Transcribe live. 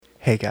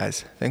Hey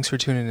guys, thanks for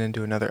tuning in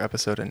to another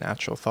episode of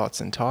Natural Thoughts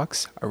and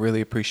Talks. I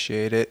really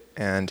appreciate it.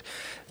 And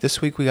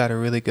this week we got a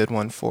really good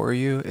one for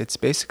you. It's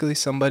basically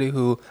somebody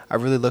who I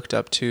really looked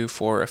up to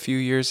for a few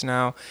years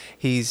now.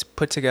 He's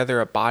put together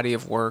a body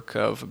of work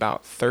of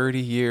about 30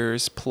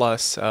 years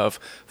plus of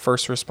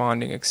first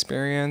responding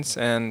experience,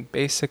 and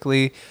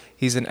basically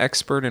he's an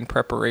expert in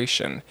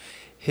preparation.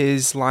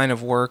 His line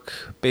of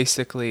work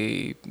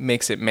basically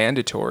makes it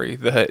mandatory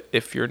that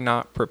if you're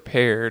not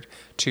prepared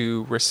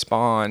to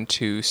respond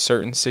to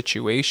certain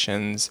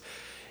situations,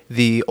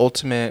 the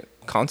ultimate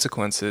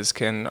consequences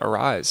can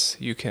arise.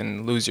 You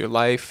can lose your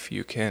life,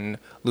 you can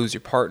lose your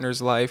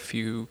partner's life,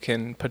 you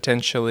can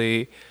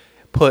potentially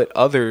put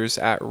others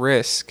at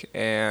risk.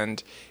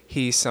 And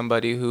he's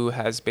somebody who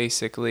has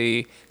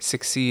basically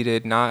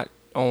succeeded not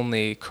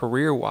only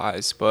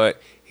career-wise,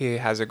 but he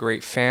has a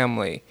great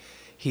family.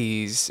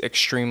 He's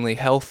extremely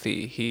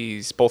healthy.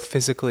 He's both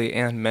physically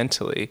and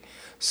mentally.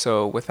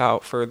 So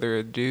without further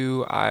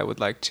ado, I would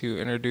like to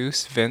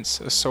introduce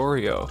Vince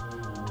Osorio.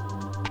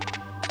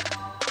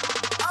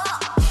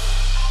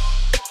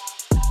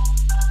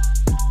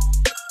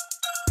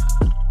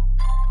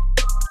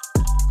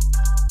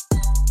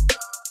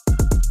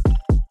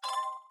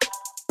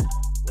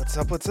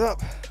 What's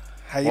up?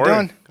 How you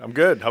doing? I'm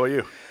good. How are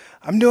you?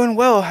 I'm doing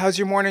well. How's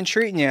your morning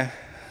treating you?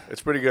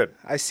 It's pretty good.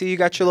 I see you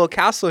got your little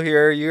castle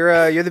here.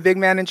 You're the big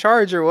man in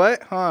charge, or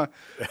what? Huh?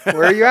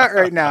 Where are you at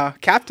right now?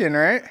 Captain,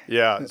 right?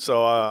 Yeah.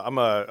 So I'm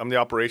the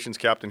operations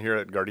captain here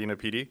at Gardena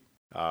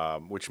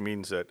PD, which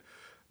means that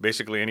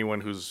basically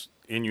anyone who's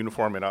in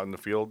uniform and out in the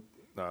field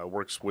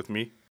works with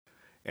me,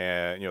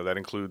 and that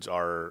includes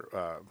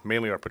our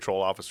mainly our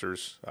patrol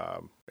officers,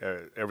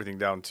 everything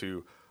down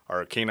to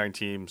our K9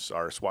 teams,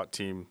 our SWAT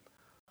team,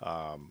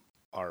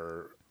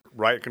 our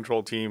riot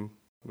control team,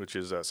 which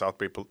is South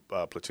Bay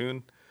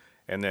platoon.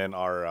 And then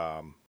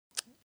our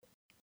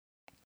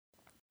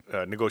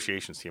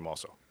negotiations team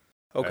also.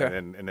 Okay.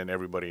 And then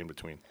everybody in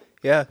between.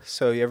 Yeah,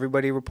 so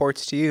everybody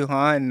reports to you,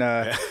 huh? And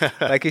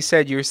like you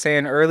said, you were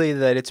saying early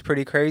that it's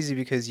pretty crazy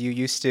because you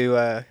used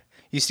to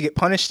get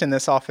punished in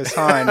this office,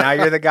 huh? And now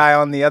you're the guy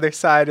on the other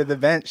side of the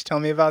bench.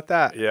 Tell me about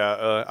that.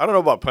 Yeah, I don't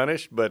know about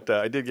punished, but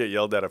I did get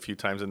yelled at a few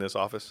times in this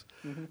office,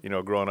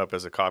 growing up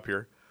as a cop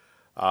here.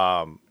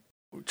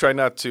 Try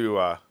not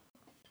to,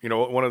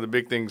 one of the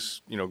big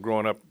things,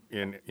 growing up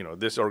in,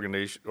 this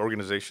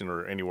organization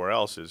or anywhere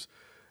else is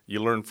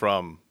you learn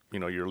from,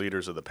 your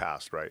leaders of the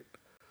past, right?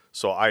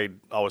 So I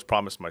always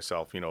promised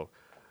myself,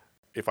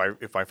 if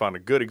I found a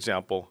good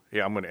example,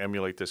 hey, I'm going to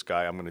emulate this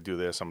guy. I'm going to do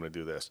this. I'm going to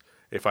do this.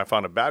 If I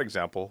found a bad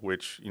example,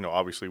 which,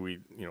 obviously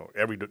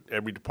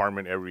every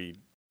department, every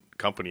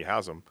company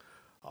has them,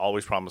 I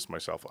always promise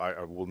myself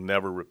I will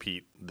never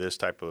repeat this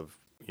type of,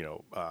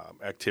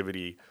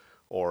 activity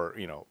or,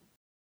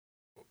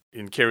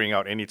 in carrying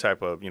out any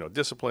type of,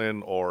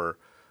 discipline or,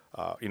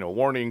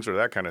 warnings or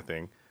that kind of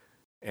thing.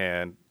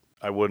 And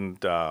I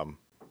wouldn't, I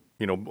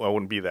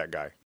wouldn't be that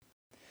guy.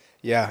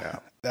 Yeah,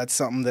 that's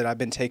something that I've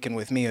been taking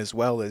with me as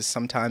well, is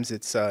sometimes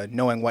it's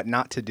knowing what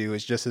not to do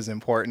is just as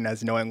important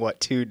as knowing what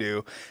to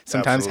do.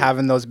 Sometimes Absolutely.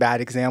 having those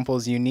bad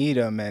examples, you need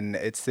them. And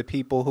it's the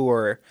people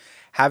who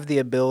have the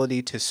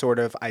ability to sort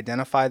of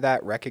identify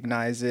that,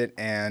 recognize it,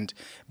 and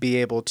be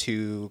able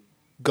to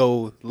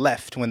go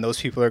left when those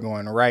people are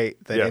going right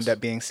that Yes. end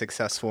up being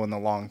successful in the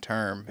long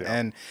term. Yeah.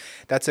 And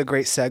that's a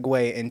great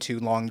segue into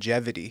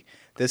longevity.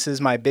 This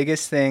is my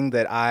biggest thing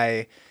that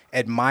I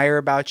admire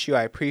about you.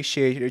 I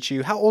appreciate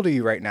you. How old are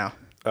you right now?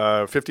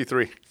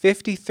 53.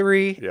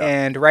 53. Yeah.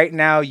 And right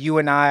now you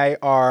and I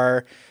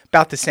are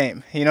about the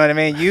same. You know what I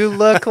mean? You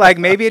look like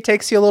maybe it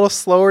takes you a little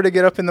slower to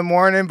get up in the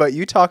morning, but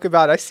you talk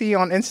about, I see you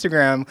on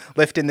Instagram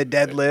lifting the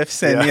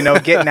deadlifts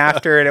and, getting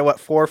after it at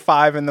 4 or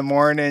 5 in the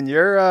morning.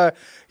 You're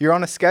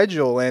on a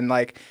schedule, and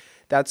like,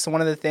 that's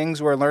one of the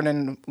things we're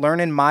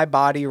learning my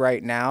body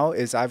right now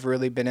is I've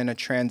really been in a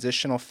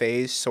transitional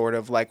phase, sort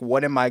of like,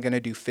 what am I going to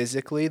do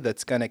physically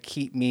that's going to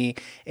keep me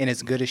in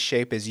as good a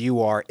shape as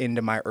you are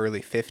into my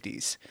early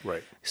 50s.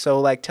 Right. So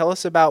like, tell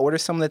us about what are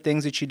some of the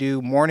things that you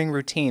do, morning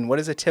routine. What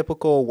does a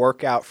typical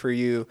workout for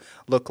you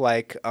look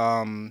like?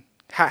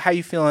 How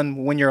you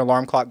feeling when your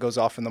alarm clock goes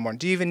off in the morning?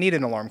 Do you even need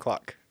an alarm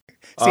clock?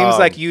 Seems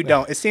like you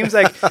don't. It seems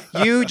like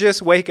you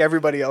just wake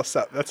everybody else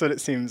up. That's what it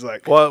seems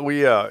like. Well,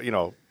 we,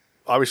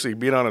 obviously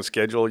being on a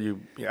schedule,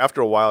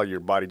 after a while, your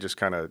body just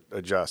kind of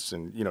adjusts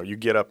and, you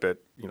get up at,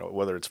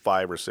 whether it's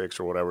 5 or 6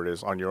 or whatever it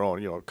is on your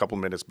own, a couple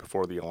minutes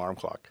before the alarm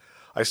clock.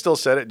 I still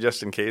set it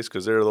just in case,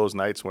 because there are those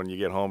nights when you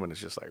get home and it's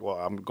just like, well,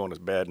 I'm going to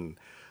bed and,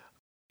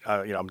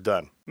 I'm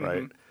done.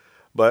 Right.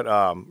 But,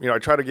 I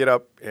try to get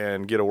up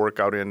and get a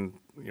workout in,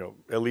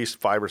 at least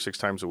 5 or 6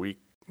 times a week.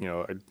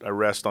 I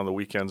rest on the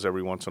weekends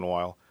every once in a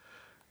while.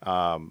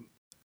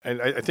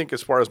 And I think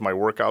as far as my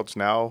workouts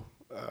now,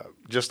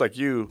 just like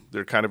you,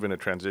 they're kind of in a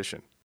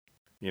transition,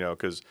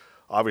 because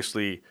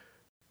obviously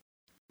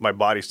my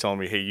body's telling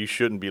me, hey, you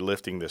shouldn't be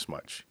lifting this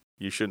much.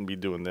 You shouldn't be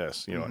doing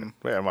this, and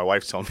my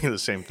wife's telling me the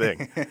same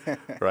thing,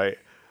 right?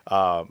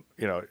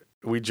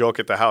 we joke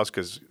at the house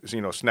because,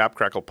 Snap,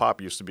 Crackle,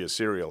 Pop used to be a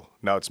cereal.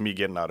 Now it's me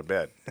getting out of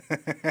bed.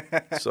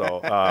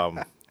 So,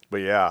 but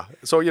yeah.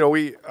 So,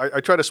 I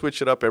try to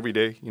switch it up every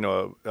day.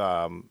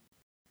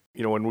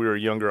 When we were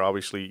younger,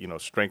 obviously,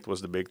 strength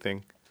was the big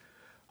thing.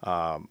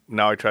 Now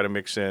I try to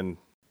mix in,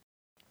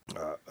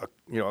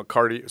 some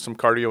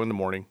cardio in the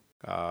morning.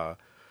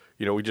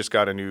 We just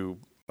got a new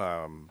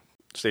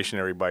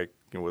stationary bike,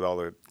 with all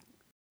the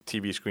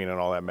TV screen and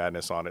all that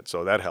madness on it.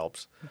 So that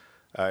helps.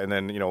 And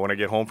then, when I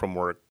get home from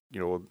work,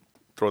 we'll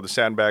throw the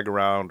sandbag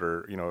around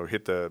or,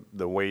 hit the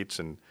weights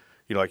and,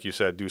 like you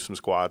said, do some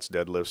squats,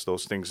 deadlifts,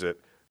 those things that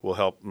will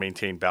help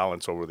maintain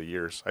balance over the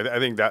years. I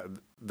think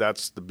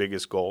that's the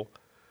biggest goal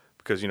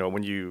because,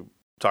 when you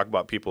talk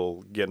about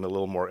people getting a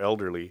little more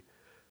elderly,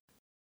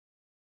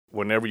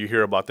 whenever you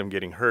hear about them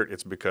getting hurt,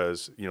 it's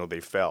because, they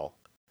fell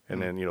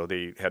and then,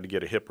 they had to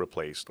get a hip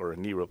replaced or a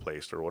knee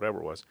replaced or whatever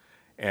it was.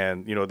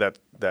 And,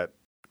 that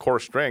core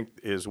strength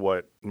is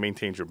what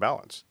maintains your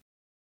balance.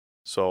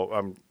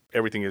 So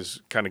everything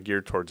is kind of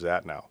geared towards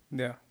that now.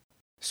 Yeah.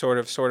 Sort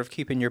of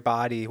keeping your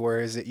body,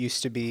 whereas it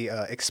used to be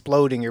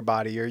exploding your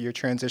body. You're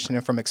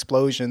transitioning from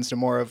explosions to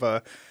more of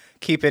a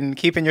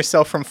keeping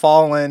yourself from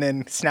falling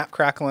and snap,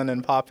 crackling,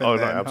 and popping. Oh,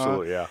 no,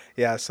 absolutely, yeah.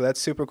 Yeah, so that's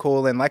super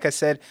cool. And like I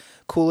said,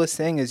 coolest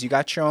thing is you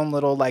got your own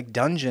little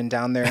dungeon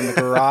down there in the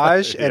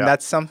garage, and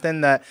that's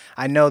something that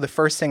I know the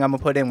first thing I'm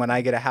gonna put in when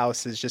I get a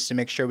house is just to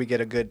make sure we get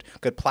a good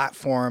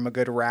platform, a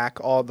good rack,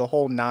 all the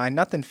whole nine.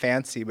 Nothing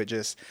fancy, but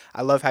just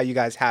I love how you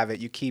guys have it.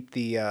 You keep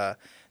the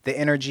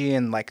energy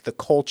and the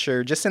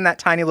culture just in that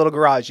tiny little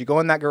garage. You go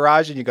in that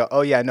garage and you go,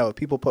 oh yeah, no,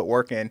 people put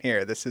work in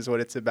here. This is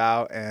what it's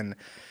about, and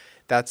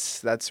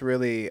that's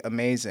really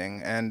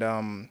amazing. And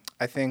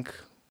I think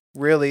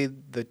really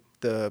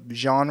the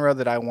genre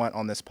that I want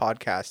on this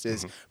podcast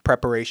is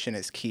preparation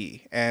is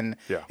key. And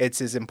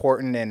it's as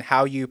important in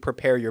how you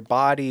prepare your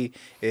body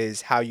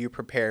is how you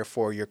prepare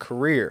for your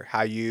career,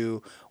 how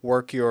you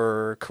work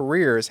your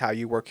careers, how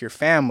you work your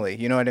family.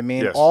 You know what I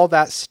mean? Yes. All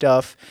that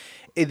stuff.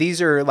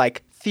 These are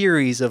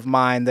theories of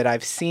mine that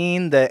I've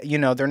seen that,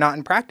 they're not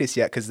in practice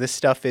yet because this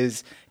stuff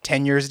is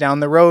 10 years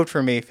down the road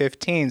for me,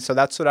 15. So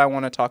that's what I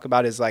want to talk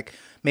about is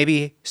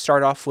maybe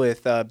start off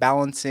with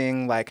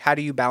balancing, how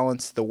do you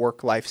balance the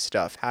work-life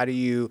stuff? How do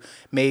you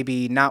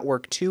maybe not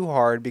work too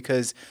hard?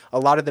 Because a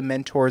lot of the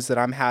mentors that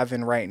I'm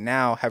having right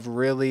now have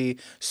really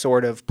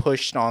sort of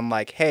pushed on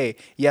hey,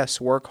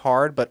 yes, work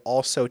hard, but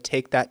also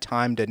take that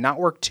time to not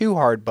work too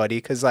hard, buddy.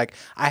 Because I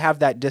have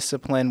that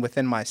discipline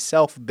within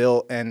myself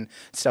built and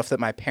stuff that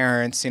my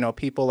parents,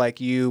 people like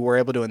you were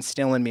able to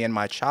instill in me in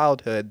my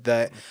childhood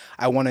that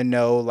I want to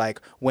know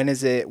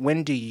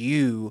when do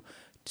you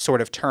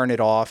sort of turn it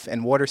off,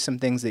 and what are some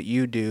things that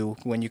you do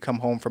when you come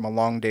home from a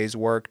long day's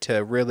work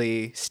to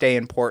really stay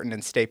important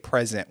and stay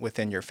present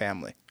within your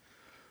family?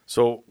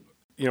 So,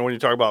 when you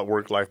talk about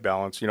work-life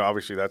balance,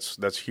 obviously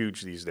that's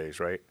huge these days,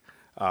 right?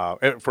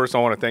 And first, I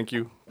want to thank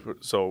you.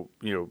 So,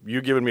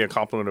 you giving me a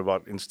compliment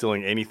about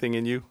instilling anything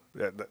in you,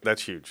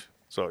 that's huge.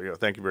 So,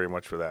 thank you very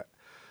much for that.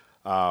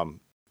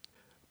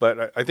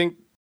 But I think,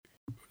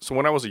 so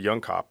when I was a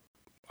young cop,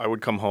 I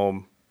would come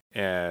home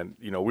and,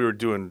 we were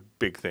doing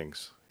big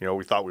things.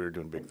 We thought we were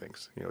doing big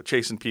things,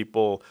 chasing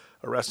people,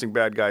 arresting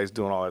bad guys,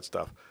 doing all that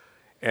stuff.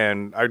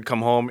 And I'd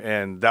come home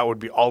and that would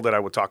be all that I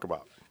would talk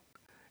about.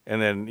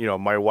 And then,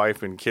 my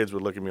wife and kids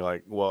would look at me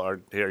like, well,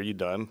 are you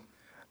done?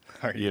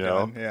 Are you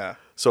done? Yeah.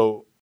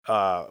 So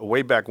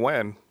way back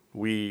when,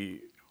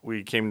 we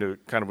came to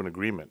kind of an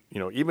agreement.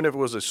 Even if it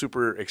was a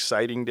super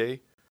exciting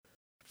day,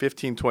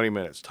 15, 20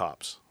 minutes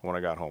tops when I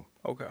got home.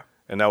 Okay.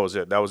 And that was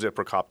it. That was it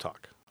for Cop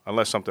Talk,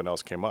 unless something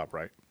else came up,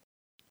 right?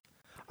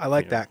 I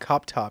like that,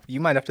 Cop Talk. You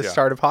might have to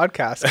start a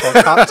podcast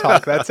called Cop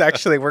Talk. That's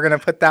actually, we're going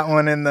to put that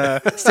one in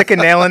stick a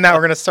nail in that.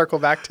 We're going to circle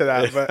back to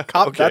that. But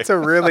Cop, that's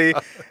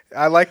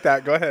I like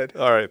that. Go ahead.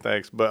 All right,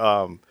 thanks.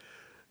 But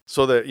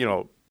so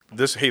that,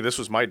 this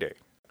was my day.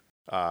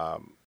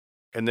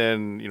 And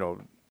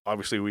then,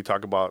 obviously we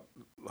talk about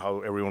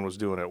how everyone was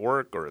doing at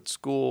work or at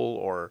school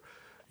or,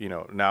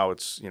 now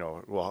it's,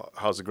 well,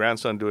 how's the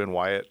grandson doing,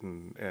 Wyatt?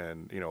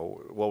 And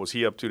what was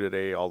he up to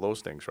today? All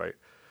those things, right?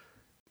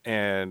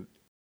 And,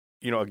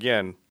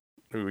 again,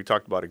 we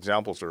talked about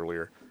examples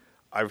earlier.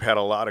 I've had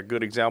a lot of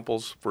good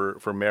examples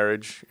for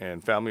marriage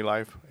and family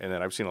life, and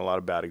then I've seen a lot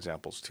of bad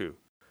examples too.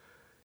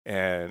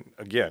 And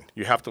again,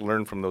 you have to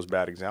learn from those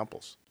bad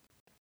examples.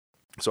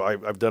 So I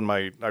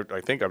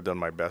think I've done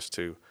my best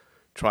to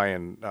try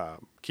and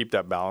keep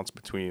that balance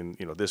between,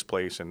 this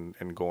place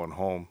and going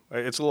home.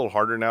 It's a little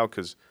harder now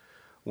because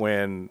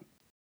when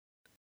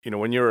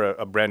you're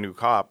a brand new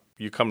cop,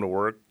 you come to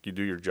work, you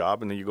do your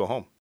job, and then you go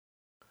home.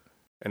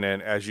 And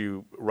then as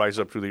you rise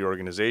up through the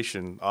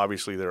organization,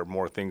 obviously there are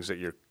more things that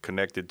you're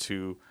connected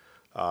to,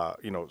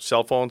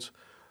 cell phones.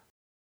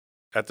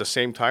 At the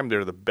same time,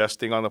 they're the best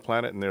thing on the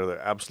planet, and they're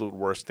the absolute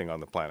worst thing on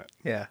the planet.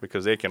 Yeah.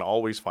 Because they can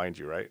always find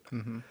you, right?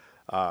 Mm-hmm.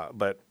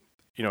 But,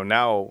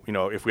 now,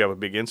 if we have a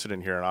big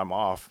incident here and I'm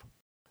off,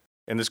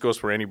 and this goes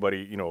for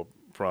anybody,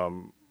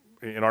 from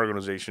in our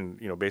organization,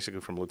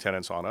 basically from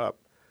lieutenants on up,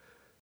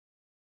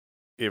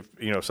 if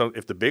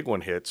if the big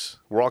one hits,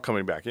 we're all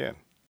coming back in,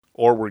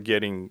 or we're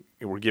giving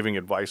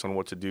advice on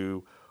what to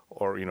do,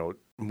 or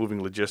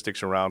moving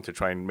logistics around to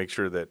try and make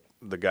sure that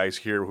the guys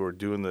here who are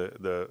doing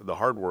the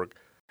hard work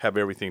have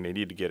everything they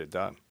need to get it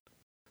done.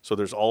 So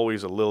there's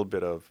always a little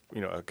bit of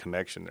a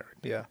connection there.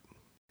 Yeah.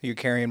 You're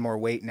carrying more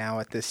weight now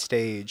at this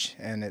stage,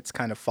 and it's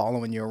kind of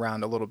following you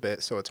around a little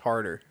bit, so it's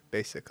harder,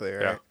 basically,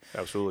 right? Yeah,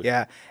 absolutely.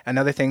 Yeah.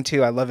 Another thing,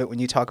 too, I love it when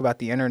you talk about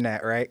the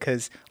internet, right?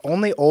 Because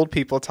only old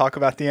people talk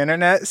about the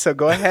internet. So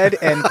go ahead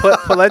and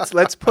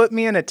let's put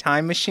me in a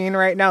time machine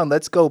right now, and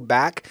let's go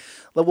back.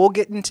 We'll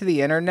get into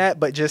the internet,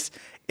 but just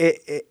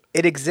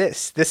it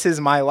exists. This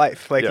is my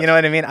life. Like, Yes. You know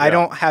what I mean? Yeah. I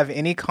don't have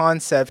any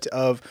concept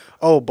of,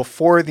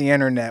 before the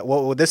internet,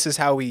 well, this is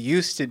how we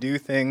used to do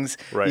things.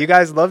 Right. You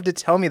guys love to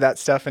tell me that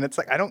stuff, and it's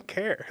like, I don't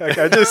care. Like,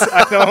 I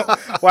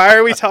don't, why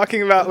are we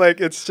talking about, like,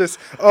 it's just,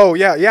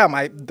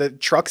 the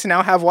trucks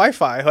now have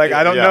Wi-Fi. Like,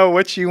 I don't know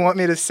what you want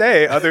me to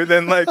say other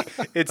than, like,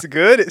 it's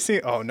good.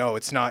 No,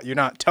 it's not. You're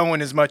not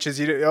towing as much as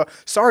you do. Oh,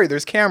 sorry,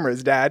 there's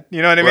cameras, Dad.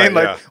 You know what I mean?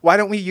 Right, Like, why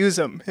don't we use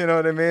them? You know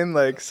what I mean?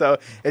 Like, so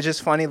it's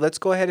just funny. Let's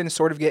go ahead and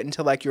sort of get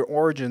into, like, your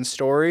origin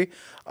story.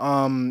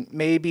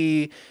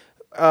 Maybe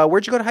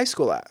where'd you go to high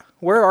school at?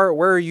 Where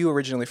are you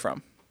originally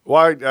from?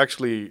 Well,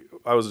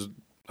 I was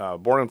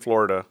born in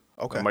Florida.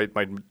 Okay.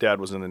 My dad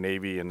was in the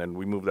Navy, and then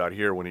we moved out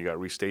here when he got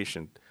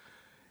restationed.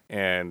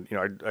 And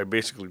I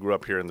basically grew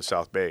up here in the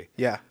South Bay.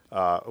 Yeah.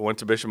 I went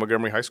to Bishop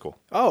Montgomery High School.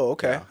 Oh,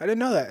 okay. Yeah. I didn't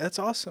know that. That's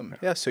awesome.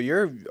 Yeah. So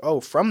you're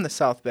from the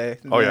South Bay.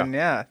 Oh, yeah.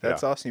 Yeah.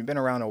 That's Yeah. awesome. You've been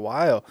around a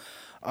while.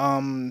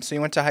 So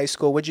you went to high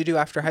school. What'd you do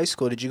after high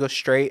school? Did you go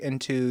straight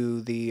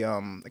into the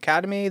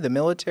academy, the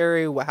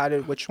military?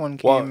 Which one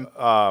came?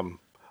 Well,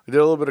 I did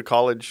a little bit of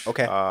college.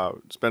 Okay.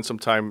 Spent some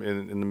time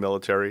in the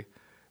military,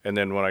 and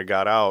then when I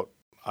got out,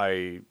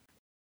 I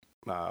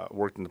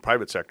worked in the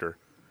private sector,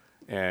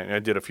 and I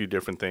did a few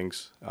different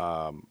things.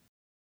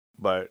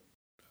 But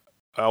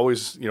I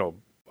always,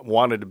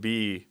 wanted to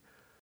be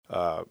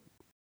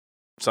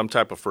some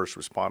type of first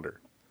responder.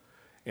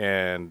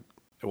 And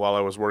while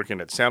I was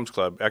working at Sam's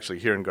Club, actually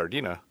here in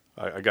Gardena,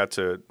 I got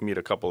to meet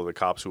a couple of the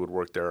cops who would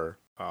work there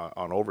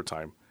on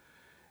overtime,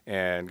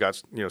 and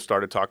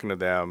started talking to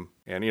them.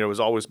 And it was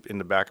always in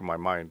the back of my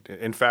mind.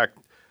 In fact,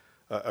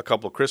 a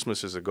couple of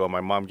Christmases ago,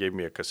 my mom gave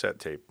me a cassette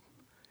tape,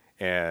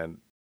 and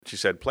she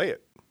said, "Play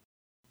it."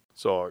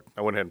 So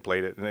I went ahead and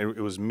played it, and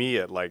it was me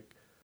at 4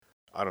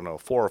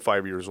 or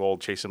 5 years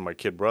old, chasing my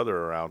kid brother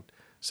around,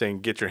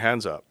 saying, "Get your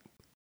hands up,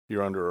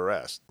 you're under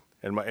arrest."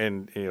 And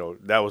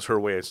that was her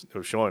way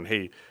of showing,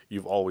 hey,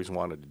 you've always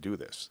wanted to do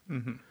this.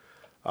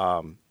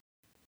 Mm-hmm.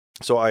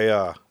 So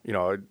I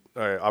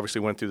obviously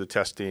went through the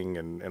testing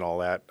and all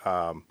that.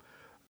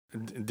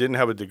 Didn't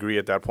have a degree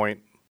at that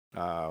point.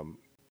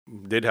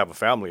 Did have a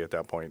family at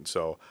that point.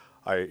 So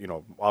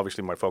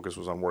obviously my focus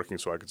was on working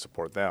so I could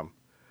support them.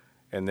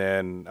 And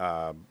then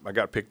I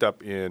got picked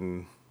up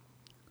in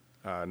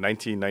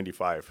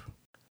 1995.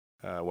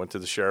 Went to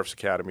the Sheriff's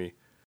Academy,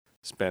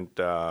 spent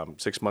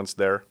 6 months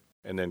there.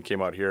 And then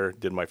came out here,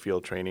 did my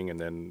field training, and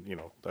then,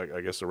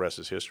 I guess the rest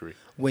is history.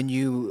 When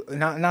you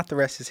not the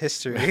rest is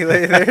history.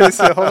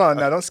 Hold on,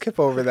 now don't skip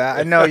over that.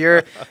 I know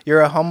you're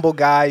a humble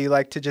guy. You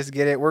like to just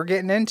get it. We're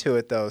getting into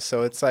it though,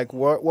 so it's like,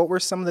 what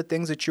were some of the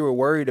things that you were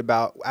worried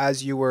about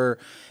as you were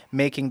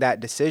making that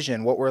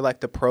decision? What were like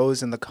the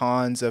pros and the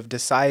cons of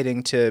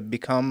deciding to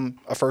become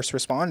a first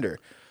responder?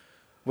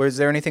 Was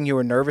there anything you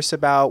were nervous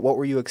about? What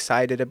were you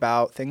excited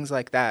about? Things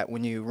like that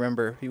when you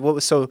remember.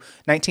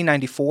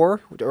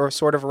 1994 or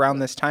sort of around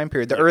this time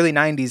period, the early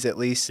 90s at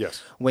least.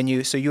 Yes.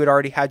 So you had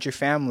already had your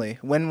family.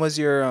 When was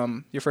your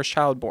first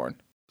child born?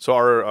 So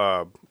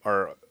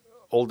our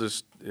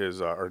oldest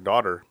is our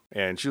daughter,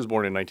 and she was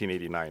born in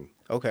 1989.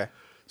 Okay.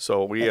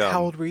 So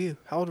How old were you?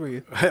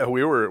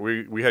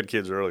 we had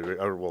kids early.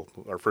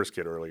 Our first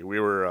kid early. We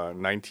were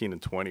 19 and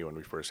 20 when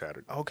we first had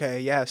her. Okay,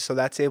 yeah. So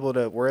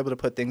we're able to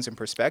put things in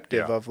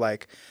perspective of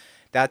like,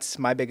 that's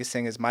my biggest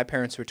thing is my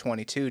parents were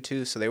 22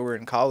 too, so they were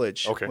in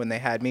college when they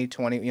had me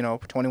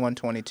 21,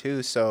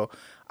 22. So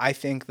I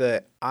think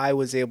that I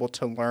was able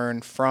to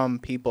learn from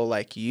people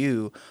like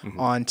you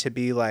on to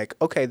be like,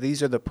 okay,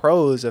 these are the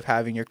pros of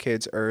having your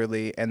kids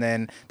early. And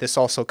then this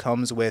also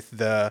comes with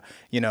the,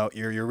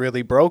 you're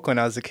really broke when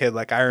I was a kid.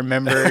 Like I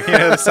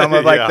remember, some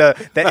of like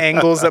the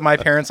angles that my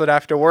parents would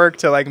have to work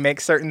to like make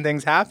certain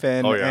things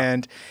happen. Oh, yeah.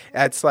 And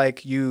it's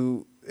like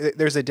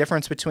there's a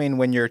difference between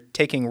when you're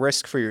taking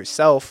risk for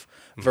yourself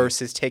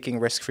versus taking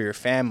risk for your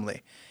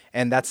family.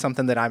 And that's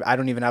something that I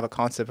don't even have a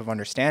concept of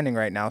understanding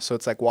right now. So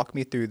it's like, walk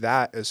me through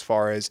that as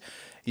far as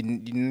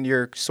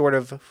you're sort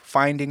of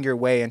finding your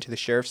way into the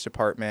sheriff's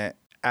department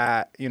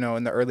at, in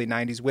the early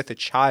 90s with a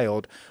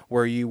child.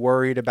 Were you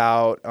worried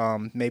about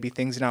maybe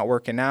things not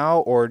working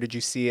out, or did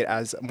you see it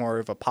as more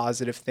of a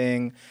positive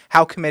thing?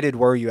 How committed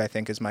were you, I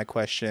think, is my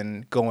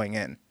question going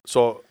in.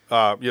 So,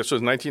 so it's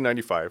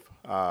 1995.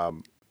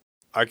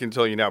 I can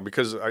tell you now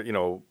because,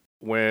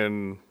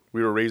 when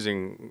we were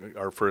raising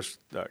our first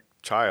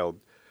child,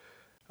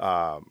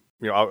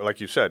 like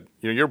you said,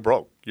 you're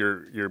broke.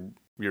 You're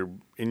you're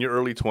in your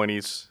early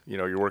 20s. You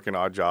know, you're working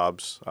odd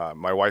jobs.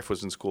 My wife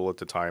was in school at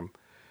the time,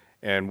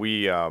 and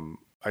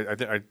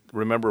I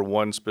remember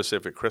one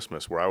specific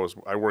Christmas where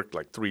I worked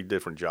like 3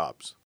 different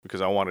jobs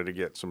because I wanted to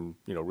get some,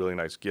 you know, really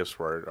nice gifts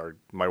for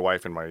my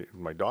wife and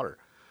my daughter.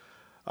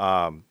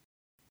 And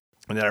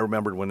then I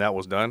remembered when that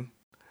was done,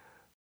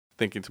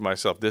 thinking to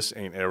myself, this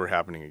ain't ever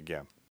happening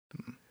again.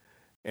 Mm-hmm.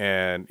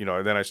 And, you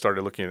know, then I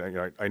started looking at, you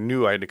know, I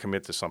knew I had to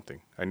commit to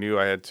something. I knew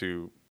I had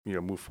to, you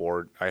know, move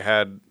forward. I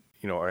had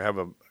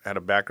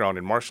a background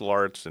in martial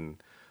arts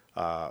and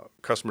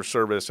customer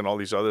service and all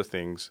these other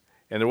things.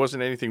 And there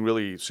wasn't anything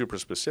really super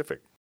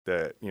specific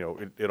that, you know,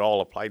 it all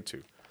applied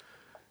to.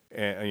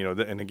 And, you know,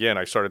 and again,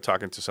 I started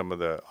talking to some of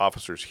the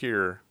officers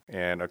here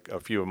and a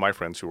few of my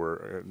friends who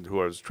I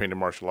was trained in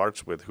martial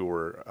arts with, who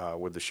were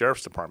with the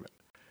sheriff's department.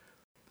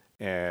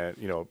 And,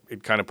 you know,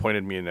 it kind of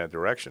pointed me in that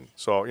direction.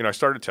 So, you know, I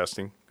started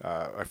testing.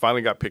 I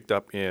finally got picked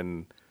up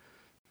in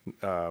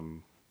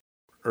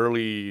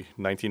early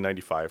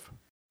 1995.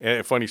 And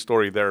a funny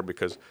story there,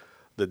 because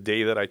the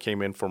day that I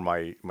came in for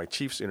my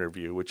chief's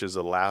interview, which is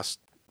the last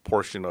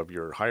portion of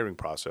your hiring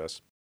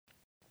process,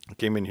 I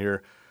came in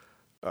here.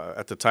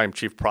 At the time,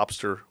 Chief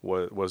Propster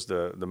was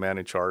the man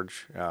in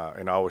charge,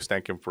 and I always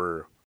thank him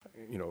for,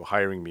 you know,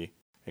 hiring me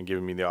and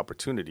giving me the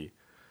opportunity.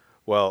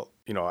 Well,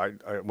 you know, I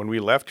when we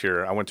left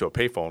here, I went to a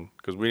payphone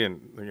because we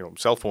didn't, you know,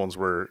 cell phones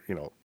were, you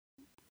know,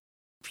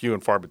 few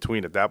and far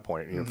between at that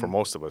point, you know, for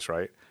most of us,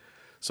 right?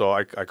 So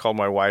I called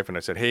my wife and I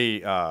said,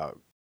 hey, I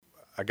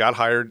got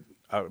hired,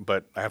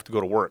 but I have to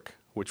go to work,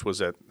 which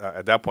was at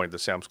that point the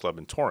Sam's Club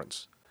in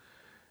Torrance.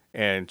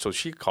 And so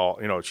she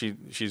called, you know,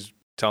 she's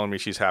telling me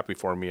she's happy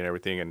for me and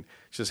everything, and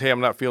she says, hey,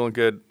 I'm not feeling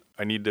good.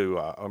 I need to,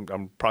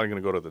 I'm probably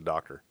going to go to the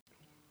doctor.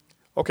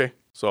 Okay.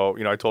 So,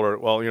 you know, I told her,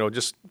 well, you know,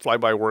 just fly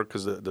by work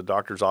because the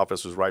doctor's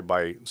office was right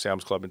by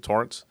Sam's Club in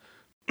Torrance.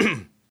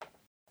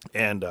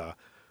 And,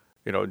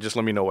 you know, just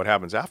let me know what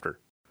happens after.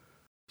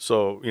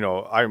 So, you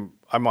know,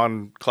 I'm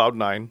on cloud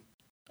 9.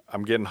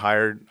 I'm getting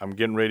hired. I'm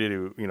getting ready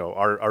to, you know,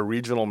 our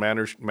regional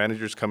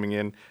manager's coming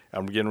in.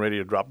 I'm getting ready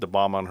to drop the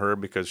bomb on her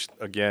because,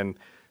 again,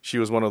 she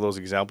was one of those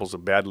examples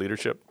of bad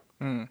leadership.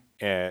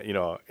 And, you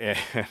know, and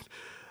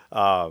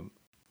I'm,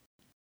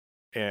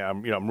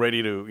 you know, I'm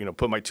ready to, you know,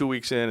 put my 2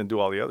 weeks in and do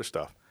all the other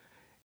stuff.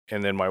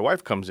 And then my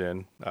wife comes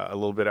in a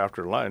little bit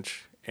after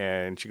lunch,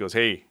 and she goes,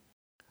 hey,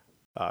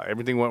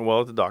 everything went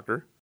well at the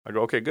doctor. I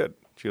go, okay, good.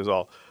 She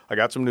goes, I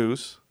got some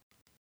news.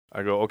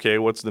 I go, okay,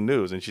 what's the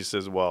news? And she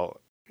says,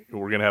 well,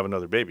 we're going to have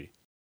another baby.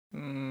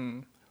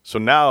 So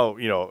now,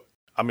 you know,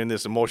 I'm in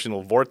this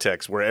emotional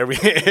vortex where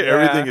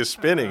everything is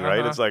spinning,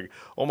 right? It's like,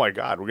 oh my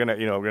God, we're going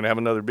to have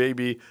another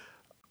baby.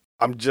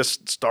 I'm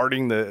just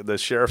starting the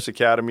Sheriff's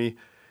Academy.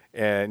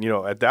 And, you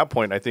know, at that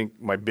point, I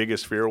think my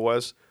biggest fear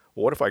was,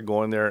 well, what if I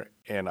go in there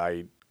and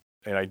I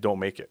don't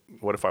make it?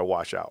 What if I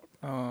wash out?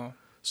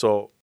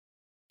 So,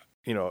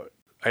 you know,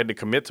 I had to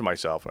commit to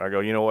myself. And I go,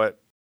 you know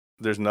what?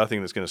 There's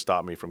nothing that's going to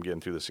stop me from getting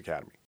through this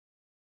academy.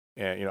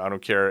 And, you know, I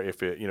don't care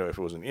if it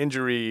was an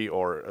injury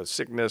or a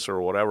sickness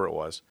or whatever it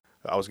was,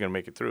 I was going to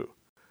make it through.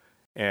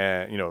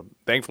 And, you know,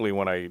 thankfully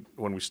when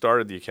we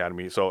started the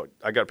academy, so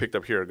I got picked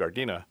up here at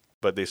Gardena,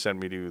 but they sent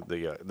me to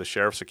the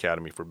Sheriff's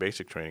Academy for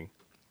basic training.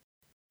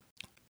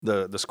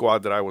 The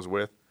squad that I was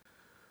with,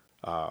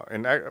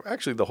 and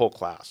actually the whole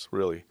class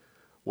really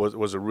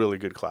was a really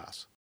good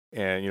class.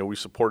 And, you know, we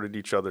supported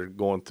each other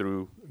going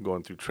through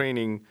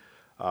training.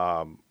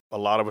 A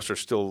lot of us are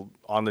still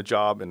on the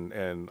job,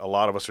 and a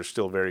lot of us are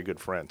still very good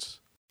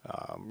friends.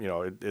 You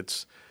know,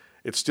 it's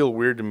still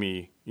weird to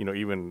me, you know,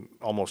 even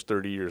almost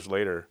 30 years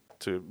later,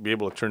 to be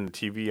able to turn the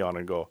TV on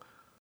and go,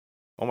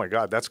 oh my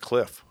God, that's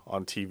Cliff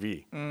on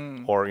TV.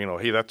 Or, you know,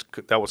 hey,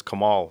 that was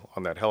Kamal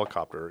on that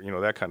helicopter, you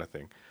know, that kind of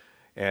thing.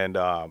 And,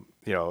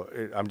 you know,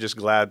 I'm just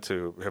glad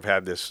to have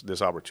had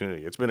this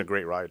opportunity. It's been a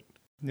great ride.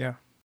 Yeah.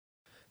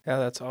 Yeah,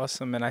 that's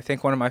awesome. And I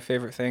think one of my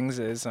favorite things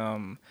is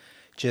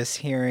just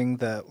hearing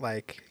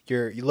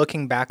you're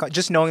looking back on,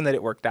 just knowing that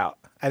it worked out.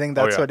 I think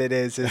that's what it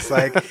is. It's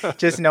like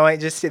just knowing,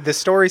 the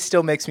story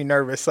still makes me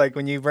nervous. Like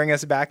when you bring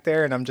us back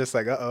there and I'm just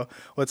like,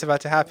 what's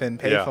about to happen?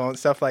 Payphone,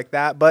 stuff like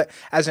that. But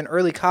as an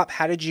early cop,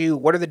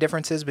 what are the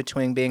differences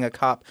between being a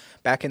cop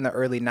back in the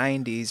early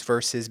 90s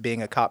versus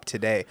being a cop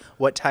today?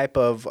 What type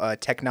of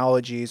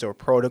technologies or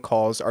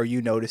protocols are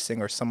you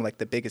noticing, or some like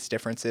the biggest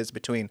differences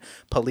between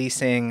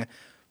policing,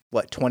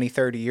 20,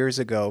 30 years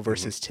ago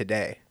versus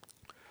today?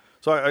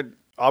 So I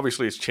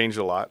obviously it's changed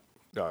a lot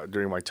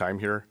during my time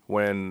here.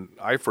 When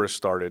I first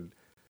started,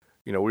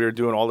 you know, we were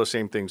doing all the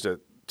same things that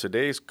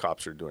today's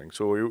cops are doing.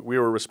 So we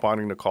were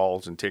responding to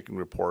calls and taking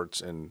reports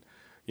and,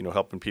 you know,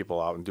 helping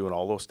people out and doing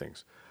all those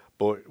things.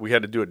 But we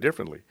had to do it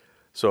differently.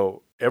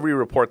 So every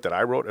report that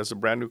I wrote as a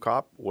brand new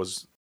cop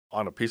was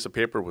on a piece of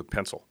paper with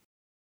pencil.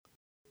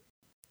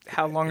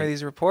 How long are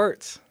these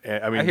reports?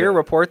 I mean, I hear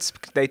reports,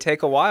 they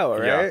take a while,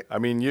 right? Yeah. I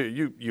mean,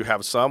 you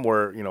have some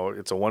where, you know,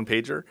 it's a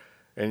one-pager,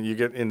 and you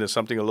get into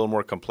something a little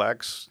more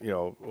complex, you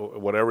know,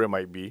 whatever it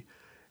might be.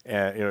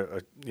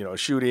 and a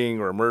shooting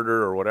or a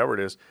murder or whatever it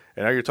is,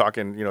 and now you're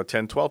talking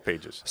 10, 12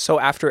 pages. So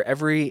after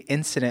every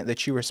incident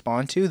that you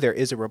respond to, there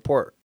is a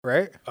report,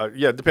 right?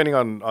 Yeah, depending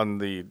on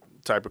the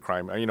type of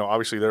crime.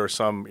 Obviously there are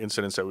some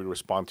incidents that we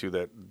respond to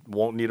that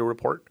won't need a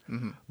report,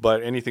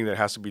 but anything that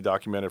has to be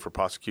documented for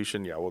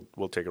prosecution, yeah,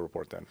 we'll take a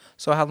report then.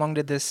 So how long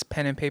did this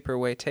pen and paper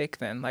way take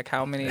then? Like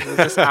how many, was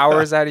this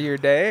hours out of your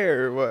day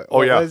or what? Oh,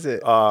 what yeah. was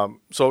it?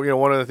 So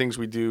one of the things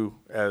we do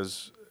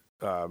as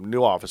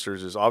new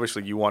officers is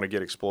obviously you want to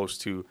get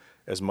exposed to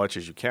as much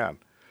as you can.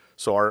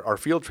 So our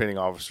field training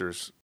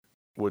officers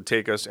would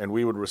take us and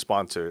we would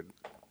respond to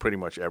pretty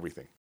much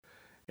everything.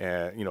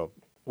 And,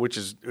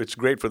 it's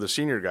great for the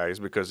senior guys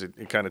because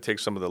it kind of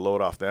takes some of the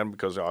load off them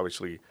because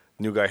obviously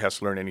new guy has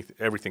to learn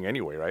everything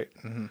anyway, right?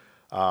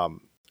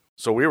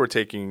 So we were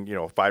taking,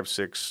 5,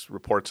 6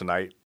 reports a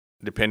night,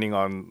 depending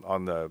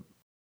on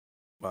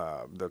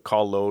the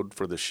call load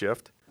for the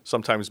shift,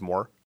 sometimes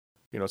more.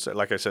 So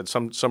like I said,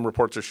 some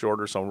reports are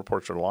shorter, some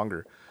reports are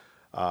longer.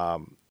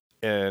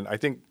 And I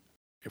think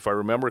if I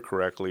remember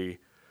correctly,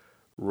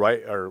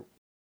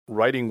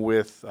 writing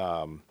with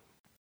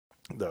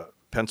the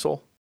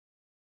pencil,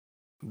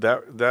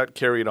 that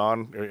carried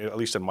on, at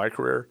least in my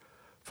career,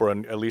 for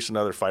at least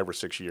another 5 or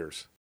 6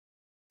 years.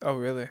 Oh,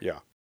 really? Yeah.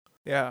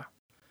 Yeah.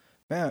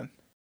 Man.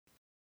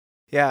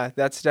 Yeah,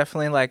 that's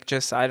definitely like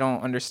just, I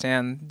don't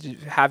understand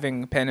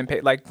having pen and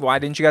paper. Like, why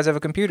didn't you guys have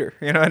a computer?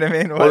 You know what I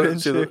mean?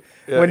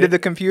 When did the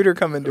computer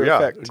come into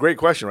effect? Great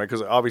question, right?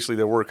 Because obviously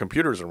there were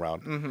computers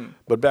around.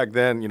 But back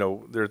then,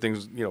 there are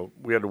things,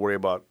 we had to worry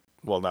about,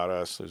 well, not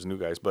us as new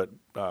guys, but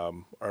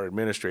our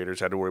administrators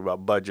had to worry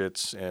about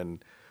budgets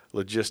and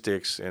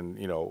logistics and,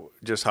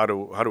 just how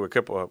to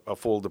equip a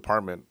full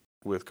department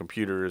with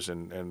computers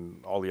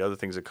and all the other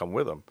things that come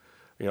with them.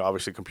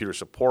 Obviously computer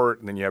support,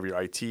 and then you have your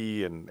IT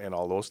and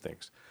all those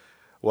things.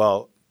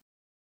 Well,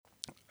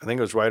 I think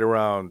it was right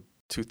around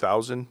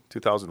 2000,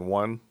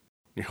 2001,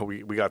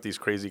 we got these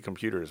crazy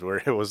computers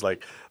where it was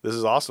like, this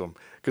is awesome.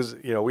 Because,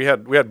 we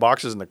had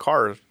boxes in the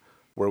car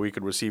where we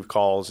could receive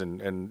calls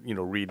and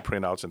read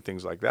printouts and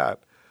things like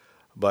that.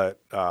 But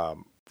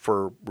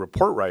for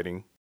report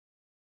writing,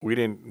 we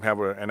didn't have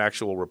an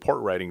actual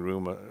report writing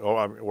room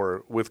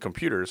or with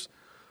computers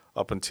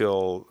up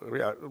until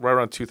right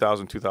around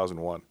 2000,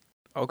 2001.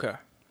 Okay.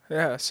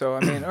 Yeah. So,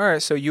 I mean, all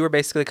right. So you were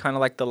basically kind of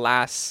like the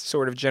last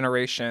sort of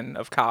generation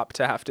of cop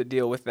to have to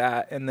deal with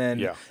that. And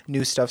then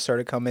new stuff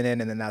started coming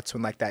in. And then that's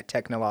when like that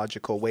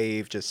technological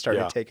wave just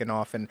started taking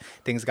off and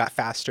things got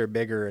faster,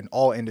 bigger in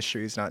all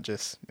industries, not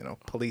just,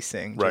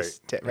 policing,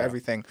 just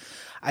everything.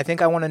 I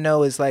think I want to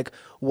know is like,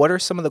 what are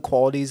some of the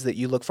qualities that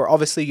you look for?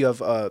 Obviously, you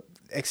have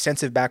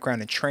extensive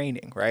background in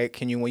training,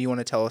 right? You want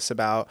to tell us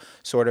about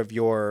sort of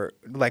your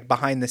like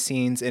behind the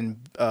scenes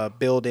in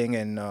building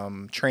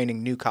and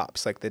training new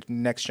cops, like the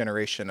next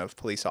generation of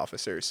police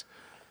officers?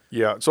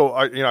 Yeah, so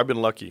I've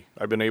been lucky.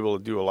 I've been able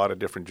to do a lot of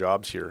different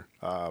jobs here,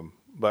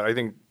 but I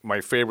think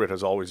my favorite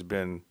has always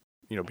been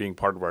being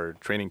part of our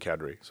training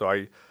cadre. So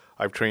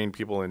I've trained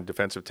people in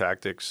defensive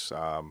tactics,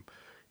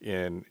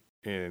 in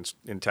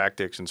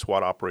tactics and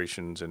SWAT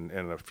operations and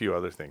a few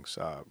other things,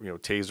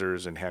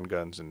 tasers and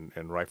handguns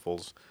and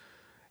rifles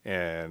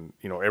and,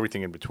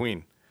 everything in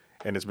between.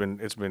 And it's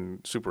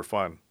been super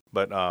fun.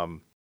 But, I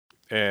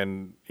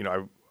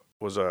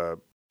was a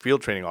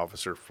field training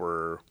officer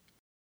for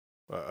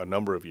a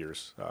number of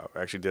years.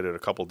 I actually did it a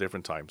couple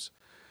different times.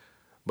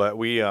 But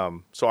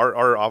so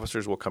our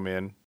officers will come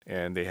in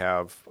and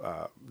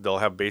they'll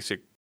have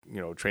basic,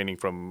 training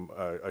from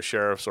a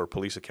sheriff's or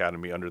police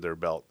academy under their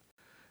belt.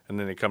 And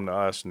then they come to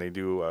us and they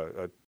do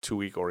a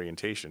 2-week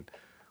orientation,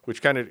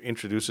 which kind of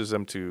introduces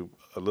them to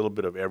a little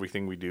bit of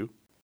everything we do.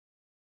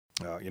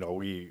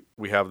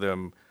 We have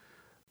them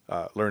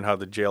learn how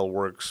the jail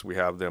works. We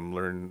have them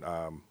learn.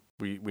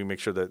 We make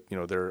sure that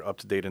they're up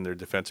to date in their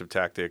defensive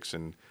tactics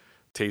and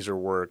taser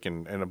work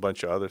and a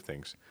bunch of other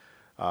things.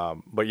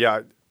 But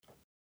yeah,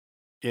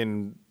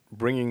 in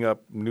bringing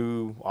up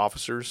new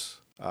officers,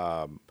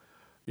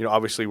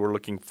 obviously we're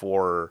looking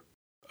for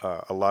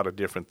a lot of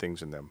different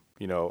things in them.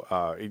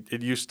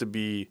 It used to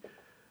be,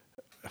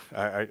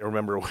 I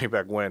remember way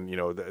back when,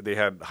 they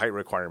had height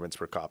requirements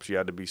for cops. You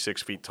had to be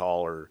 6 feet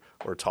tall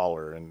or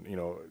taller, and,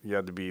 you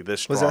had to be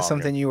this strong. Was that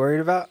something you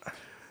worried about?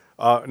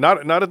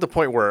 Not at the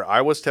point where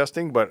I was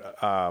testing,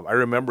 but I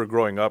remember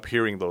growing up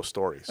hearing those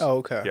stories. Oh,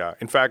 okay. Yeah.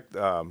 In fact,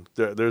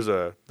 there's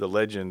the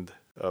legend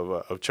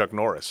of Chuck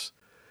Norris.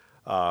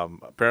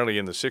 Apparently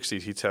in the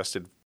 60s, he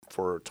tested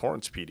for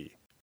Torrance PD,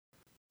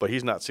 but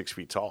he's not 6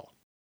 feet tall.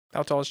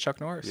 How tall is Chuck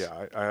Norris?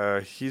 Yeah,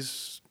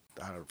 he's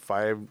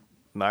 5'9",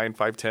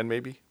 5'10",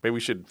 maybe. Maybe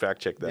we should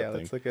fact check that thing. Yeah,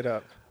 let's look it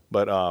up.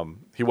 But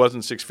he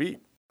wasn't 6 feet,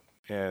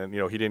 and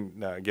he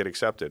didn't get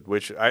accepted,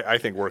 which I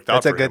think worked out.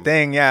 That's a good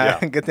thing.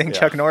 Yeah, good thing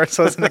Chuck Norris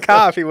wasn't a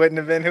cop. He wouldn't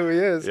have been who he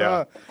is. Yeah.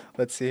 Huh?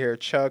 Let's see here.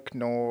 Chuck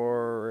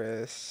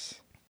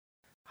Norris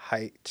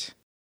height.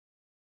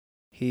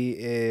 He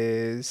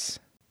is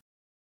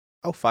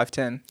Oh,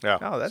 5'10". Yeah.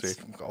 Oh, that's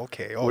See?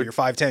 okay. Oh, you're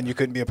 5'10". You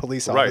couldn't be a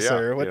police Right, yeah,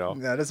 officer. you What? know.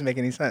 That doesn't make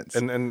any sense.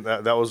 And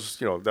that was,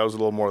 that was a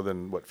little more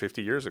than,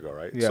 50 years ago,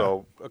 right? Yeah.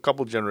 So a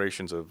couple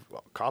generations of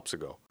cops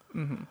ago.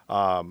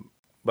 Mm-hmm.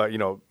 But,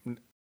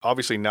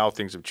 obviously now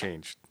things have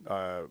changed.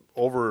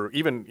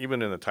 Even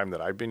in the time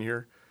that I've been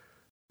here,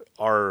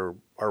 our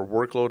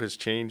workload has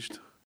changed.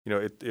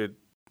 It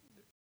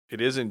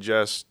isn't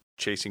just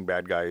chasing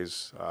bad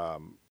guys,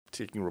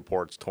 taking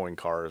reports, towing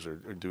cars, or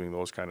doing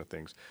those kind of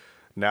things.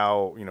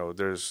 Now,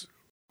 there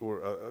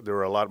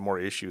are a lot more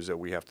issues that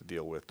we have to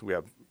deal with. We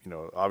have,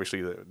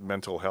 obviously the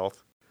mental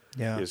health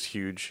is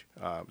huge.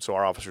 So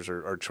our officers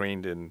are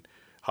trained in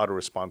how to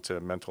respond to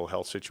mental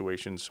health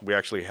situations. We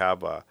actually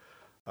have a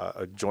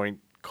joint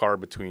car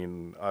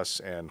between us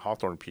and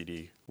Hawthorne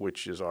PD,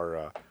 which is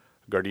our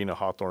Gardena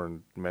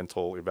Hawthorne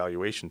mental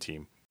evaluation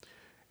team.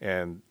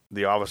 And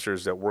the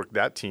officers that work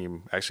that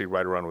team actually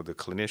ride around with a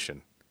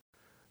clinician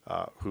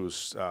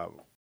who's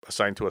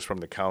assigned to us from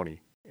the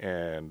county.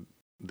 And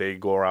they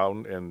go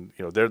around and,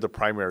 they're the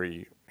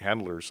primary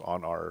handlers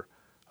on our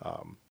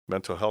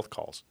mental health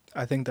calls.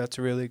 I think that's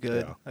really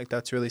good. Yeah. Like,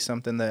 that's really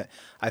something that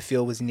I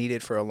feel was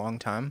needed for a long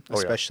time,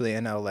 especially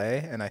in LA.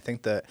 And I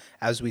think that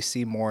as we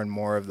see more and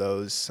more of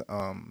those,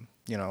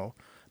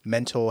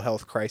 mental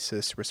health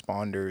crisis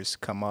responders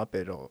come up,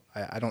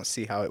 I don't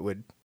see how it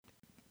would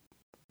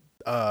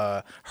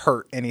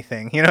hurt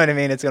anything. You know what I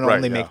mean? It's going to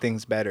only make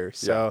things better.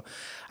 So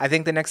I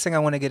think the next thing I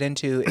want to get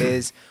into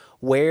is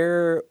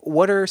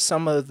what are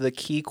some of the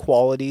key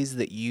qualities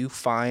that you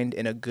find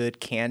in a good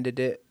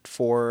candidate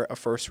for a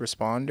first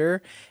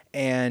responder?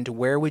 And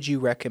where would you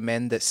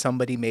recommend that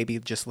somebody maybe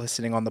just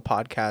listening on the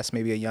podcast,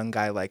 maybe a young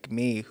guy like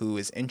me who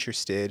is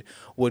interested,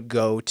 would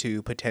go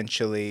to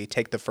potentially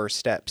take the first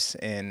steps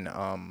in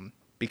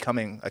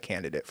becoming a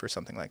candidate for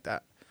something like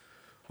that?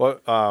 Well,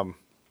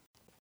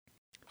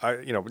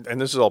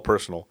 and this is all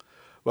personal,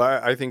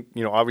 but I think,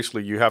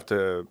 obviously you have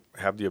to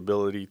have the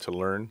ability to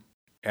learn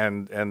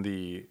and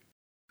the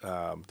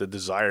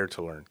desire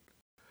to learn.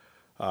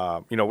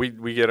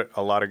 We get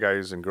a lot of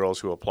guys and girls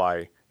who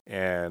apply,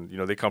 and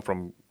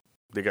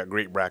they got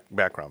great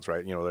backgrounds,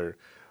 right?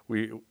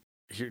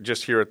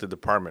 Just here at the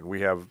department,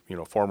 we have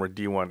former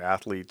D1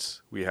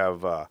 athletes, we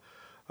have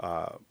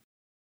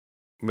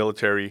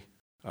military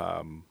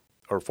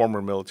or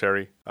former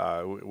military.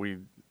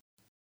 When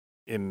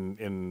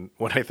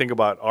I think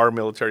about our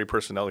military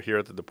personnel here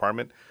at the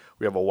department,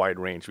 we have a wide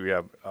range. We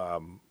have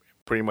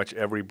pretty much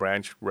every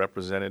branch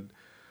represented.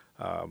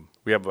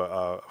 We have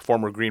a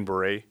former Green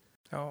Beret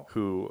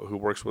who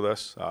works with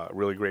us,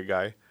 really great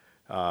guy.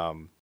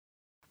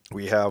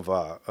 We have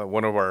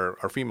one of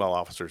our female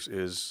officers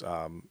is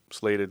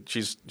slated.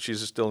 She's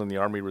still in the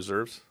Army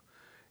Reserves,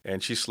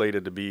 and she's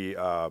slated to be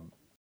a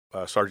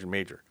sergeant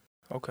major.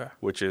 Okay.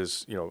 Which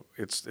is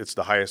it's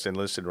the highest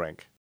enlisted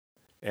rank,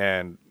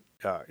 and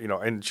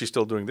and she's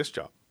still doing this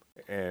job,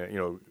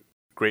 and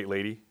great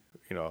lady,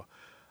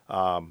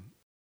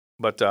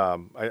 but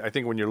I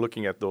think when you're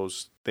looking at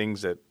those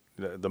things that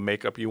the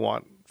makeup you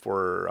want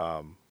for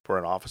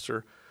an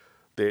officer,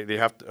 they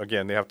have to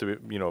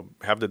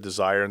have the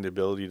desire and the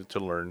ability to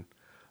learn.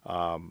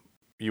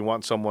 You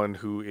want someone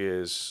who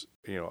is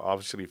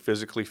obviously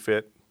physically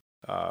fit,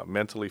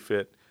 mentally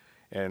fit,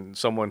 and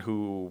someone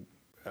who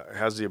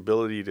has the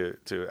ability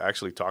to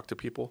actually talk to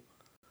people.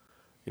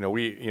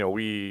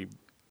 We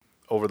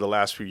over the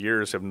last few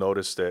years have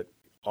noticed that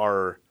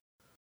our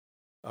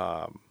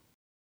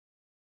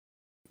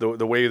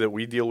the way that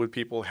we deal with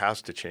people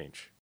has to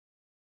change.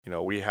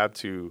 We had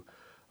to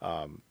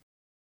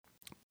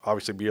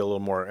obviously be a little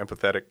more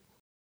empathetic.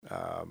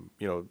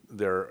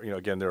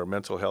 There are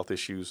mental health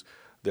issues.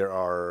 There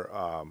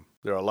are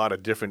a lot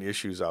of different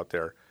issues out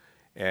there,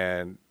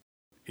 and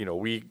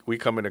we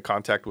come into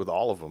contact with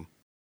all of them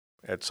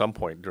at some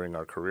point during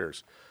our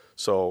careers.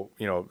 So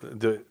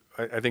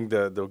I think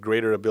the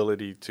greater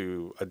ability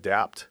to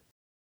adapt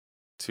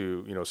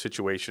to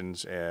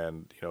situations,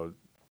 and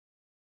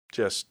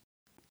just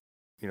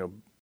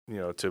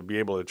to be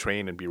able to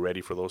train and be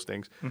ready for those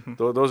things. Mm-hmm.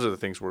 Those are the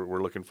things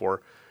we're looking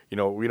for.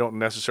 We don't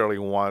necessarily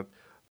want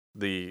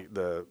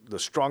the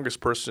strongest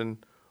person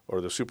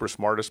or the super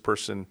smartest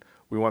person.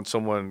 We want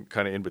someone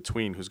kind of in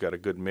between who's got a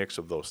good mix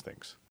of those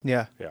things.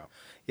 Yeah. Yeah.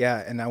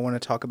 Yeah, and I want to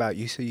talk about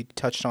you. So you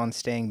touched on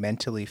staying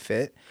mentally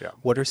fit. Yeah.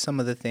 What are some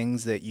of the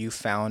things that you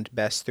found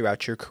best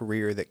throughout your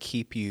career that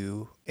keep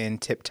you in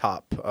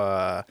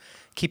tip-top,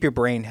 keep your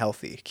brain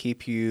healthy,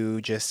 keep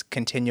you just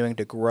continuing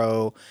to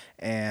grow,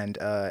 and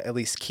at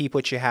least keep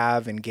what you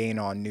have and gain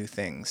on new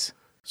things?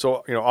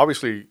 So,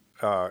 obviously,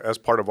 as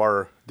part of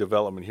our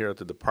development here at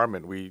the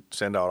department, we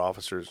send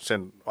officers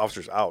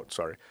out,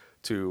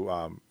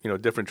 to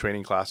different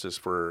training classes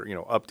for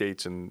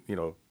updates and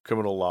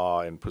criminal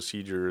law and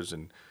procedures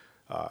and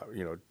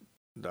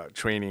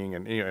training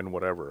and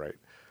whatever, right?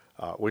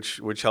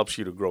 Which helps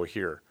you to grow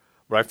here.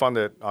 But I found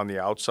that on the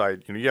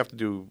outside, you have to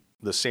do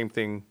the same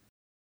thing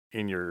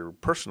in your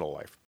personal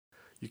life.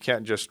 You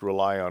can't just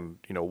rely on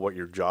what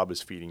your job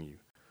is feeding you.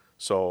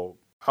 So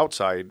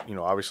outside,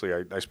 obviously,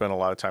 I spend a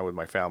lot of time with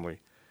my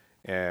family,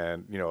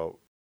 and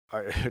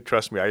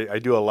trust me, I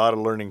do a lot of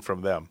learning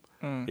from them.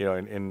 Mm. You know,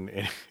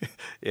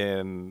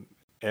 and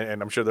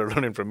I'm sure they're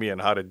learning from me on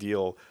how to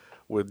deal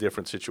with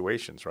different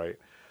situations, right?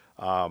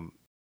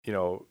 You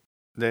know,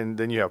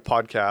 then you have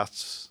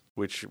podcasts,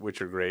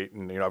 which are great,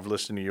 and I've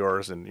listened to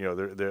yours, and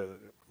they're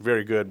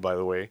very good, by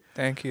the way.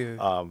 Thank you.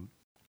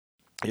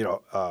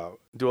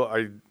 Do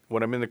I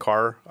when I'm in the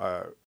car,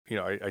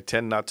 I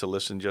tend not to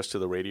listen just to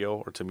the radio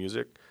or to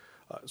music,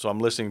 so I'm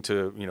listening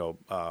to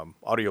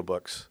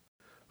audiobooks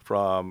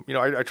from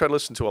I try to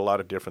listen to a lot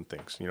of different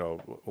things.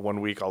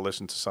 One week I'll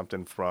listen to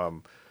something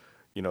from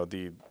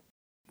the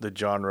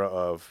genre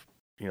of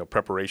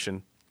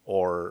preparation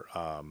or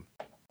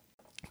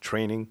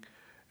training,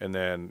 and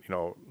then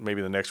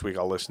maybe the next week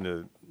I'll listen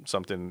to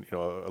something a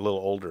little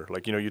older.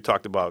 Like you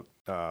talked about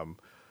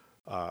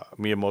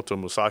Miyamoto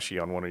Musashi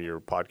on one of your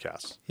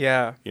podcasts.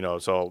 Yeah.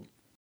 So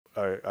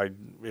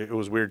it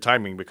was weird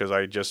timing because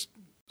I just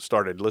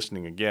started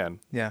listening again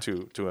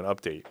to an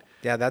update.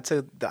 Yeah, that's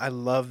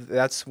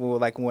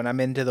like when I'm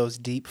into those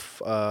deep,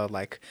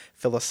 like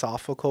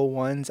philosophical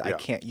ones. I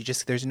can't.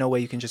 There's no way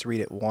you can just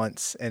read it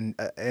once and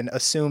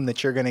assume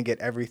that you're gonna get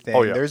everything.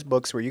 Oh, yeah. There's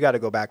books where you got to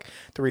go back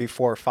 3,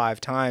 4,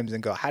 5 times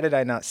and go, how did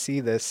I not see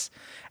this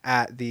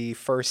at the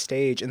first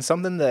stage? And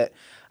something that,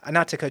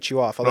 not to cut you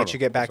off, I'll let you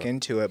get back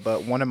into it.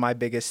 But one of my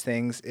biggest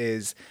things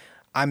is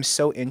I'm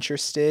so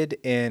interested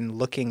in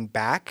looking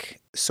back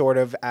sort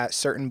of at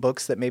certain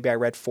books that maybe I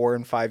read 4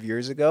 and 5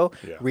 years ago,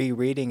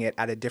 rereading it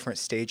at a different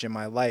stage in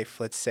my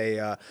life. Let's say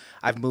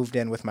I've moved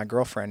in with my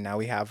girlfriend. Now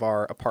we have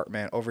our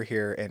apartment over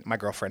here, and my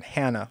girlfriend,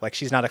 Hannah, like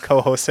she's not a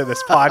co-host of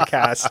this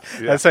podcast.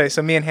 That's right.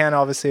 So me and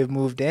Hannah obviously have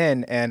moved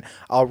in, and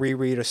I'll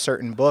reread a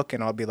certain book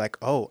and I'll be like,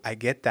 oh, I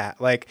get that.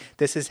 Like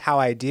this is how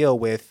I deal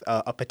with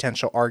a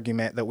potential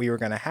argument that we were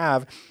going to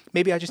have.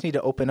 Maybe I just need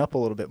to open up a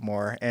little bit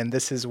more. And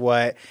this is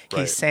what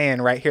he's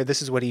saying right here.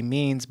 This is what he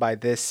means by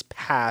this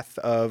path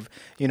of,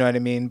 you know what I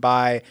mean?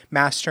 By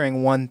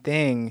mastering one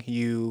thing,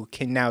 you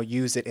can now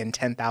use it in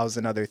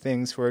 10,000 other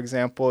things, for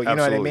example. You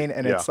know what I mean?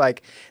 And it's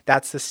like,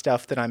 that's the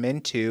stuff that I'm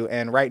into.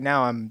 And right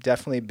now I'm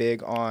definitely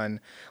big on,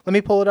 let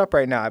me pull it up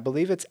right now. I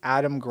believe it's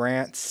Adam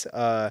Grant's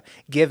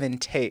Give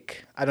and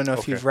Take. I don't know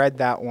if you've read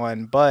that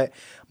one, but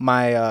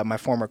my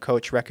former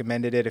coach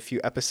recommended it a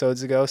few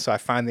episodes ago, so I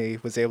finally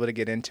was able to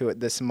get into it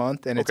this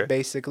month. And it's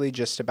basically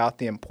just about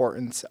the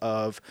importance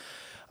of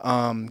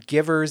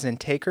givers and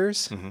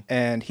takers.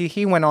 And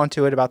he went on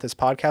to it about this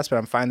podcast, but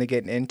I'm finally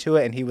getting into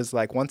it. And he was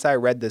like, once I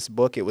read this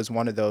book, it was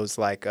one of those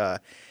like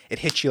it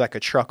hits you like a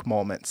truck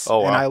moments. Oh,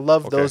 wow. And I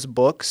love those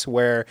books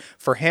where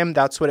for him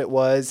that's what it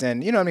was.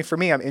 And I mean, for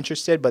me, I'm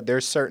interested, but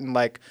there's certain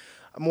like,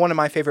 one of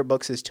my favorite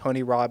books is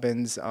Tony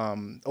Robbins'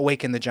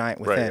 Awaken the Giant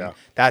Within.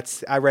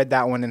 I read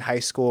that one in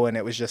high school, and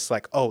it was just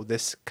like, oh,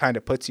 this kind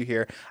of puts you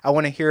here. I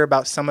want to hear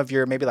about some of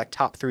your maybe like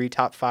top 3,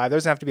 top 5. There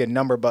doesn't have to be a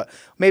number, but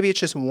maybe it's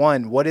just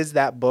one. What is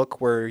that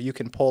book where you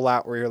can pull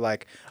out where you're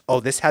like,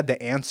 oh, this had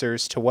the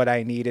answers to what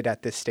I needed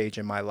at this stage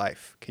in my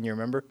life? Can you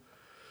remember?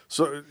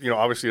 So,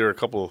 obviously there are a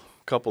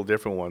couple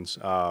different ones.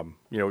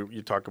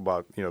 You talk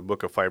about,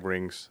 Book of Five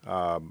Rings.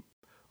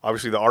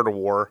 Obviously The Art of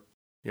War.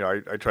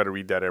 I try to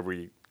read that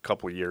every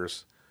couple of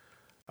years,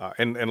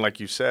 and like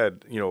you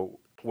said,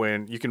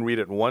 when you can read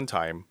it one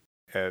time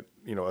at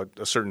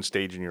a certain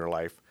stage in your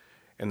life,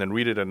 and then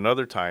read it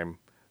another time,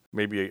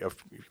 maybe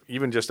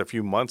even just a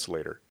few months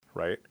later,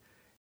 right?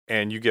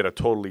 And you get a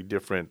totally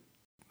different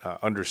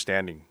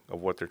understanding of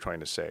what they're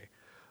trying to say.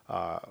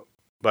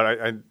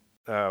 But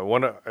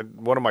one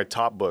of my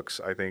top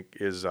books, I think,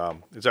 is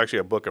it's actually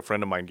a book a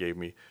friend of mine gave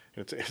me.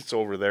 It's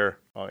over there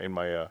in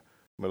my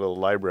little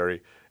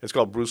library. It's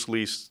called Bruce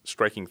Lee's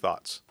Striking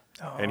Thoughts.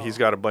 And he's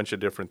got a bunch of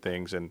different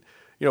things, and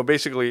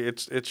basically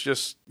it's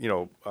just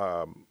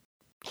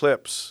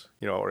clips,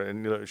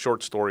 and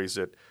short stories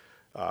that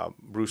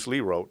Bruce Lee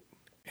wrote,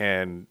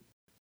 and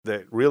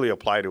that really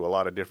apply to a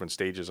lot of different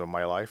stages of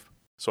my life.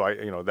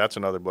 So that's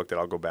another book that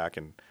I'll go back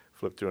and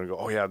flip through and go,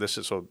 oh yeah, this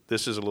is a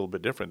little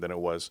bit different than it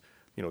was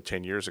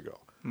 10 years ago.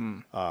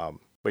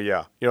 But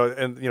yeah,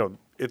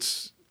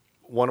 it's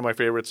one of my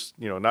favorites.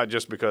 Not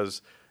just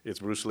because it's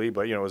Bruce Lee,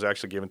 but it was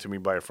actually given to me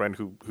by a friend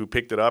who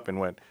picked it up and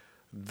went,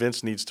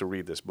 Vince needs to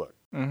read this book.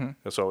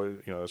 So,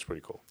 that's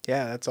pretty cool.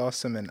 Yeah, that's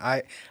awesome. And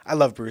I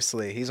love Bruce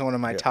Lee. He's one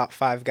of my top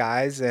 5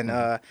 guys. And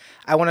I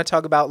want to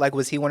talk about, like,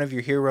 was he one of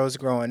your heroes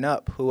growing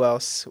up? Who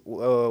else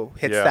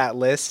hits that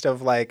list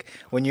of, like,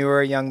 when you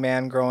were a young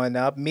man growing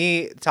up?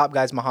 Me, top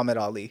guy's Muhammad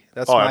Ali.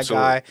 That's my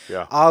absolutely. guy.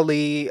 Yeah.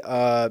 Ali,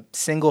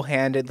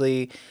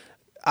 single-handedly,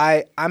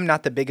 I'm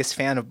not the biggest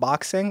fan of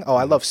boxing.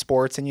 I love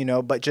sports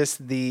and, but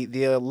just the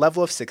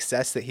level of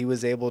success that he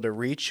was able to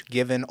reach,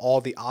 given all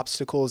the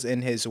obstacles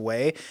in his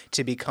way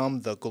to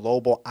become the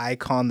global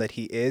icon that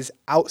he is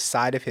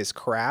outside of his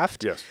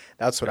craft. Yes.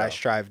 That's what I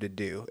strive to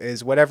do,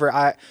 is whatever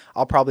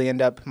I'll probably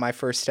end up, my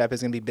first step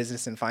is going to be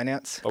business and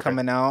finance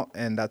coming out.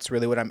 And that's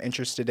really what I'm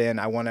interested in.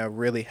 I want to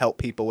really help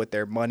people with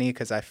their money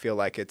because I feel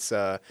like it's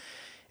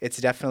it's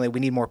definitely,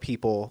 we need more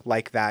people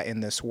like that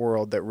in this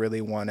world that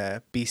really want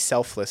to be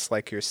selfless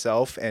like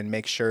yourself and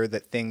make sure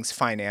that things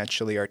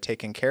financially are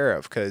taken care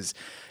of. Because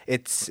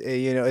it's,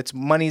 it's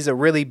money's a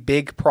really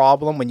big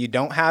problem when you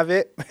don't have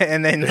it.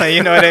 And then,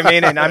 you know what I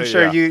mean? And I'm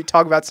sure you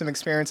talk about some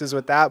experiences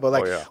with that,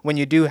 but when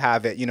you do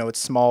have it, it's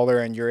smaller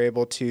and you're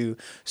able to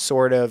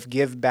sort of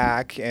give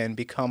back and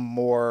become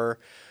more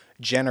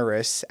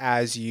generous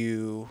as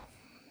you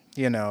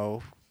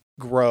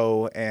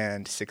grow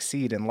and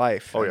succeed in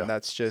life. And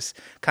that's just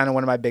kind of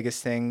one of my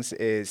biggest things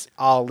is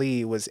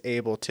Ali was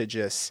able to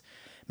just,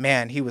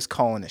 man, he was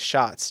calling his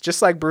shots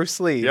just like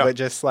Bruce Lee, but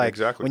just like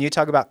when you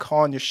talk about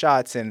calling your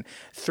shots and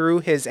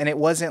through his, and it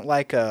wasn't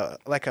like a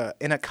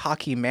in a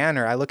cocky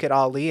manner. I look at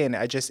Ali and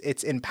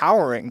it's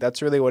empowering.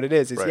 That's really what it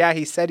is.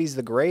 He said he's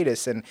the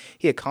greatest and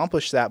he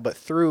accomplished that, but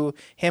through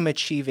him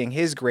achieving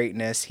his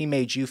greatness, he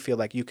made you feel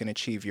like you can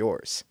achieve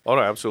yours. Oh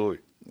no, absolutely.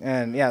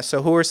 And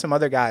so who are some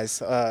other guys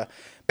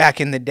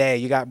back in the day?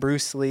 You got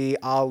Bruce Lee,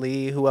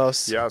 Ali, who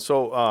else? Yeah,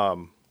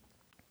 so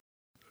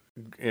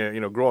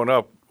growing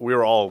up, we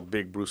were all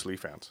big Bruce Lee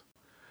fans.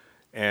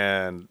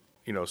 And,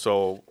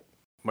 so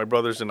my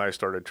brothers and I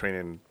started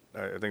training,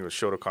 I think it was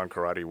Shotokan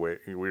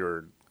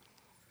karate.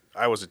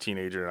 I was a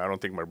teenager, and I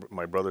don't think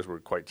my brothers were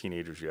quite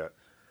teenagers yet.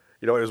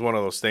 It was one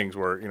of those things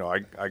where,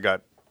 I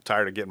got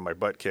tired of getting my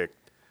butt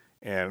kicked,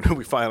 and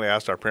we finally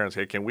asked our parents,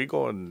 hey, can we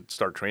go and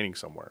start training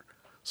somewhere?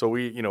 So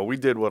we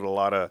did what a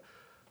lot of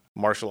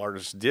martial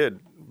artists did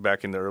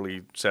back in the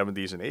early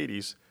 70s and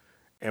 80s,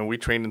 and we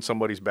trained in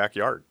somebody's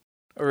backyard.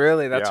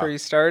 Really? That's where you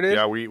started?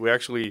 Yeah,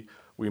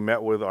 we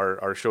met with our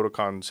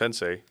Shotokan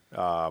sensei,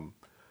 a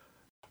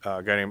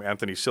guy named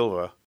Anthony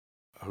Silva,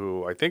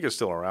 who I think is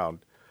still around.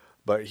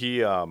 But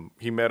he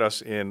met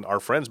us in our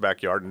friend's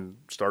backyard and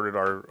started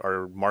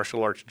our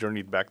martial arts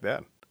journey back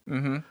then.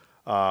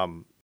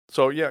 Mm-hmm.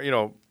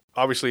 So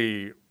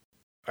obviously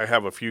I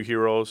have a few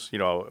heroes.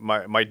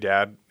 My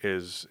dad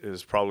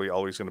is probably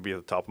always going to be at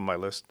the top of my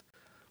list.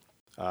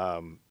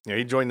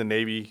 He joined the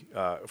Navy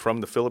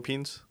from the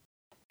Philippines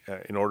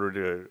in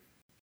order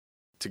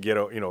to get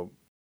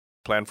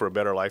plan for a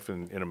better life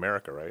in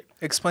America, right?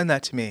 Explain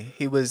that to me.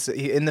 He was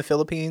in the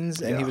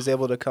Philippines and he was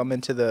able to come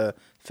into the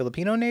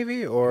Filipino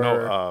Navy or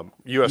no,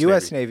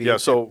 U.S. Navy. Yeah,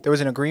 so there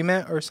was an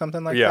agreement or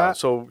something like that. Yeah,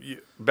 so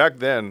back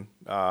then,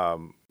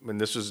 and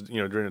this was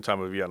during the time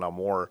of the Vietnam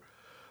War,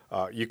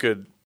 you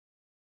could.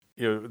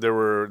 They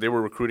were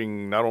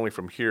recruiting not only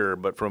from here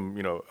but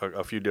from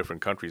a few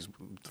different countries,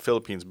 the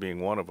Philippines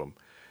being one of them,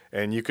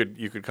 and you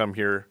could come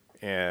here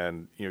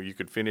and you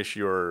could finish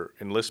your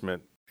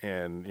enlistment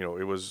and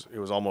it was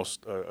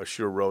almost a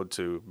sure road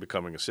to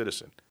becoming a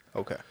citizen.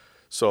 Okay.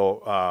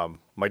 So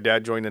my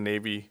dad joined the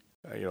Navy.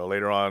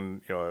 Later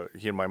on,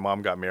 he and my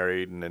mom got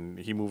married, and then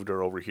he moved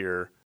her over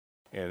here,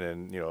 and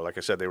then like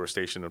I said, they were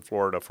stationed in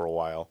Florida for a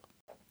while,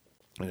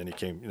 and then he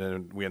came, and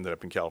then we ended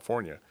up in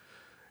California.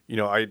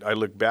 I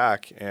look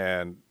back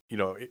and,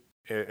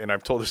 and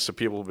I've told this to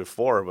people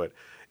before, but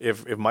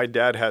if my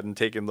dad hadn't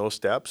taken those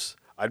steps,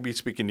 I'd be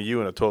speaking to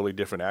you in a totally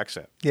different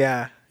accent.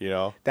 Yeah.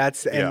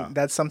 That's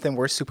something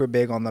we're super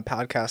big on the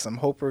podcast.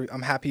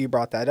 I'm happy you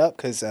brought that up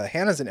because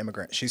Hannah's an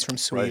immigrant. She's from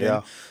Sweden.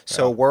 Right,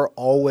 so we're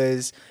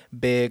always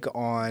big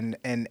on,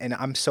 and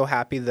I'm so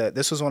happy that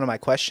this was one of my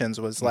questions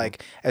was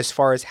like, as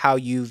far as how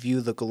you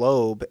view the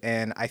globe.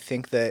 And I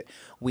think that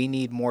we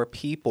need more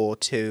people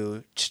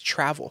to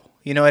travel.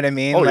 You know what I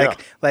mean?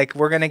 Like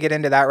we're going to get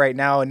into that right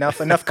now.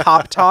 Enough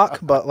cop talk,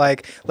 but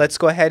let's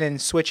go ahead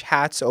and switch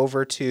hats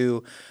over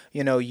to,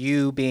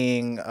 you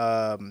being,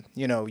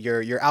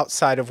 your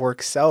outside of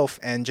work self.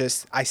 And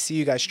just, I see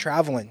you guys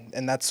traveling.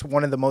 And that's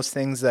one of the most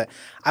things that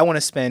I want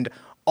to spend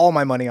all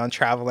my money on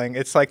traveling.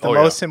 It's like the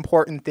most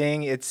important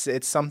thing.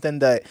 It's something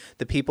that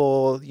the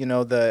people,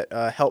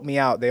 that help me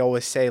out, they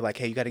always say like,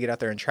 hey, you got to get out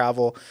there and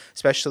travel,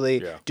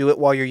 especially do it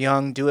while you're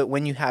young, do it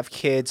when you have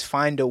kids,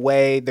 find a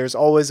way. There's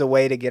always a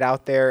way to get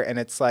out there. And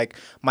it's like,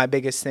 my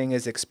biggest thing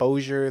is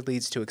exposure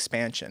leads to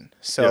expansion.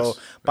 So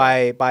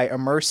by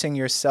immersing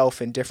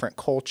yourself in different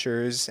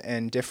cultures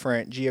and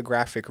different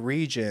geographic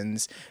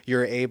regions,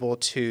 you're able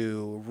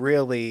to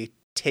really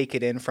take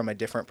it in from a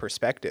different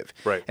perspective.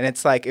 Right. And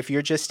it's like, if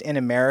you're just in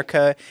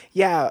America,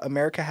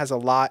 America has a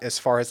lot as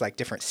far as like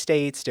different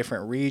states,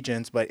 different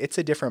regions, but it's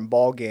a different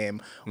ball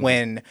game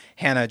when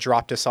Hannah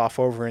dropped us off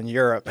over in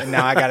Europe. And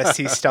now I got to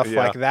see stuff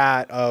like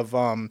that of,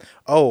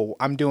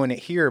 I'm doing it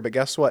here, but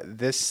guess what?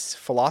 This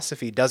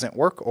philosophy doesn't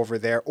work over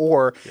there,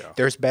 or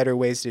there's better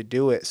ways to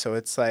do it. So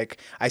it's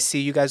like, I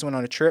see you guys went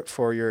on a trip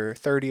for your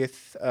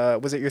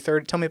 30th, was it your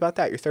third? Tell me about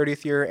that. Your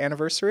 30th year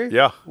anniversary?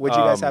 Yeah. What'd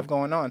you guys have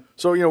going on?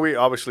 So,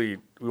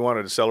 we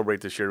wanted to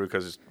celebrate this year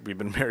because we've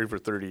been married for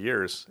 30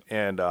 years.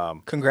 And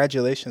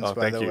congratulations,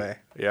 by the way.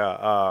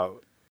 Yeah.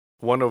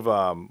 One of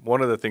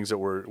the things that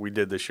we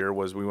did this year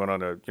was we went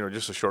on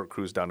just a short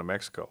cruise down to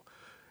Mexico.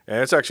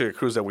 And it's actually a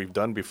cruise that we've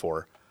done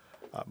before.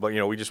 But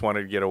we just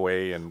wanted to get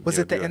away and was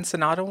it the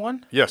Ensenada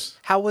one? Yes.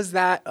 How was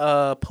that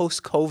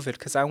post COVID?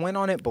 Because I went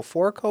on it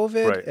before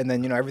COVID, and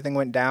then everything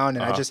went down,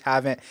 and I just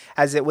haven't.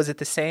 Was it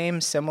the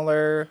same,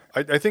 similar?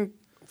 I think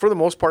For the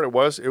most part, it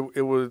was.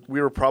 It was. We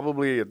were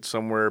probably at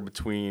somewhere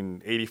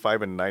between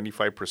 85 and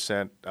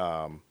 95%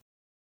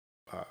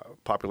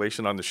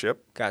 population on the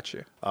ship. Gotcha.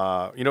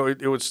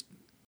 It was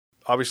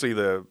obviously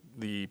the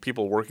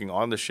people working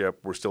on the ship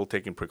were still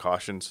taking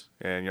precautions,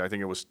 and I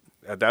think it was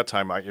at that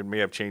time. It may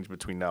have changed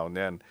between now and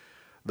then.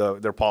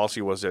 Their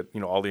policy was that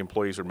all the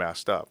employees were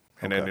masked up,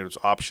 and then it was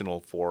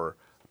optional for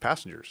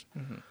passengers.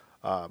 Mm-hmm.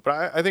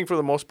 But I think for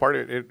the most part,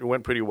 it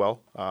went pretty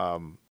well.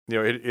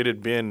 It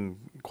had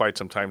been quite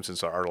some time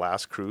since our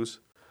last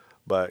cruise,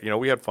 but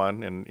we had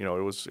fun, and it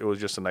was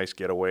just a nice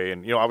getaway.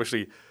 And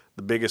obviously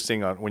the biggest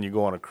thing when you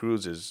go on a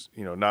cruise is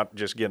not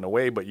just getting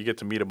away, but you get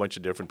to meet a bunch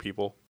of different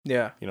people.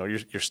 Yeah.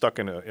 You're stuck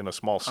in a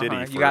small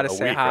city for you gotta a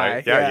say week, hi.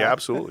 right? Yeah,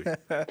 absolutely.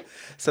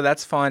 So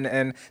that's fun,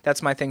 and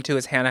that's my thing too.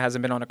 Is Hannah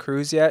hasn't been on a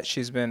cruise yet.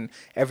 She's been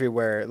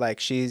everywhere. Like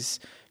she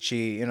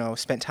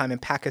spent time in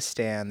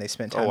Pakistan. They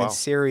spent time in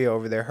Syria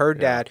over there. Her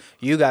dad,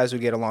 you guys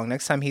would get along.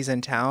 Next time he's in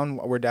town,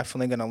 we're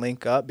definitely going to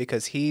link up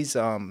because he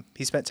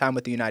spent time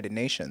with the United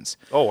Nations.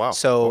 Oh, wow.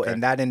 So,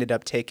 and that ended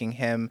up taking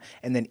him,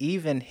 and then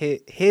even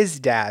his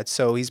dad,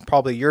 so he's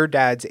probably your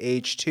dad's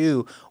age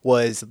too,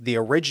 was the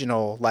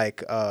original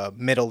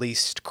Middle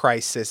East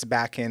crisis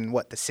back in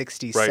the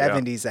 60s,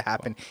 70s that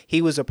happened.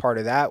 He was a part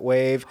of that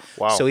wave.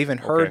 Wow. So even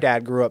her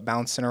dad grew up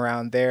bouncing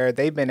around there.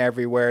 They've been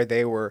everywhere.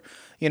 They were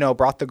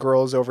brought the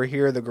girls over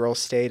here. The girls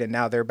stayed, and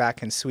now they're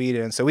back in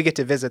Sweden. So we get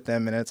to visit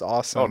them, and it's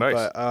awesome. Oh, nice.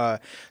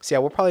 But, so yeah,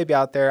 we'll probably be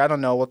out there. I don't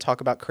know. We'll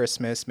talk about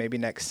Christmas maybe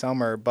next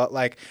summer. But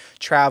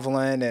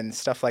traveling and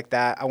stuff like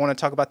that, I want to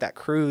talk about that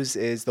cruise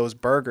is those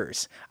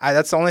burgers.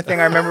 That's the only thing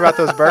I remember about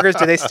those burgers.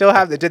 Do they still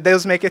have did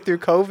those make it through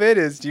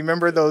COVID? Do you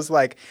remember those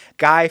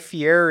Guy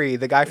Fieri,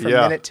 the guy from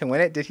Minute to Win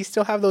It? Did he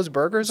still have those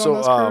burgers on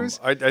those cruise?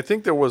 I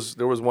think there was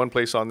one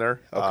place on there.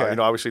 Okay.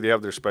 Obviously they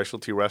have their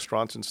specialty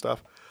restaurants and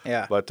stuff.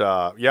 Yeah. But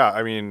I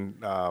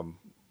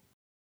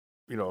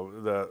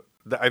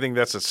think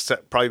that's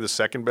probably the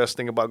second best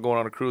thing about going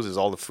on a cruise is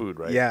all the food,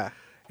 right? Yeah.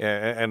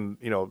 And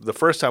the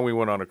first time we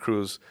went on a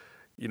cruise,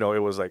 it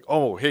was like,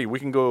 oh, hey, we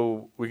can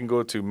go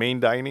to main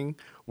dining,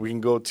 we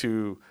can go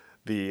to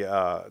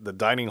the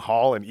dining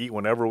hall and eat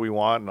whenever we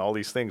want and all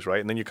these things, right?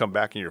 And then you come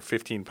back and you're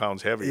 15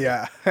 pounds heavier.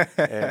 Yeah.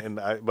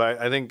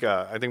 But I think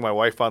my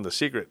wife found the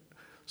secret.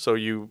 So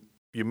you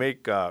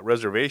make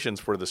reservations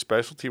for the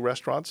specialty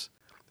restaurants,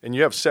 and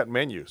you have set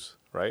menus,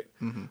 right?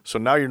 Mm-hmm. So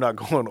now you're not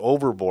going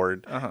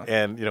overboard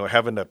and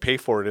having to pay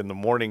for it in the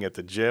morning at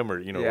the gym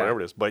or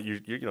whatever it is. But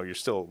you're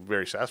still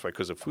very satisfied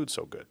because the food's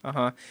so good.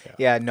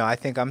 Yeah. No, I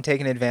think I'm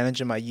taking advantage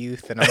of my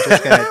youth, and I'm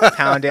just gonna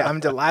pound it.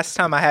 The last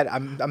time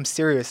I'm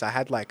serious. I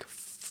had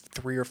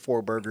 3 or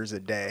 4 burgers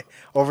a day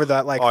over the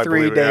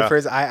 3-day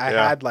first. I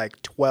had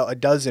a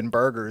dozen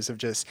burgers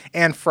of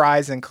and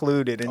fries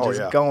included,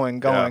 and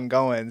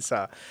going.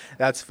 So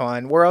that's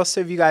fun. Where else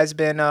have you guys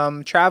been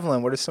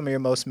traveling? What are some of your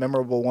most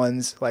memorable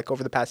ones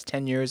over the past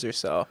 10 years or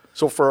so?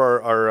 So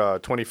for our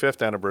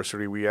 25th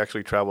anniversary, we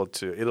actually traveled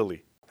to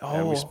Italy,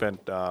 and we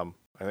spent I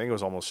think it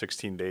was almost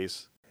 16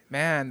 days.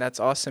 Man, that's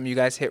awesome. You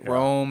guys hit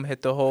Rome,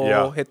 hit the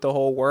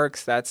whole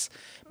works. That's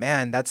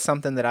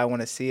something that I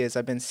want to see.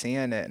 I've been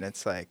seeing it, and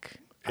it's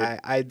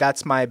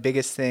that's my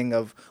biggest thing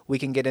of we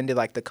can get into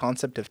the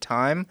concept of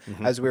time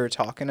as we were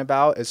talking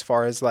about, as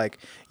far as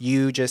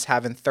you just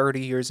having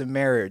 30 years of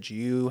marriage,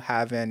 you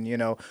having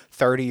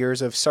 30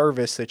 years of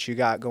service that you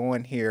got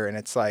going here, and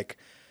it's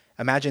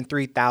imagine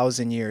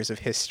 3,000 years of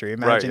history.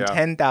 Imagine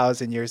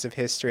 10,000 years of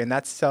history. And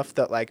that's stuff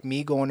that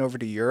me going over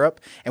to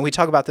Europe, and we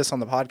talk about this on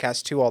the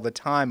podcast too all the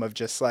time, of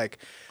just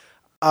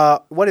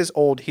what is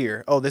old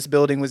here? Oh, this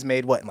building was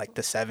made in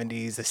the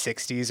 70s, the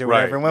 60s or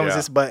whatever. When was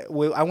this? But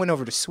I went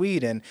over to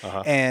Sweden,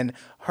 and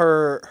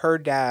her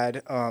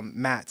dad,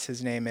 Mats,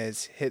 his name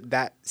is,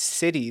 that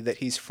city that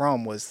he's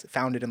from was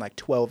founded in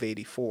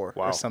 1284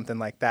 or something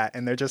like that.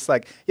 And they're just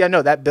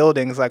that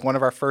building's one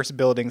of our first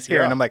buildings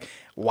here. And I'm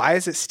why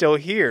is it still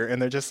here? And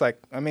they're just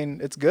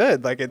it's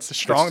good. It's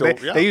strong.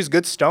 It's still, they use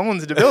good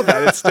stones to build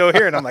that. It's still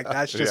here. And I'm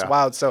that's just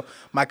wild. So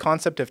my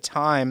concept of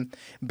time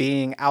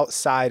being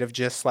outside of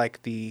just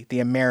the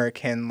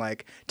American,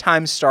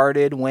 time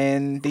started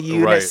when the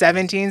unit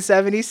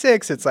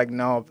 1776. It's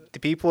no, the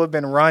people have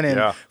been running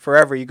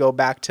forever. You go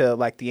back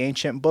to the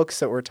ancient books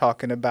that we're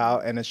talking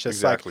about, and it's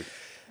just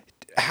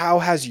how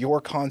has your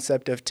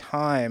concept of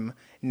time,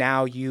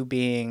 now you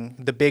being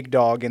the big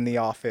dog in the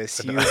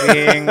office, you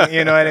being,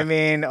 you know what I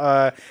mean,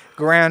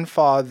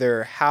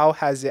 grandfather, how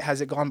has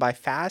it gone by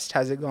fast?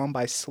 Has it gone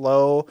by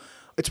slow?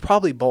 It's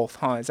probably both,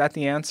 huh? Is that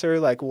the answer?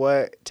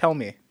 What? Tell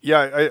me.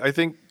 Yeah, I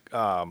think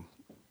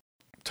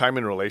time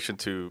in relation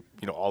to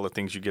all the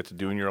things you get to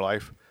do in your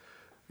life.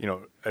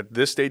 At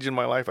this stage in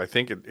my life, I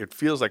think it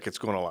feels like it's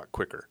going a lot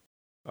quicker.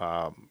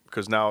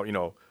 Because now,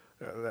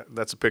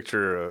 that's a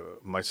picture of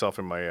myself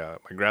and my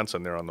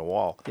grandson there on the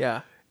wall.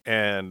 Yeah.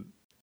 And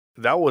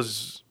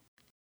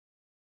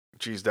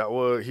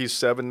he's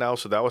 7 now,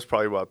 so that was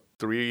probably about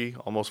 3,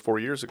 almost 4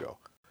 years ago.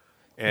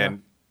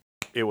 And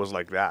it was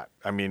like that.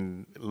 I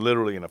mean,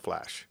 literally in a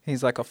flash.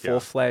 He's a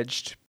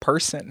full-fledged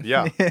person.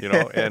 Yeah,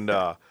 and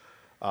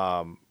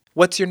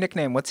what's your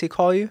nickname? What's he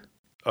call you?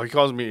 he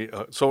calls me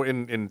so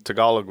in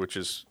Tagalog, which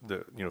is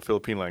the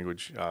Philippine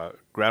language.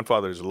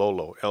 Grandfather is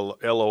Lolo,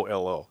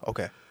 Lolo.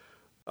 Okay.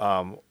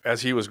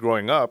 As he was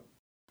growing up,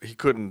 he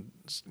couldn't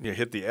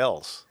hit the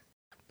L's,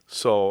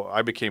 so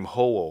I became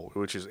Ho,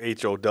 which is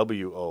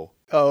HOWO.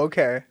 Oh,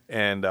 okay.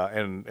 And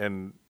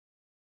on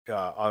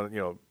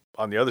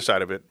on the other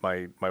side of it,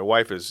 my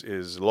wife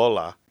is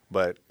Lola,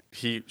 but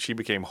she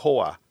became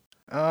Hoa,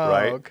 Oh,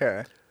 right?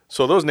 okay.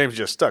 So those names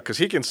just stuck because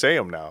he can say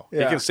them now. He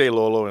Yeah. can say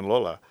Lolo and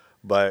Lola,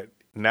 but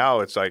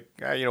now it's like,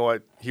 you know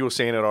what? He was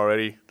saying it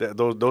already.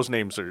 Those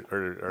names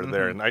are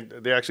there, and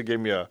they actually gave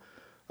me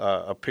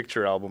a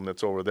picture album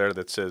that's over there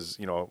that says,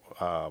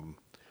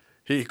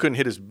 he couldn't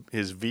hit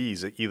his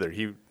V's either.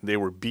 They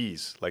were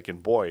B's, like in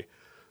boy.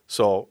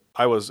 So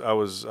I was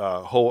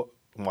Ho.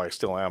 Well, I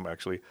still am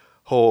actually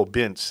Ho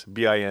Bins,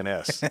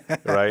 Bins,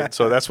 right?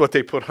 So that's what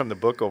they put on the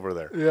book over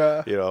there.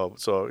 Yeah.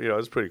 So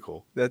it's pretty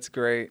cool. That's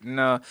great.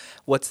 No,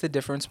 what's the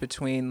difference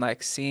between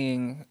like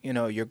seeing,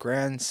 your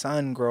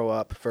grandson grow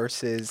up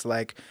versus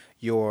like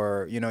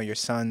your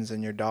sons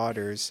and your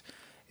daughters?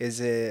 Is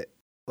it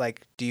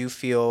like, do you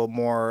feel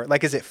more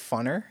like, is it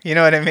funner? You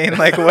know what I mean?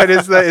 Like,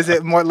 is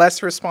it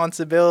less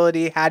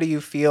responsibility? How do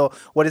you feel?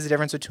 What is the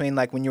difference between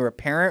like when you're a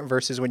parent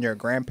versus when you're a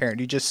grandparent?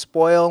 Do you just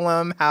spoil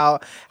them? How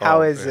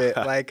is it?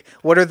 Like,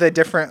 what are the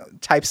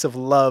different types of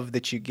love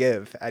that you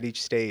give at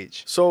each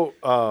stage? So,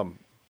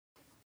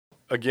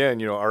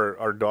 again,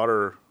 our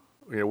daughter,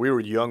 we were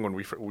young when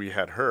we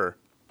had her,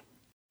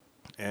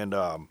 and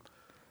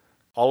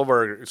all of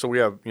our, so we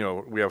have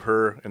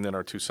her and then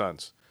our two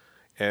sons,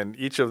 and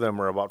each of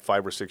them are about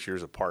 5 or 6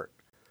 years apart.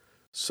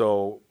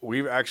 So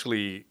we've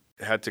actually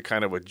had to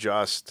kind of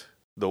adjust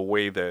the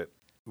way that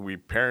we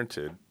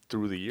parented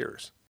through the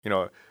years,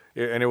 and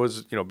it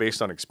was,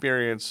 based on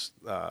experience,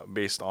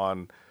 based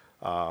on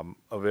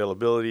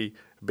availability,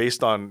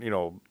 based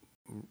on,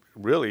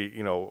 really,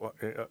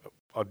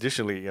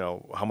 additionally,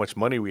 how much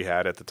money we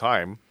had at the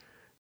time,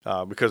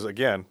 because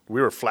again, we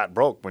were flat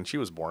broke when she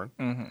was born,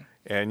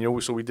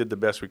 and so we did the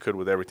best we could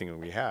with everything that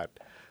we had,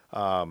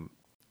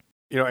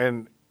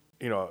 and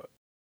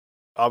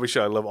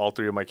obviously I love all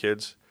three of my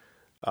kids.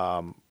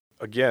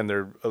 Again,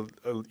 they're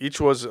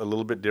each was a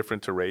little bit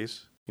different to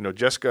raise.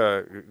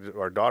 Jessica,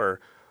 our daughter,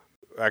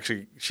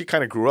 actually she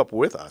kind of grew up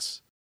with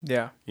us.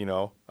 Yeah.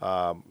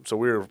 So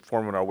we were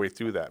forming our way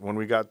through that. When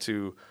we got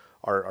to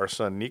our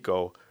son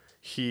Nico,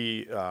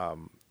 he, 3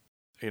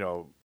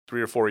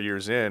 or 4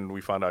 years in,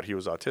 we found out he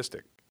was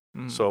autistic.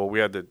 So we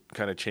had to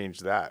kind of change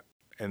that.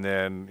 And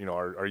then,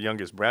 our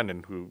youngest,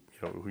 Brandon, who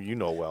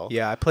well.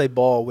 Yeah, I played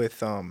ball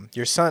with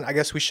your son. I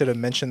guess we should have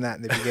mentioned that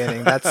in the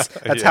beginning.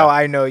 That's how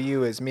I know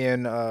you, is me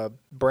and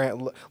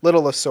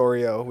Little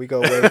Osorio. We go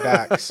way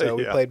back. So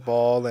we played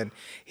ball, and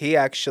he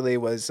actually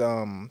was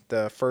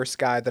the first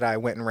guy that I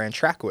went and ran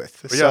track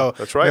with. So yeah,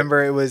 that's right.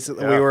 Remember, it was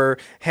we were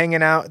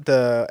hanging out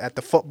at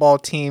the football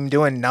team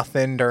doing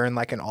nothing during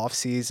like an off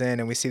season,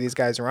 and we see these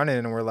guys running,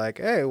 and we're like,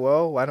 hey,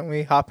 well, why don't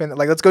we hop in?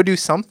 Like, let's go do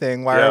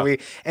something. Why are we?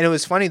 And it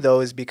was funny though,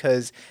 is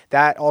because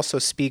that also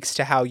speaks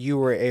to how you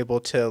were able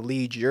to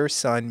lead your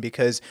son,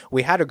 because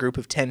we had a group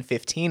of 10,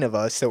 15 of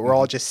us that were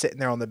all just sitting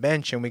there on the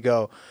bench, and we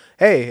go,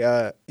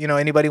 hey,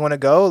 anybody want to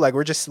go? Like,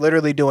 we're just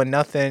literally doing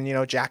nothing,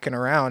 jacking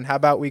around. How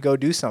about we go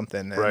do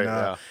something?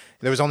 And,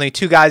 there was only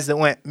 2 guys that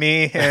went,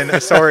 me and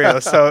Osorio.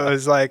 So it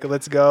was like,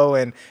 let's go.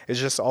 And it's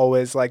just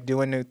always like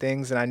doing new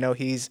things. And I know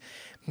he's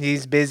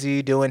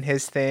busy doing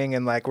his thing,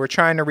 and like we're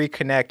trying to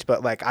reconnect,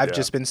 but like I've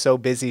just been so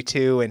busy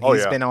too, and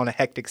he's been on a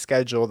hectic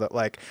schedule that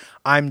like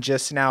I'm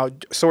just now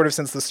sort of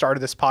since the start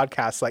of this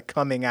podcast like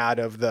coming out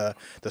of the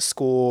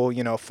school,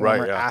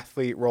 former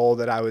athlete role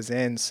that I was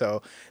in.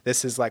 So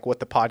this is like what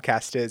the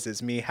podcast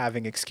is me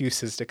having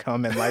excuses to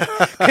come and like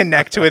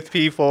connect with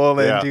people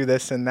and do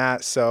this and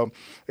that. So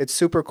it's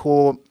super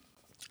cool.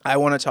 I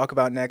want to talk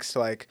about next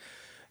like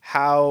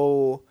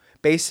how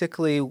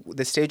basically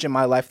the stage in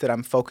my life that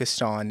I'm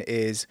focused on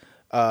is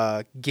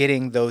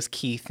getting those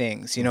key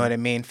things. You know what I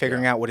mean?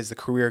 Figuring out what is the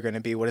career going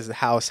to be? What is the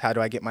house? How do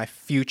I get my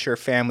future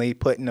family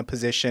put in a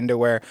position to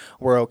where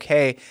we're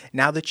okay?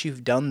 Now that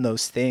you've done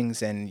those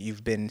things and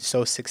you've been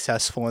so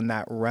successful in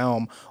that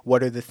realm,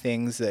 what are the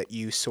things that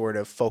you sort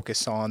of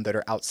focus on that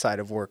are outside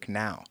of work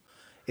now?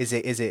 Is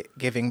it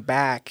giving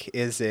back?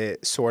 Is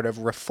it sort of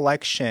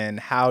reflection?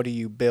 How do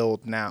you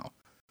build now?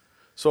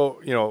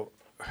 So,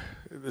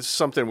 this is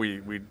something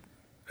we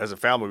as a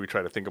family, we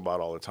try to think about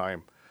all the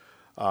time,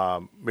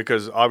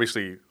 because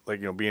obviously, like,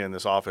 being in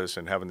this office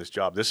and having this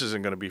job, this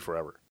isn't going to be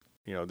forever.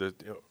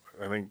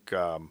 I think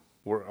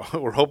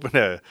we're hoping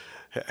to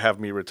have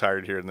me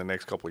retired here in the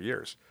next couple of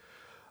years.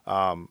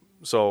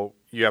 So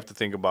you have to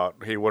think about,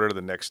 hey, what are the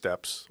next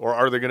steps, or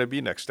are there going to be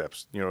next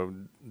steps?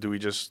 Do we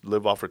just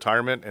live off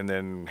retirement and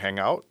then hang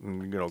out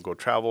and go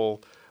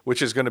travel,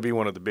 which is going to be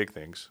one of the big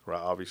things,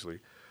 right? Obviously.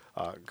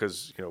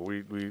 Because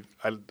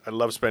I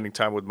love spending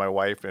time with my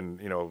wife,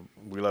 and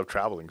we love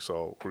traveling,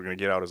 so we're going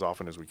to get out as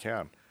often as we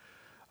can.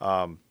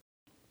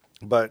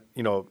 But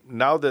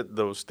now that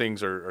those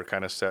things are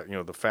kind of set,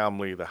 the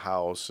family, the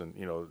house, and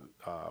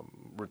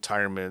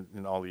retirement,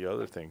 and all the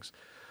other things,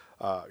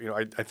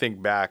 I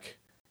think back,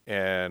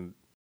 and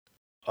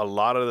a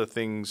lot of the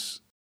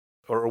things,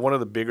 or one of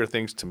the bigger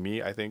things to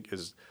me, I think,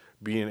 is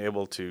being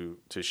able to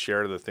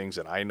share the things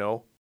that I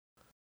know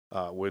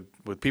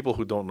with people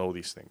who don't know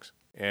these things.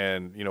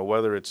 And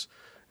whether it's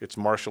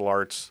martial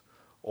arts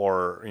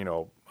or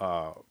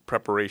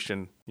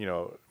preparation,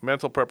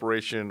 mental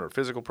preparation or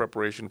physical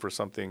preparation for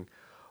something,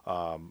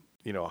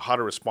 how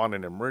to respond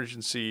in an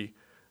emergency,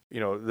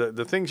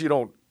 the things you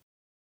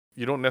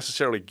don't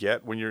necessarily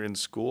get when you're in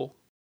school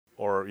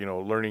or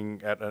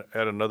learning at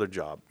another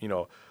job.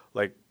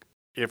 Like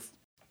if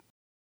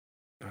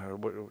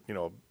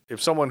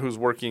if someone who's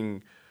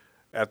working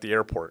at the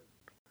airport,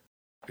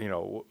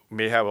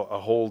 may have a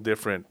whole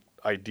different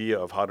idea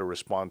of how to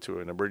respond to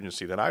an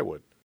emergency than I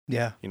would.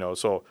 Yeah.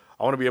 So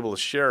I want to be able to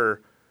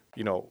share,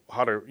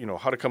 how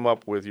to come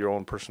up with your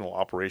own personal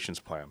operations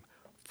plan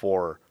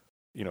for,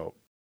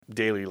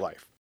 daily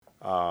life.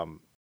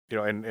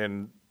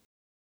 And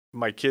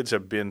my kids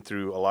have been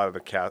through a lot of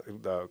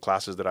the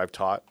classes that I've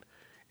taught,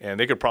 and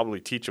they could probably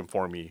teach them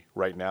for me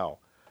right now.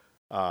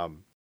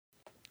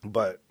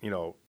 But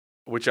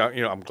which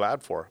I'm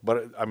glad for.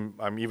 But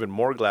I'm even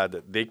more glad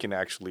that they can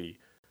actually,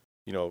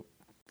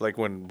 like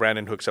when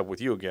Brandon hooks up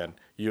with you again,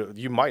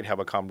 you might have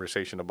a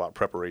conversation about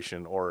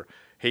preparation, or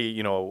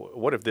hey,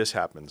 what if this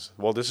happens?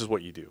 Well, this is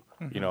what you do,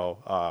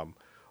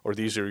 or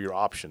these are your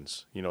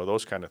options,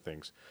 those kind of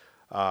things.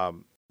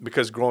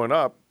 Because growing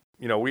up,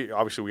 we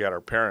had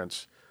our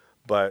parents,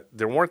 but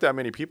there weren't that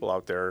many people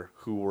out there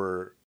who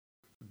were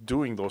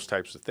doing those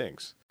types of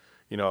things.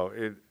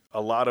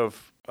 A lot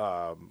of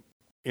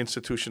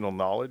institutional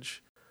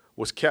knowledge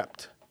was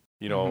kept,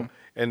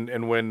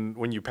 and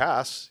when you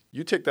pass,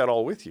 you take that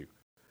all with you.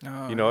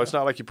 It's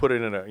not like you put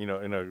it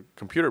in a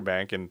computer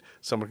bank and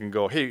someone can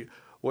go, hey,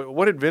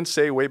 what did Vince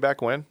say way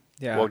back when?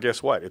 Yeah. Well,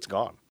 guess what? It's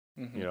gone.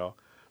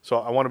 So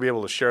I want to be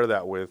able to share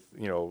that with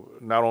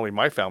not only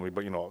my family,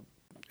 but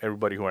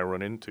everybody who I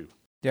run into.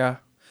 Yeah.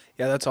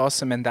 Yeah, that's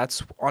awesome. And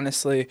that's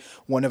honestly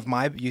that's one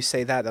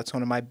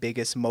of my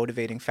biggest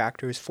motivating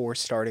factors for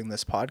starting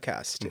this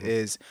podcast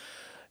is,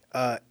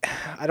 I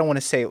don't want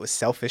to say it was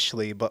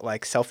selfishly, but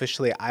like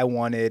selfishly, I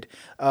wanted,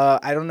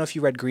 I don't know if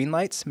you read Green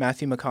Lights,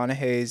 Matthew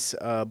McConaughey's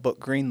book,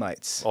 Green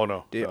Lights. Oh,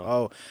 no.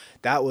 Oh,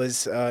 that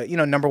was,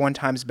 number one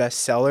Times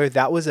bestseller.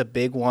 That was a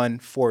big one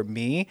for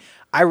me.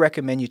 I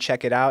recommend you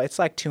check it out. It's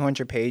like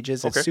 200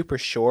 pages. It's super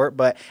short,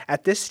 but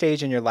at this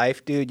stage in your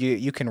life, dude,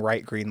 you can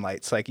write Green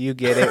Lights. Like, you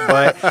get it,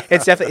 but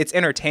it's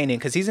entertaining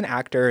because he's an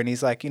actor and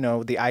he's like,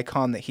 the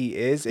icon that he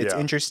is. It's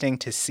interesting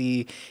to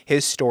see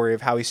his story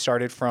of how he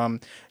started from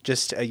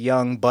just a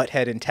young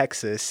butthead in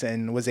Texas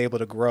and was able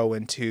to grow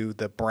into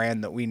the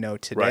brand that we know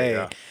today.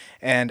 Right, yeah.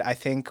 And I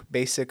think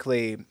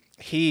basically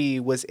he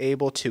was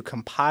able to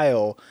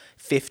compile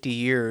 50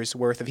 years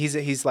worth of,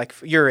 he's like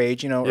your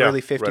age,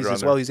 early 50s right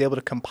as well. there. He's able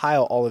to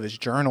compile all of his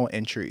journal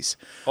entries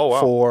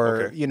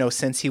for,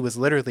 since he was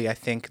literally, I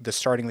think, the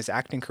starting of his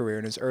acting career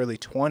in his early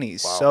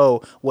 20s. Wow.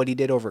 So what he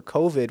did over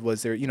COVID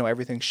was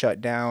everything shut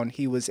down.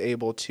 He was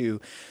able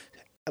to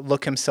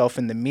look himself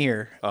in the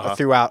mirror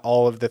throughout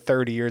all of the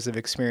 30 years of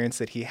experience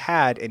that he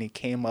had, and he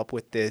came up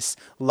with this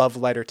love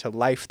letter to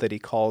life that he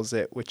calls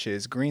it, which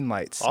is Green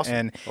Lights. Awesome.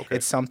 And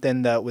it's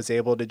something that was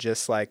able to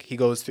just like, he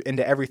goes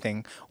into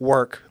everything,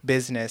 work,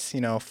 business,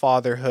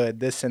 fatherhood,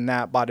 this and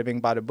that, bada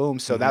bing, bada boom.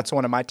 So that's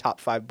one of my top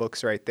 5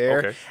 books right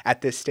there at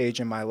this stage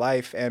in my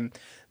life. And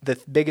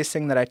the biggest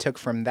thing that I took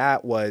from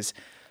that was,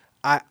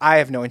 I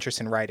have no interest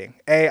in writing.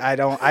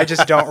 I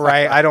just don't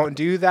write. I don't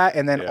do that.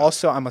 And then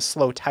also I'm a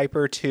slow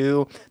typer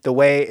too. The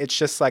way it's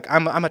just like,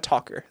 I'm a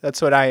talker.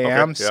 That's what I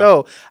am.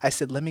 So I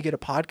said, let me get a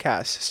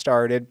podcast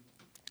started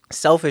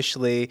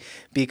selfishly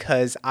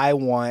because I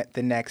want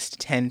the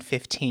next 10,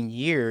 15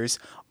 years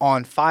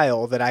on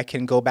file that I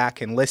can go back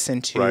and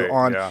listen to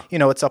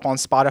it's up on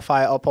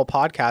Spotify, Apple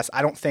Podcasts.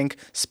 I don't think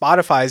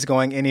Spotify is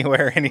going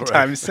anywhere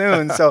anytime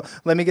soon. So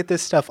let me get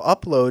this stuff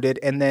uploaded.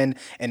 And then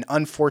an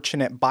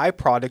unfortunate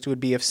byproduct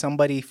would be if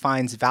somebody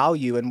finds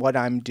value in what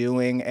I'm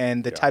doing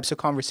and the types of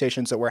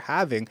conversations that we're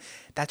having,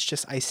 that's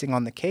just icing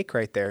on the cake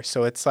right there.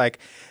 So it's like,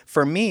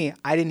 for me,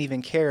 I didn't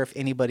even care if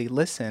anybody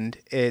listened.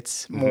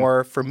 It's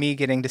more for me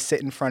getting to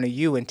sit in front of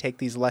you and take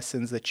these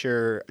lessons that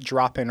you're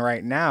dropping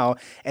right now.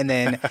 And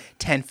then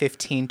 10,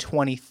 15,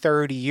 20,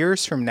 30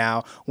 years from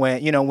now,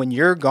 when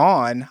you're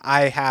gone,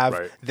 I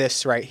have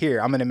this right here.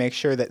 I'm going to make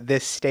sure that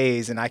this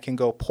stays and I can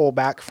go pull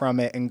back from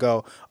it and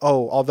go,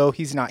 oh, although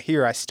he's not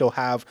here, I still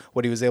have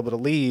what he was able to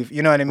leave.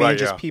 You know what I mean? Right,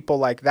 just people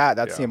like that.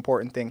 That's the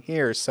important thing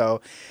here.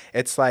 So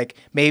it's like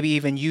maybe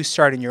even you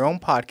starting your own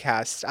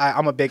podcast.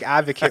 I'm a big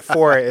advocate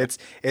for it.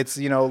 It's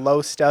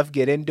low stuff,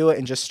 get into it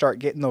and just start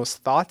getting those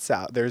thoughts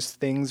out. There's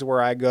things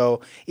where I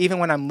go, even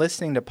when I'm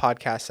listening to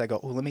podcasts, I go,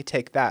 oh, let me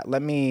take that.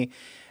 Let me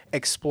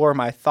explore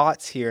my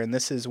thoughts here. And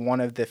this is one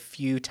of the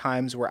few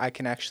times where I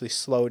can actually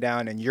slow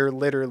down and you're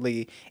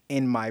literally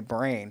in my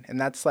brain. And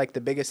that's like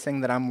the biggest thing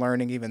that I'm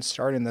learning even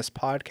starting this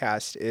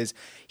podcast is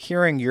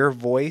hearing your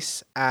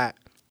voice at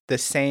the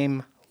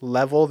same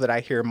level that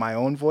I hear my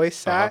own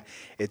voice at,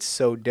 it's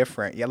so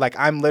different. Yeah, like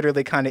I'm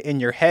literally kind of in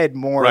your head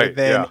more Right,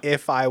 than yeah.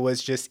 if I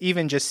was just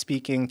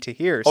speaking to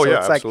here. Oh, So yeah,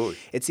 it's absolutely.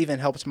 like it's even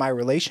helped my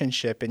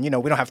relationship. And we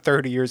don't have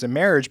 30 years of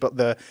marriage, but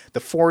the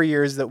 4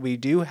 years that we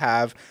do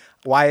have,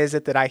 why is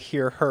it that I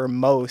hear her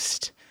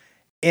most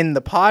in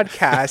the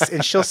podcast,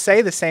 and she'll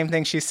say the same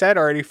thing she said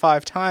already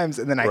 5 times,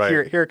 and then I hear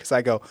Right. it here because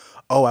I go,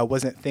 oh, I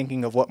wasn't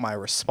thinking of what my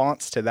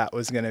response to that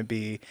was going to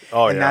be.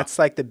 Oh, And yeah. that's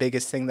like the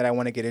biggest thing that I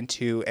want to get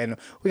into. And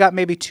we got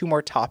maybe 2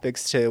 more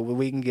topics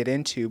we can get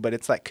into, but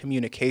it's like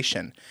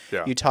communication.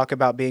 Yeah. You talk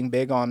about being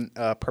big on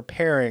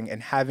preparing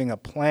and having a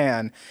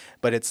plan,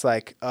 but it's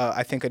like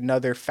I think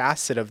another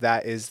facet of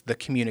that is the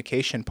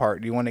communication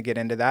part. Do you want to get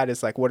into that?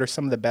 Is like, what are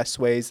some of the best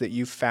ways that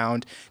you've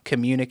found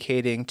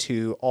communicating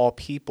to all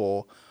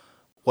people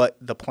what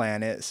the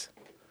plan is?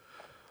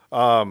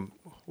 Well,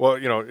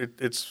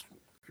 it's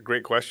a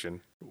great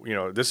question.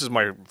 This is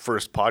my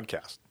first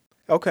podcast.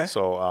 Okay.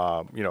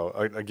 So,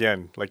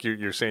 again, like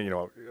you're saying,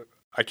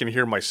 I can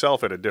hear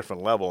myself at a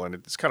different level, and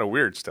it's kind of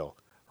weird still,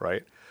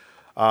 right?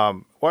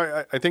 Well,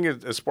 I think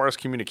as far as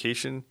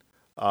communication,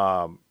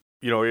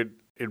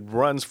 it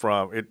runs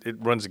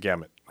the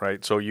gamut,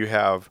 right? So you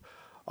have,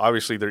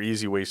 obviously, there are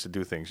easy ways to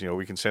do things.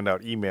 We can send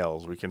out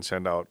emails, we can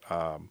send out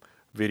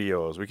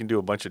videos, we can do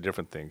a bunch of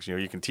different things.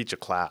 You can teach a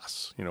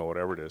class,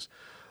 whatever it is.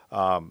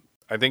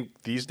 I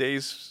think these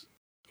days,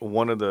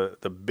 one of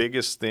the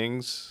biggest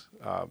things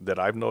that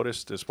I've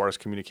noticed as far as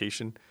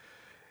communication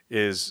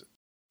is,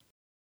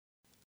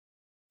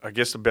 I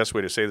guess the best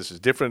way to say this is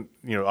different,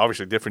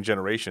 obviously different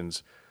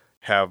generations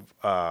have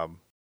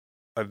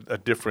a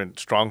different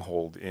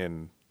stronghold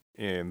in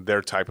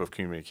their type of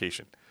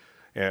communication.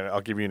 And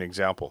I'll give you an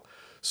example.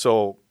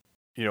 So,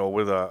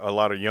 with a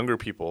lot of younger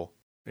people,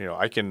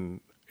 I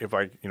can, if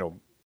I,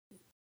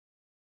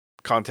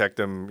 contact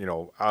them,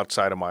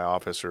 outside of my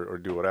office or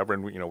do whatever,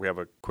 and we have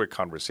a quick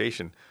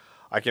conversation,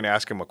 I can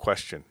ask them a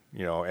question,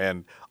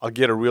 and I'll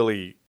get a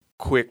really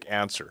quick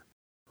answer,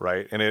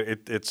 right? And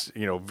it's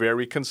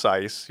very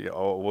concise.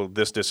 Oh, well,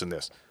 this, and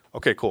this.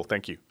 Okay, cool,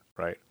 thank you,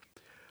 right?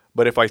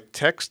 But if I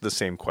text the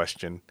same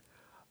question,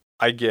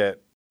 I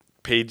get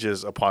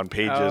pages upon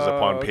pages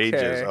upon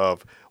pages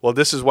of, well,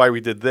 this is why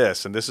we did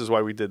this, and this is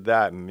why we did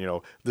that, and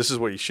this is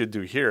what you should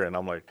do here, and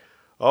I'm like,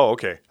 oh,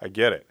 okay, I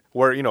get it.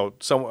 Where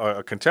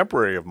a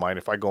contemporary of mine,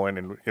 if I go in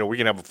and we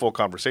can have a full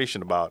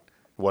conversation about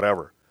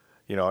whatever,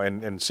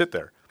 and sit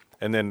there,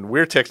 and then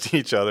we're texting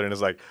each other, and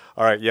it's like,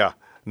 all right, yeah,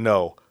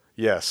 no,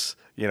 yes,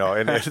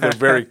 and they're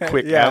very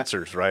quick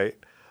answers, right?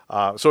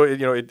 So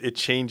it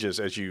changes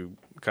as you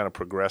kind of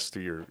progress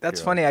through your.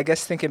 That's funny. I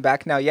guess thinking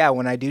back now,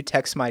 when I do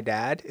text my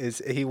dad,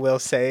 he will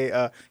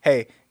say,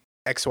 "Hey,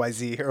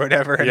 XYZ or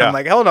whatever," and I'm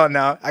like, "Hold on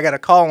now, I gotta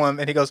call him,"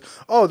 and he goes,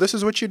 "Oh, this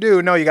is what you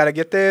do. No, you gotta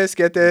get this,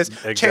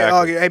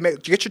 exactly. hey,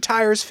 get your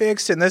tires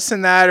fixed and this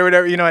and that or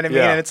whatever." You know what I mean?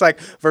 Yeah. And it's like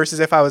versus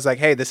if I was like,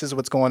 "Hey, this is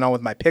what's going on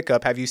with my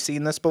pickup. Have you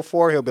seen this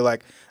before?" He'll be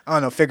like, "I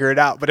don't know, figure it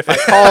out." But if I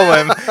call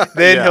him,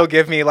 then he'll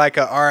give me like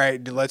all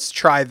right, let's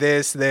try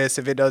this.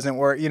 If it doesn't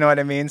work, you know what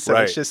I mean? So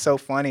it's just so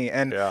funny,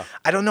 and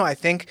I don't know.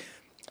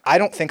 I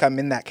don't think I'm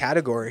in that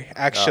category,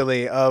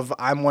 actually, of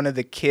I'm one of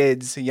the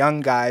kids,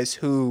 young guys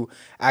who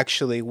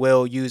actually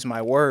will use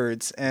my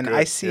words. And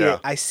I see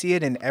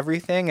it in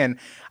everything. And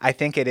I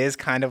think it is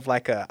kind of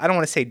like I don't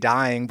want to say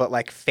dying, but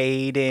like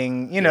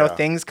fading,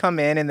 things come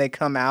in and they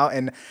come out.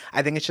 And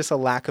I think it's just a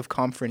lack of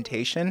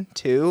confrontation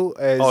too.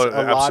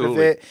 Lot of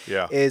it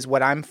is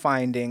what I'm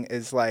finding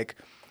is like,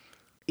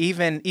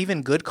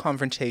 even good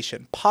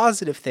confrontation,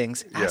 positive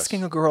things,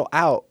 asking a girl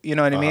out, you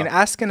know what I mean?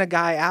 Asking a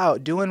guy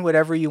out, doing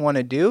whatever you want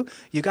to do.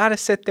 You got to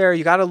sit there.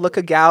 You got to look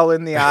a gal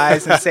in the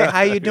eyes and say,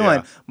 how you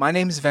doing? My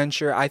name's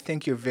Venture. I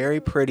think you're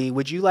very pretty.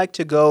 Would you like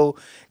to go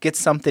get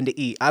something to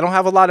eat? I don't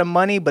have a lot of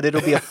money, but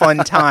it'll be a fun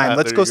time.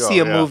 Let's go see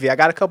a movie. I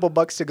got a couple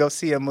bucks to go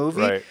see a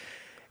movie. Right.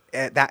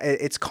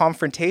 It's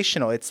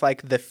confrontational. It's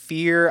like the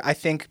fear. I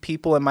think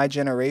people in my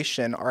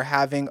generation are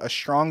having a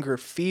stronger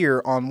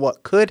fear on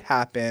what could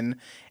happen,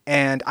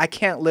 and I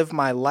can't live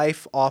my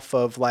life off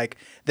of like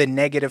the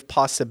negative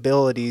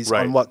possibilities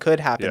on what could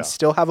happen.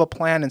 Still have a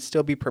plan and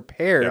still be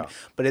prepared,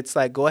 but it's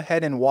like, go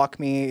ahead and walk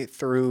me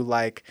through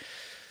like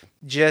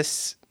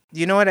just,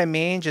 you know what I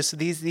mean? Just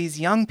these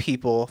young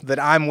people that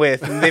I'm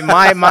with, and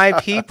my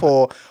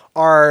people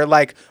are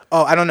like,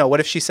 oh, I don't know.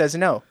 What if she says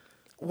no?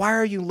 Why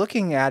are you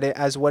looking at it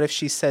as what if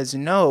she says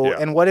no? Yeah.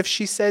 And what if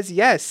she says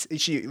yes?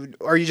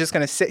 Are you just going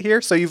to sit here?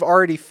 So you've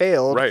already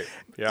failed. Right.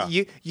 Yeah.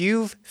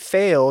 You've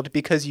failed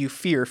because you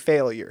fear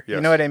failure. Yes.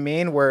 You know what I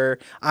mean? Where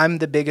I'm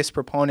the biggest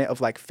proponent of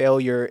like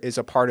failure is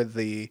a part of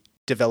the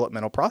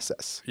developmental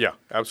process. Yeah,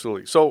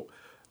 absolutely. So,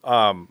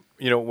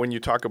 when you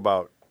talk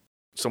about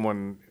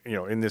someone,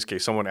 in this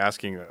case, someone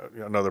asking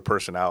another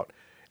person out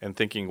and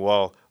thinking,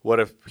 well, what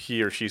if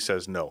he or she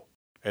says no?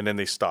 And then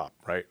they stop,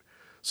 right?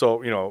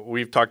 So,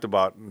 we've talked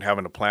about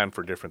having a plan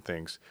for different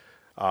things.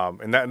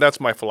 And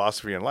that's my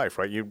philosophy in life,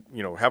 right? You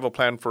have a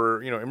plan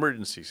for,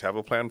 emergencies, have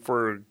a plan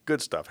for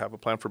good stuff, have a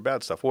plan for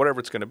bad stuff,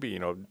 whatever it's going to be,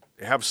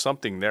 have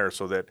something there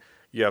so that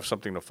you have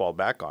something to fall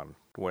back on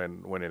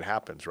when it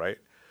happens, right?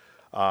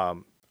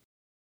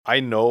 I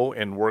know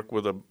and work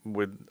with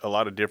a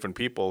lot of different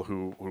people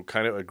who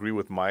kind of agree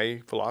with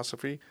my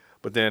philosophy.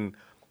 But then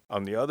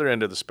on the other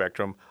end of the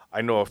spectrum,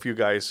 I know a few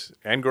guys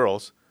and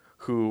girls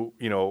who,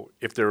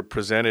 if they're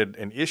presented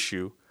an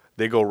issue,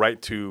 they go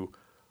right to,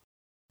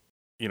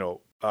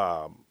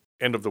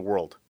 end of the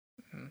world.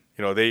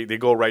 They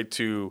go right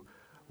to,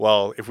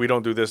 well, if we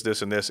don't do this,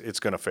 this, and this, it's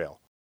going to fail.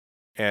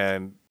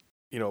 And,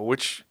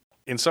 which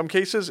in some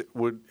cases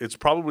it's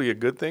probably a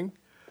good thing,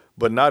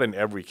 but not in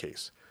every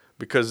case,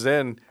 because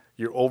then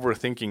you're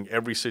overthinking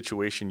every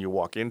situation you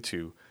walk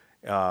into,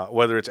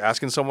 whether it's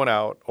asking someone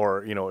out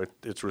or,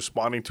 it's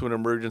responding to an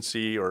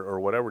emergency or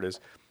whatever it is.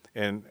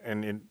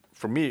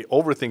 For me,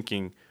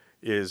 overthinking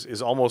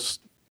is almost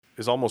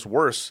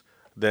worse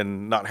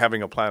than not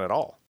having a plan at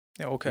all.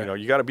 Yeah, okay.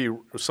 You got to be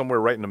somewhere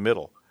right in the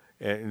middle,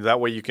 and that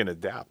way you can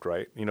adapt,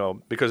 right?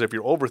 Because if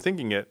you're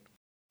overthinking it,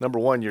 number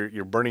one,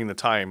 you're burning the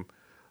time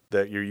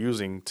that you're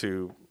using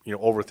to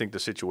overthink the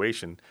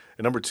situation,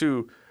 and number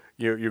two,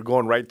 you're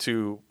going right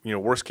to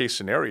worst case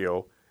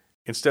scenario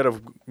instead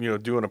of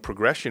doing a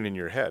progression in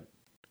your head.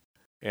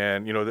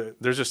 And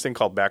there's this thing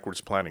called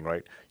backwards planning,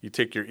 right? You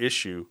take your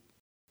issue,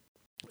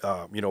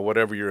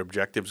 whatever your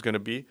objective is going to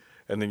be,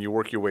 and then you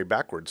work your way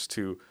backwards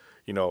to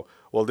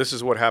well, this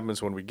is what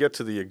happens when we get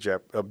to the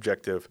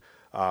objective.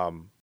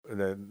 And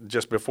then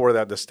just before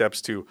that, the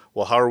steps to,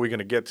 well, how are we going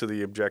to get to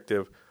the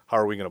objective? How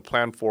are we going to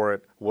plan for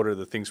it? What are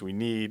the things we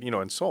need?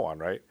 And so on,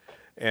 right?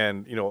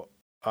 And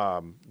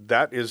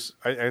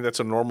that's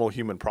a normal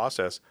human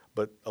process.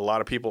 But a lot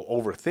of people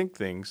overthink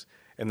things,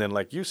 and then,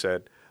 like you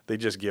said, they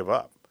just give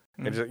up.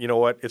 Mm-hmm. And just, you know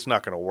what? It's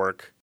not going to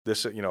work.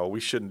 This, we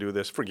shouldn't do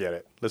this. Forget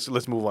it.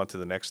 Let's move on to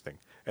the next thing.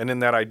 And then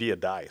that idea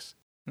dies.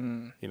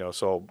 Mm.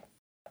 So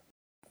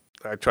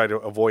I try to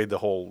avoid the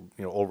whole,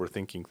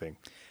 overthinking thing.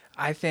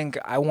 I think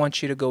I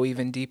want you to go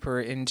even deeper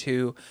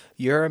into,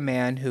 you're a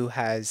man who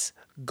has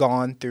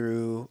gone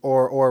through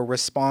or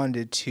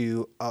responded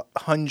to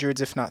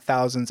hundreds, if not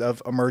thousands,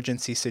 of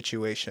emergency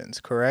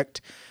situations,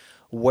 correct?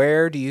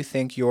 Where do you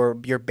think your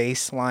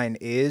baseline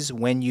is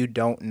when you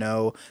don't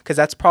know? Because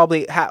that's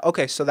probably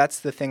okay. So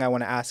that's the thing I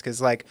want to ask is,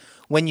 like,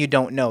 when you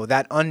don't know,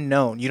 that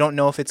unknown, you don't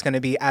know if it's going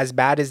to be as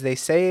bad as they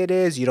say it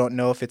is. You don't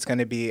know if it's going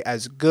to be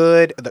as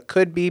good. That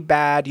could be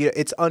bad.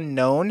 It's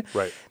unknown.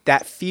 Right.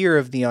 That fear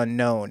of the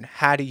unknown.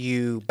 How do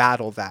you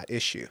battle that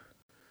issue?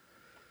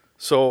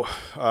 So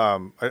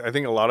I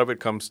think a lot of it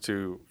comes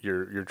to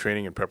your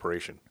training and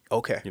preparation.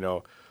 Okay.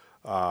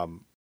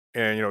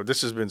 And,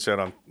 this has been said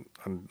on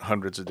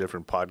hundreds of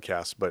different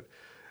podcasts, but,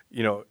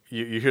 you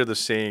hear the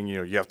saying,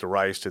 you have to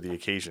rise to the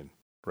occasion,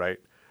 right?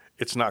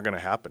 It's not going to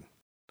happen.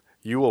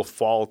 You will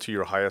fall to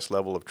your highest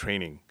level of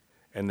training,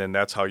 and then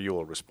that's how you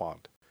will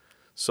respond.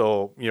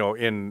 So,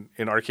 in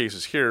our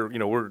cases here,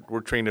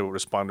 we're trained to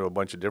respond to a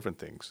bunch of different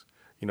things,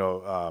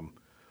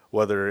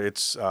 whether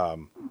it's,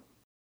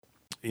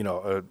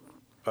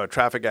 a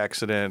traffic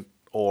accident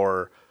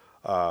or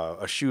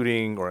a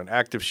shooting or an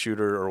active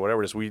shooter or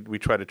whatever it is. We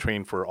try to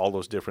train for all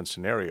those different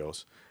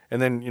scenarios.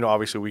 And then,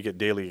 obviously we get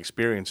daily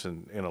experience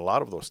in a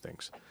lot of those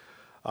things.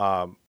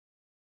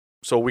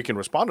 So we can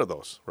respond to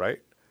those,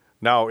 right?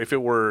 Now, if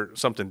it were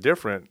something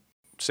different,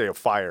 say a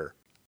fire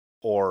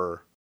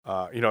or,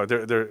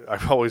 I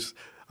always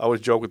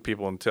joke with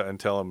people and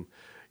tell them,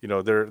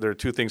 there are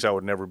two things I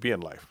would never be in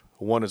life.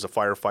 One is a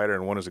firefighter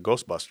and one is a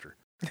Ghostbuster.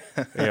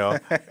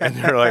 And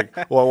they're like,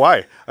 well,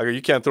 why? I go,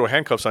 you can't throw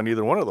handcuffs on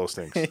either one of those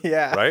things.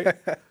 Yeah. Right.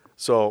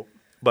 So,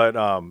 but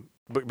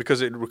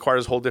because it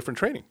requires whole different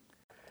training.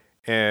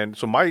 And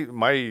so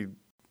my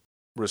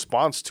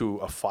response to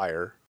a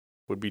fire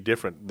would be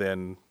different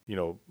than,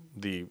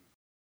 the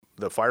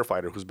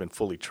firefighter who's been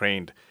fully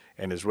trained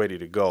and is ready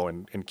to go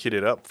and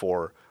kitted up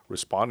for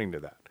responding to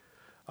that.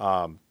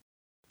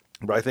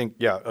 But I think,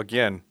 yeah,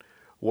 again,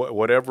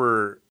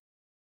 whatever,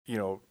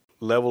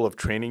 level of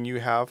training you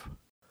have,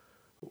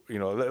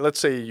 let's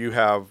say you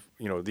have,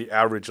 the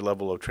average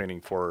level of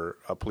training for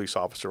a police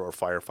officer or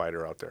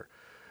firefighter out there.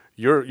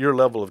 Your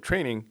level of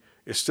training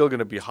is still going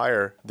to be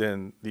higher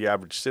than the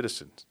average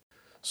citizen.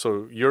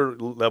 So your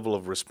level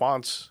of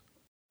response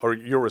or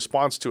your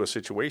response to a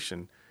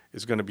situation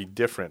is going to be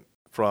different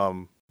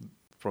from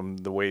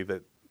the way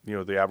that,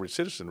 the average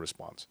citizen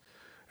responds.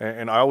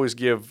 And I always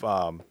give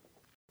one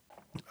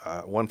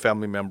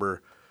family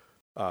member,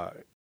 I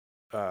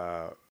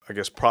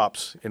guess,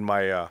 props in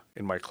my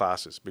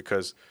classes,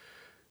 because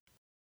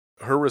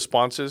her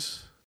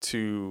responses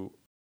to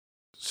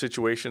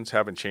situations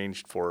haven't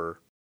changed for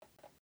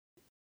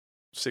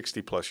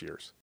 60 plus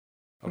years.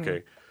 Okay.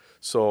 Mm-hmm.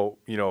 So,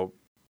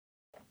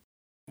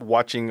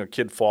 watching a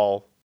kid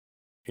fall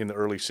in the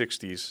early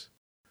 60s,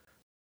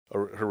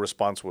 her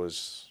response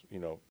was,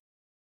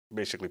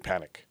 basically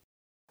panic,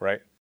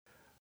 right?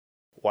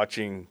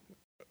 Watching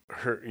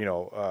her,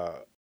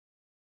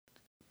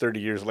 30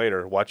 years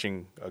later,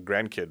 watching a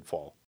grandkid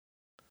fall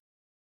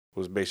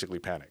was basically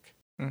panic.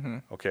 Mm-hmm.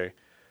 Okay.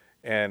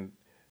 And,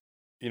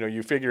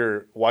 you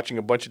figure watching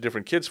a bunch of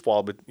different kids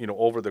fall, but,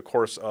 over the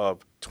course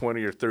of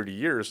 20 or 30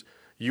 years,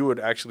 you would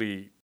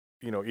actually,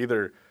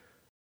 either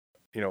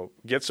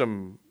get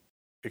some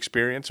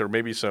experience or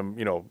maybe some,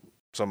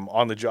 some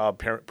on-the-job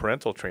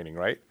parental training,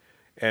 right?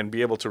 And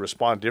be able to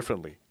respond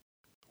differently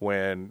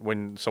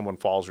when someone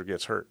falls or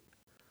gets hurt.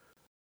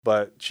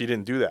 But she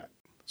didn't do that.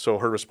 So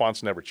her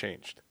response never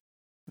changed.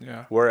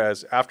 Yeah.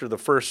 Whereas after the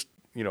first,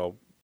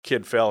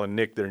 kid fell and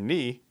nicked their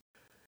knee,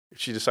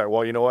 she decided,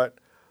 well, you know what?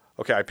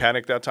 Okay, I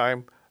panicked that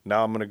time.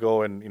 Now I'm going to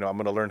go and, I'm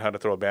going to learn how to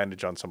throw a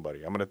bandage on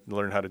somebody. I'm going to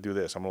learn how to do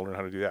this. I'm going to learn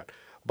how to do that.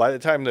 By the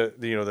time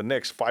the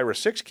next 5 or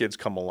 6 kids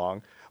come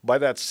along, by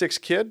that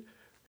 6th kid,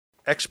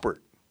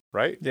 expert,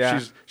 right?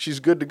 Yeah. She's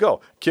good to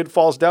go. Kid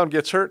falls down,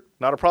 gets hurt,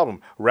 not a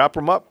problem. Wrap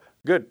them up,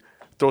 good.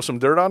 Throw some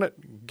dirt on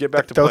it, get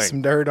back to playing. Throw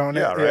some dirt on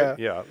it. Right?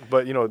 Yeah.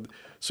 But,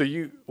 so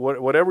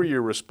whatever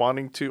you're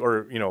responding to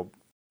or,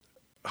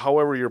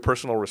 however your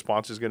personal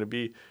response is going to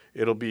be,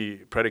 it'll be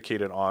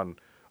predicated on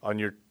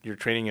your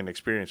training and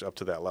experience up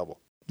to that level.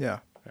 Yeah.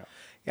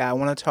 I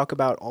want to talk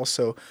about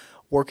also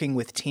working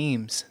with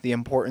teams, the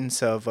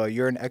importance of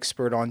you're an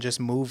expert on just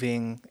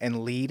moving and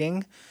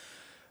leading.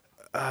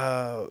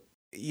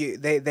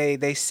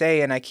 They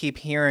say, and I keep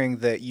hearing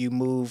that you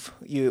move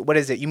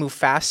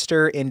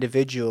faster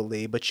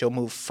individually, but you'll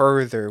move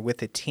further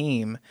with a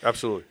team.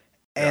 Absolutely.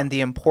 And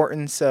the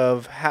importance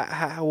of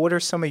what are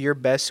some of your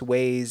best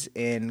ways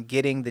in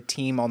getting the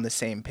team on the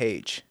same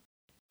page?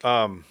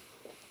 So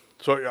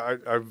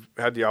I've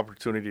had the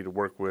opportunity to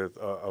work with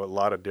a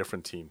lot of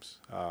different teams.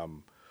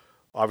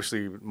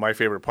 Obviously, my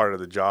favorite part of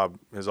the job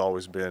has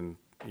always been,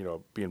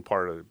 being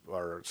part of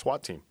our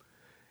SWAT team.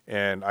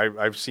 And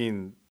I've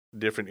seen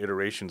different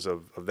iterations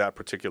of that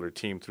particular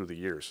team through the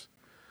years.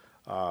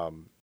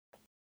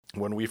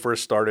 When we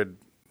first started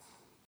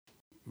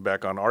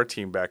back on our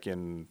team back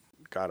in,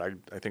 I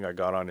think I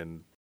got on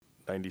in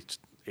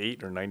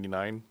 98 or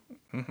 99,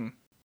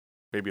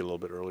 maybe a little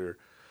bit earlier.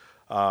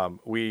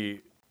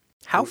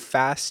 How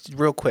fast,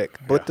 real quick,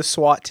 with the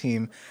SWAT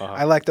team,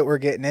 I like that we're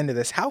getting into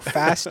this. How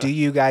fast do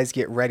you guys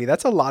get ready?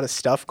 That's a lot of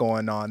stuff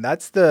going on.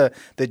 That's the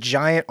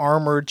giant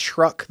armored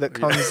truck that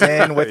comes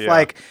in with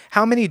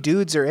how many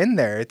dudes are in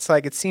there? It's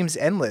like, it seems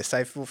endless.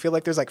 I feel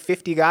like there's like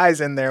 50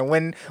 guys in there.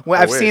 When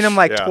I've seen them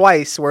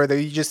twice where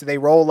they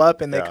roll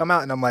up and they come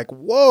out and I'm like,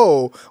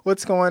 whoa,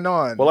 what's going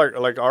on?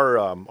 Well, like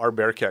our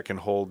Bearcat can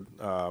hold,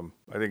 I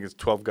think it's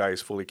 12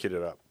 guys fully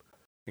kitted up,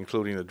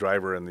 including the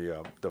driver and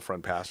the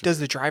front passenger. Does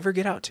the driver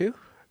get out too?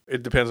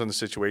 It depends on the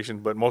situation,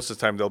 but most of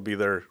the time they'll be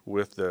there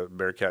with the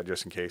Bearcat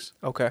just in case.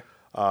 Okay.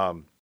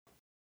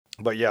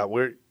 But yeah,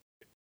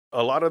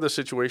 a lot of the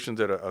situations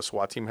that a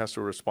SWAT team has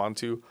to respond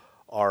to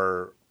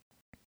are,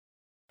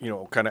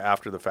 kind of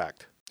after the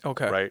fact.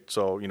 Okay. Right.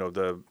 So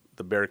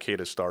the barricade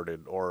has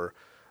started, or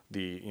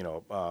the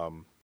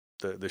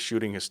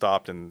shooting has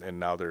stopped, and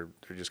now they're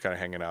just kind of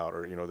hanging out,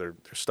 or they're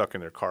stuck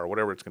in their car,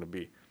 whatever it's going to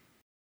be.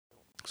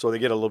 So they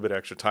get a little bit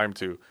extra time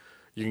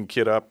you can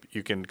kit up,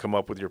 you can come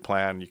up with your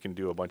plan, you can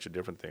do a bunch of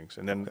different things.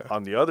 And then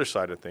on the other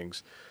side of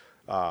things,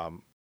 a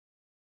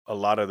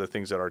lot of the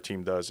things that our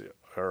team does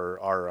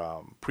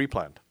are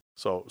pre-planned.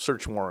 So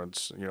search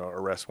warrants,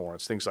 arrest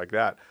warrants, things like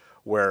that,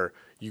 where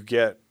you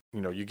get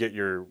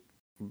your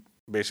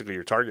basically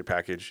your target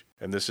package,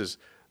 and this is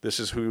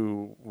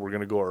who we're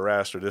going to go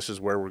arrest, or this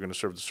is where we're going to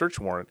serve the search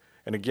warrant.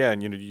 And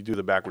again, you do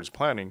the backwards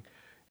planning.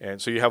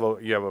 And so you have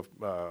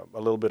a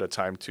little bit of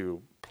time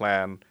to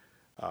plan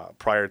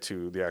prior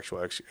to the actual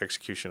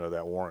execution of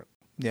that warrant.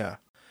 Yeah,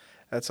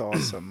 that's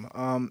awesome.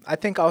 I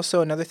think also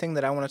another thing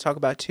that I want to talk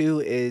about too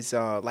is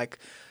like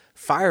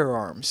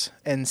firearms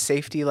and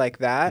safety like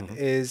that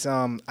is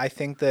I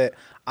think that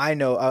I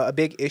know a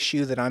big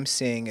issue that I'm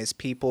seeing is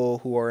people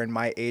who are in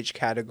my age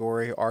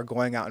category are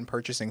going out and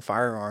purchasing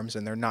firearms,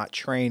 and they're not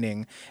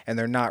training, and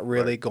they're not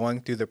really going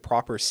through the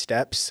proper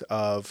steps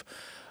of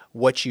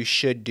what you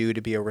should do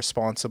to be a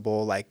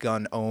responsible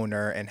gun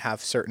owner and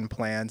have certain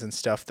plans and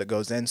stuff that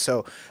goes in.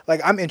 So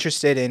I'm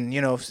interested in,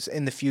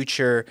 in the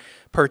future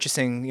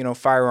purchasing,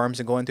 firearms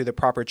and going through the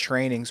proper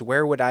trainings.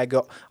 Where would I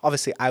go?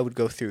 Obviously I would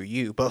go through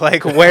you, but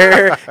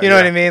where, you know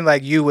what I mean?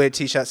 You would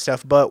teach that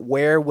stuff, but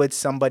where would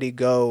somebody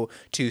go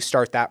to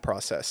start that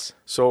process?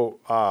 So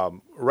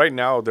right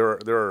now there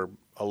are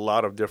a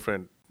lot of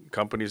different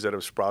companies that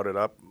have sprouted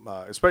up,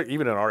 especially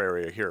even in our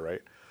area here,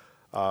 right?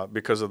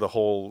 Because of the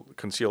whole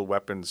concealed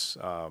weapons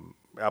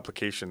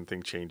application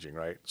thing changing,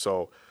 right?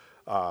 So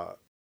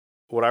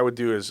what I would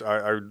do is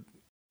I would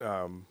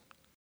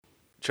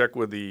check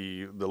with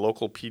the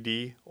local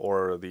PD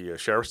or the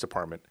sheriff's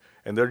department,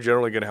 and they're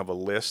generally going to have a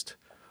list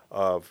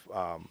of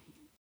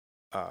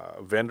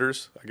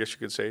vendors, I guess you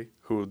could say,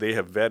 who they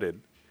have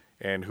vetted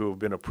and who have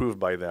been approved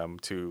by them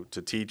to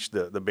teach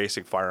the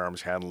basic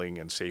firearms handling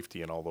and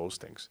safety and all those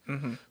things.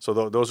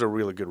 So those are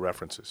really good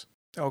references.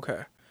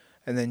 Okay.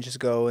 And then just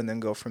go and then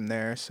go from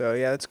there. So,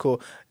 yeah, that's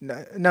cool.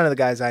 None of the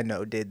guys I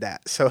know did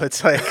that. So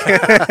it's like...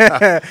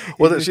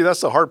 Well, see,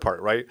 that's the hard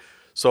part, right?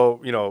 So,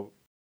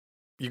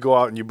 you go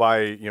out and you buy,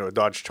 a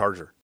Dodge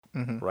Charger,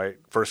 right?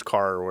 First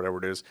car or whatever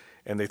it is.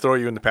 And they throw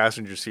you in the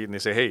passenger seat and they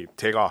say, hey,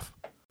 take off.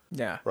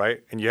 Yeah.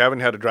 Right? And you haven't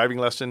had a driving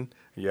lesson.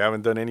 you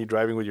haven't done any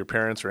driving with your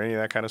parents or any of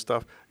that kind of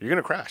stuff, you're going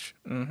to crash.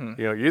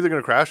 You're either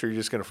going to crash or you're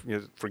just going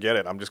to forget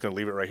it. I'm just going to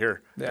leave it right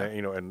here,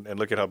 and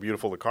look at how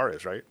beautiful the car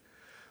is, right?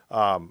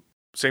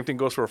 Same thing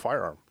goes for a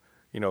firearm.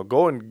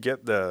 Go and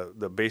get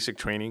the basic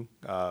training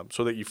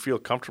so that you feel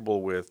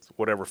comfortable with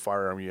whatever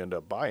firearm you end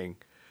up buying.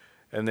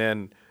 And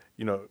then,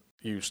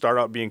 you start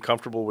out being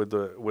comfortable with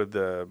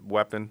the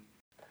weapon.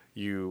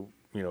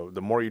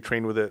 The more you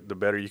train with it, the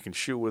better you can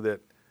shoot with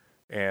it.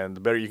 And the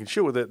better you can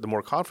shoot with it, the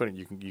more confident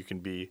you can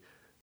be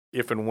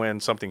if and when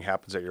something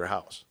happens at your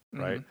house,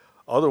 right?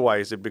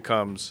 Otherwise, it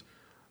becomes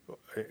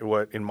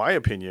what, in my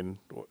opinion,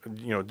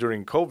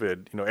 during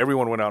COVID,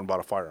 everyone went out and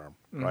bought a firearm,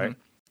 right?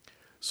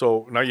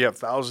 So now you have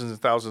thousands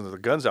and thousands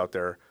of guns out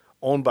there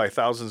owned by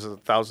thousands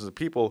and thousands of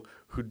people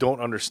who don't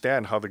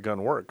understand how the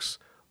gun works.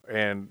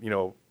 And,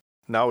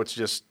 now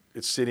it's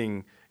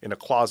sitting in a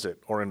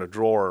closet or in a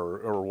drawer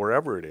or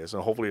wherever it is.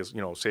 And hopefully it's,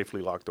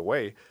 safely locked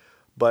away.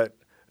 But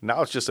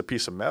now it's just a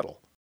piece of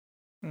metal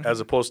as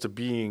opposed to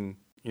being,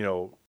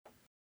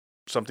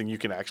 something you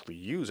can actually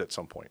use at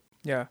some point.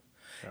 Yeah.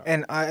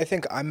 And I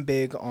think I'm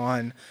big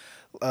on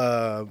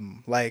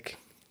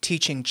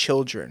teaching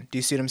children. Do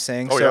you see what I'm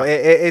saying?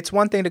 It's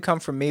one thing to come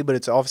from me, but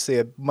it's obviously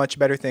a much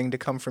better thing to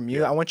come from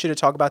you. I want you to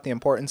talk about the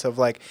importance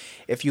of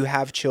if you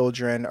have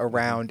children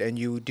around and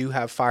you do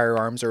have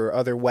firearms or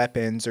other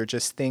weapons or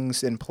just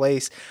things in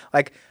place,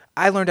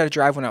 I learned how to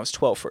drive when I was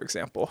 12, for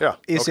example. Yeah.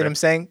 You see what I'm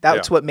saying?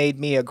 That's what made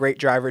me a great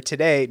driver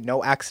today.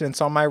 No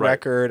accidents on my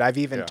record. I've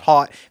even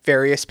taught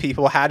various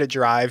people how to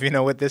drive,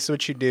 this is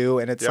what you do.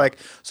 And it's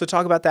so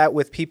talk about that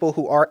with people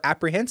who are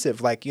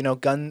apprehensive,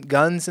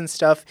 guns and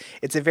stuff.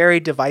 It's a very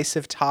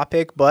divisive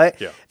topic,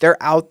 but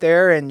they're out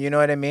there and you know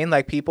what I mean?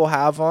 People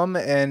have them.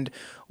 And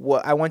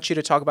I want you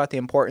to talk about the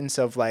importance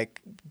of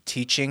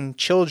teaching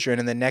children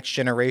and the next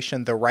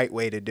generation the right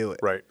way to do it.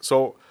 Right.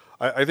 So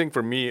I think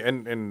for me,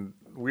 and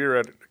we're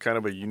at kind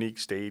of a unique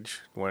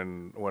stage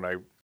when I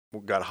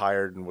got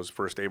hired and was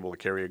first able to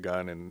carry a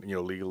gun and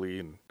legally,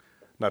 and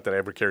not that I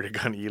ever carried a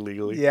gun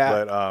illegally.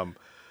 Yeah.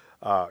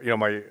 But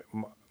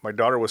my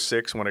daughter was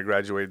 6 when I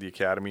graduated the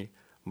academy.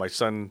 My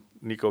son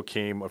Nico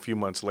came a few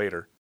months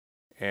later,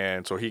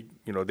 and so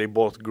they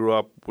both grew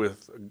up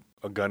with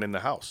a gun in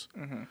the house,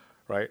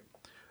 right?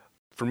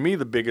 For me,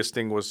 the biggest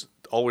thing was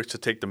always to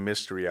take the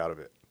mystery out of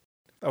it.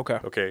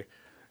 Okay.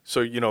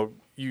 So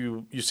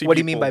you see. What do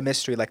you mean by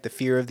mystery? Like the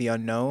fear of the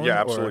unknown? Yeah,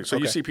 absolutely. So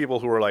you see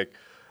people who are like,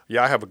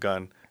 yeah, I have a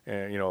gun,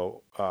 and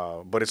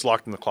but it's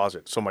locked in the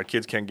closet, so my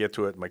kids can't get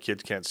to it, my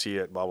kids can't see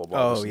it, blah blah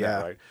blah. Oh yeah.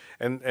 That, right.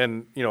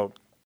 And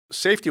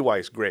safety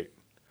wise, great,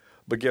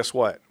 but guess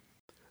what?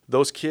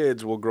 Those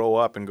kids will grow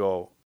up and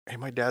go, hey,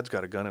 my dad's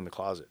got a gun in the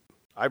closet.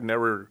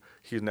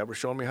 He's never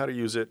shown me how to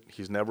use it.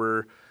 He's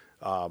never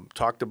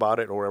talked about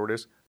it or whatever it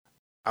is.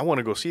 I want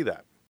to go see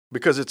that.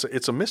 Because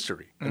it's a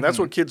mystery, and that's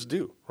what kids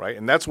do, right?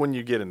 And that's when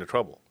you get into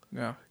trouble.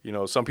 Yeah.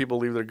 Some people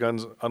leave their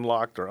guns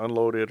unlocked or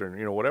unloaded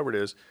or whatever it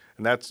is,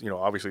 and that's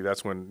obviously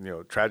that's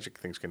when tragic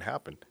things can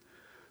happen.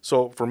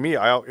 So for me,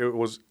 it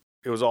was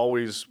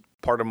always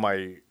part of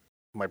my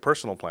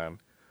personal plan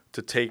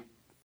to take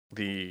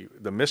the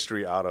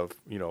mystery out of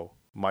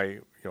my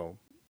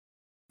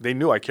they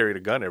knew I carried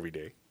a gun every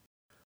day,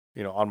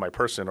 on my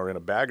person or in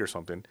a bag or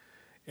something,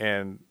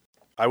 and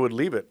I would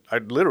leave it.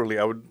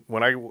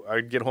 When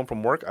I'd get home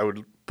from work, I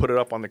would put it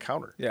up on the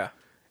counter. Yeah.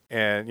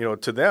 And,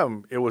 to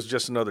them, it was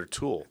just another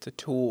tool. It's a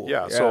tool.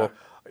 Yeah. So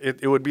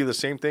it would be the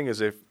same thing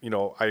as if,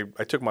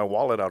 I took my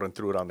wallet out and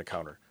threw it on the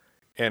counter.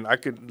 And I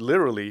could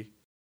literally,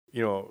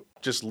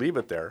 just leave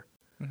it there.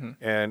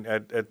 And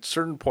at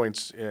certain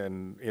points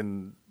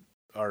in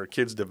our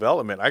kids'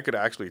 development, I could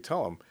actually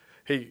tell them,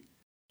 hey,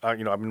 I'm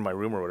in my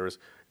room or whatever it is.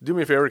 Do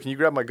me a favor, can you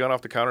grab my gun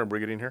off the counter and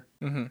bring it in here?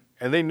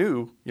 And they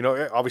knew,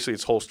 obviously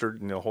it's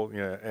holstered, and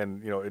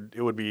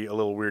it would be a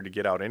little weird to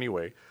get out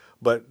anyway,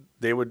 but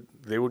they would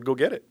go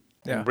get it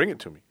and bring it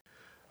to me.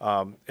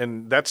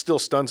 And that still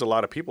stuns a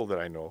lot of people that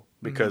I know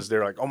because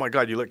they're like, oh my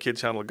God, you let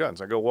kids handle guns.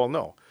 I go, well,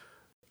 no,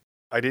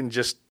 I didn't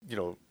just,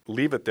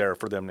 leave it there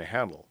for them to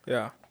handle.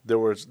 Yeah. There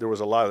was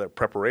a lot of that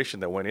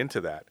preparation that went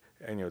into that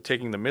and,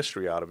 taking the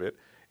mystery out of it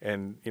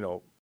and,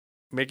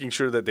 making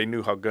sure that they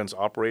knew how guns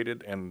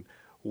operated and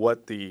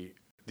what the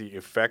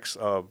effects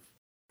of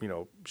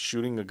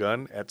shooting a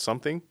gun at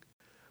something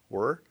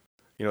were.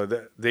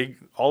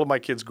 All of my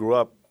kids grew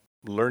up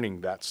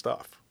learning that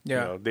stuff.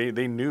 Yeah.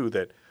 They knew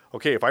that,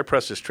 okay, if I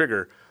press this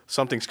trigger,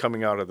 something's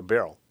coming out of the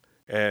barrel,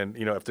 and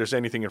if there's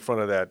anything in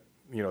front of that,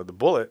 the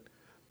bullet,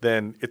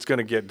 then it's going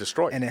to get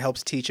destroyed. And it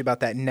helps teach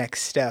about that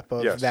next step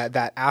of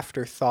that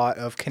afterthought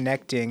of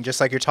connecting, just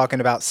like you're talking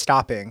about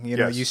stopping.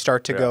 You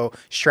start to go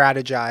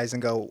strategize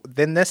and go,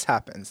 then this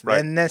happens,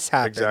 then this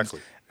happens. Exactly.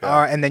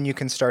 And then you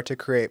can start to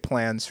create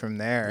plans from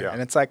there. Yeah.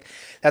 And it's like,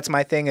 that's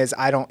my thing is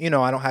I don't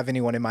have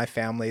anyone in my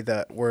family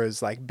that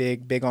was like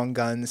big on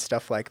guns,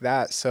 stuff like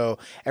that. So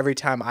every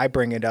time I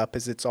bring it up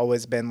it's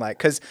always been like,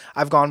 cause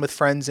I've gone with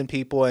friends and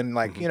people and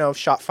like,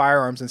 shot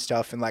firearms and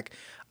stuff. And like,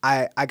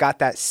 I got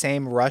that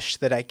same rush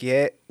that I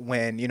get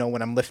when,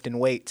 when I'm lifting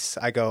weights.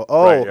 I go,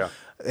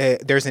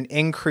 there's an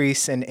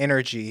increase in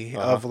energy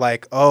of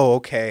like, oh,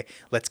 okay,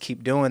 let's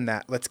keep doing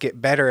that. Let's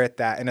get better at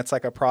that. And it's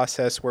like a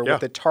process where with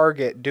the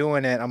target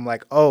doing it, I'm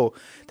like, oh,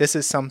 this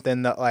is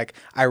something that like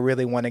I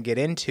really want to get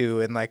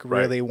into and like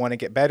really want to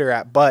get better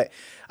at. But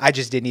I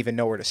just didn't even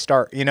know where to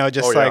start,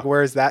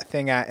 where's that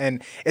thing at?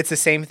 And it's the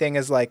same thing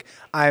as like,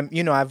 I'm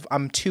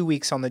 2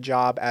 weeks on the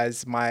job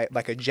as my,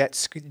 like a jet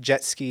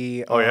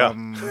ski.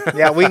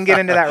 Yeah, we can get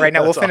into that right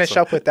now. We'll finish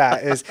up with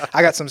that.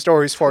 I got some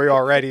stories for you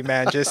already,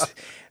 man. Just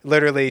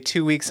literally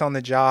 2 weeks on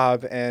the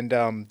job, and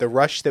the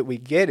rush that we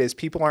get is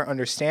people aren't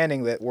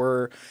understanding that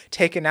we're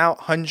taking out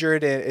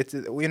 100.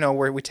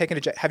 We're taking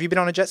a jet. Have you been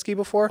on a jet ski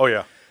before? Oh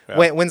yeah.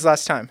 When's the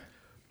last time?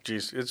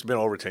 Geez, it's been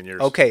over 10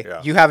 years. Okay,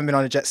 you haven't been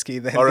on a jet ski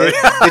then. Oh, really?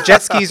 The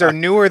jet skis are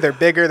newer, they're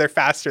bigger, they're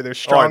faster, they're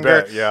stronger. Oh,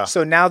 I bet, yeah.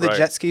 So now the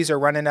jet skis are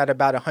running at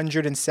about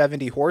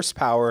 170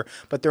 horsepower,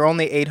 but they're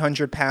only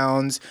 800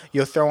 pounds.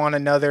 You'll throw on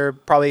another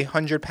probably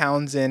 100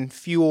 pounds in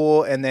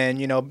fuel, and then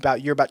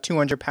you're about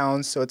 200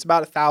 pounds. So it's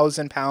about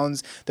 1,000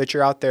 pounds that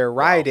you're out there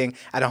riding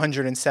at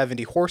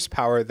 170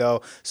 horsepower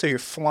though. So you're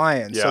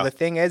flying. Yeah. So the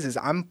thing is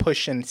I'm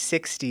pushing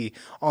 60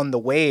 on the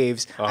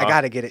waves. I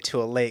got to get it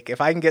to a lake. If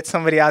I can get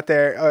somebody out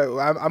there,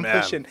 I'm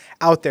pushing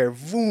out there,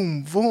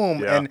 boom,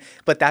 boom.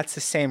 But that's the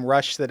same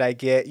rush that I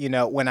get,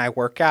 when I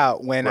work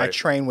out, when I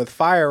train with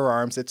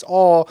firearms. It's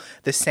all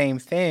the same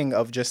thing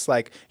of just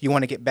like, you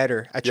want to get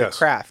better at your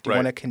craft. You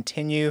want to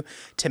continue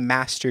to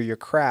master your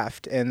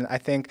craft. And I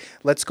think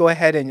let's go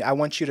ahead and I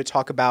want you to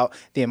talk about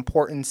the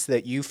importance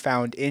that you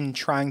found in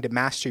trying to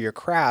master your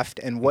craft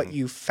and what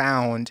you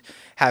found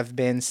have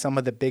been some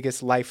of the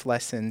biggest life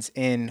lessons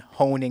in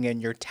honing in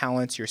your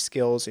talents, your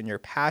skills, and your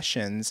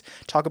passions.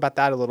 Talk about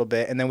that a little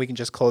bit, and then we can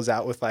just close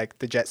out with like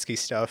the jet ski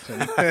stuff.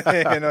 And,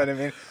 you know what I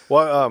mean?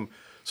 Well,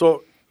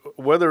 so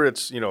whether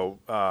it's,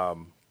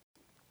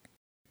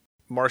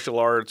 martial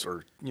arts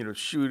or,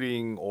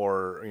 shooting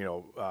or,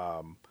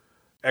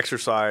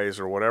 exercise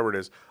or whatever it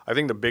is, I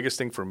think the biggest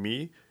thing for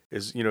me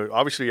is,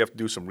 obviously you have to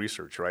do some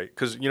research, right?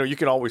 Because, you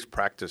can always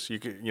practice. You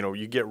can,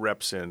 you get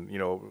reps in,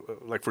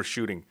 like for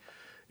shooting.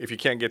 If you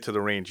can't get to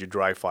the range, you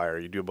dry fire.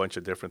 You do a bunch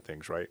of different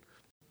things, right?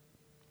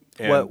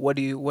 And what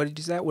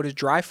is that? What is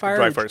dry fire?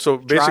 Dry fire. So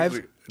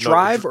basically,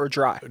 drive or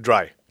dry?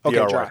 Dry. Okay,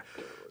 D-R-Y. dry.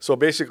 So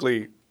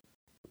basically,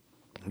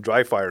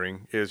 dry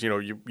firing is,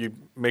 you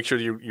make sure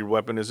your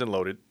weapon isn't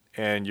loaded,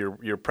 and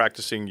you're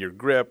practicing your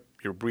grip,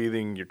 your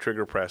breathing, your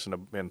trigger press,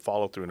 and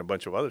follow through, and a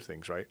bunch of other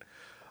things, right?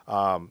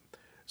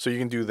 So you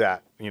can do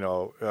that.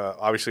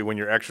 Obviously, when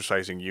you're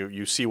exercising,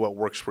 you see what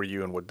works for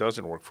you and what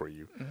doesn't work for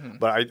you. Mm-hmm.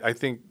 But I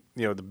think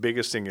the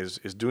biggest thing is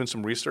doing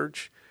some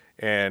research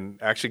and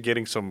actually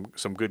getting some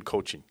good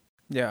coaching.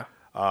 Yeah.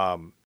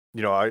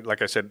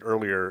 Like I said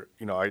earlier,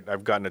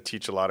 I've gotten to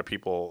teach a lot of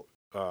people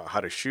how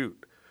to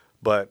shoot,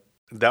 but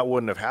that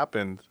wouldn't have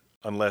happened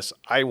unless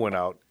I went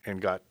out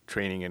and got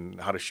training in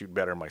how to shoot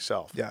better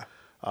myself. Yeah.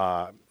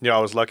 I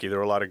was lucky. There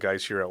were a lot of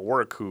guys here at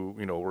work who,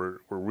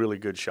 were really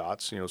good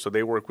shots, so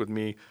they worked with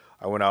me.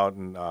 I went out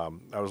and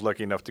I was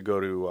lucky enough to go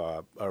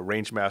to a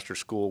range master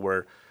school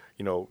where,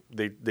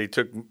 they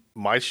took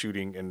my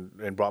shooting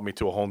and brought me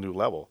to a whole new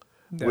level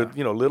with,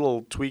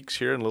 little tweaks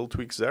here and little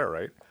tweaks there,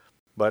 right?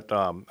 But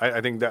I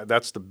think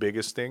that's the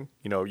biggest thing.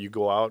 You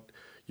go out,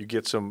 you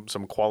get some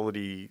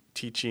quality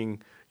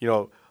teaching,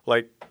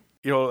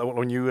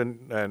 when you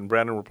and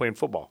Brandon were playing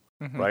football,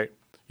 right?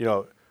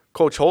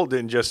 Coach Holt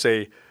didn't just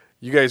say,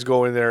 you guys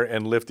go in there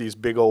and lift these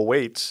big old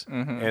weights,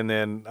 and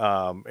then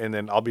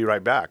I'll be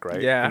right back,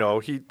 right? Yeah.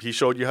 He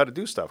showed you how to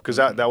do stuff because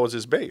that was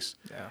his base.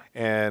 Yeah.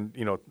 And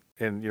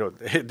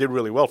it did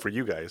really well for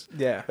you guys.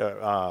 Yeah.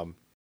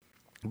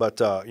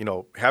 But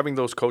having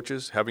those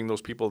coaches, having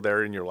those people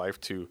there in your life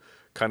to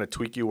kind of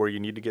tweak you where you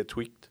need to get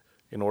tweaked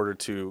in order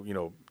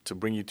to to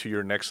bring you to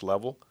your next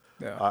level,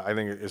 I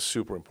think it is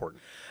super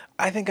important.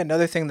 I think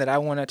another thing that I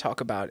want to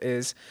talk about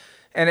is,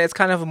 and it's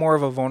kind of more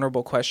of a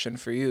vulnerable question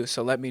for you,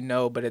 so let me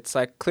know, but it's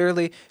like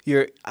clearly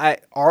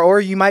or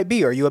you might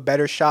be, are you a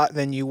better shot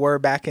than you were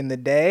back in the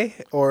day?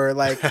 Or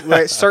like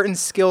certain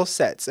skill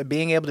sets of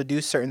being able to do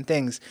certain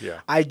things. Yeah.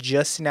 I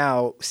just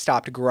now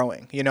stopped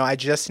growing. I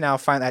just now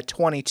find that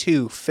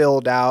 22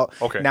 filled out.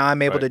 Okay. Now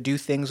I'm able to do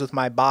things with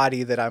my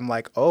body that I'm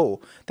like, oh,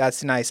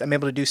 that's nice. I'm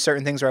able to do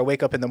certain things where I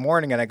wake up in the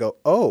morning and I go,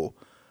 oh,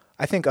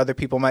 I think other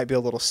people might be a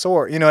little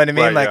sore. You know what I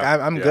mean? Right,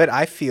 I'm good.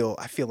 I feel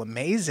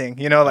amazing.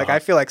 I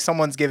feel like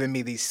someone's giving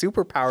me these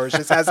superpowers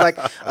just as like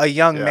a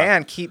young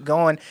man. Keep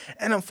going.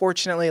 And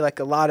unfortunately, like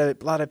a lot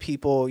of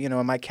people,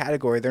 in my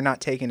category, they're not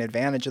taking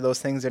advantage of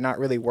those things. They're not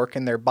really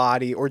working their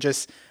body or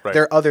just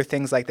there are other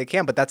things like they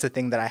can. But that's the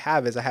thing that I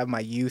have is I have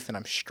my youth and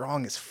I'm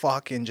strong as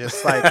fuck and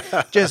just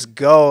like just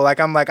go. Like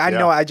I'm like I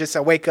know I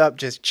wake up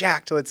just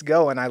jacked. Let's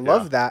go. And I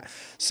love that.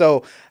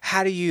 So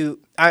how do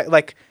you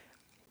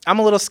I'm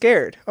a little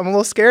scared. I'm a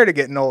little scared of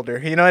getting older.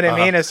 You know what I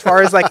mean? As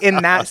far as like in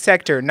that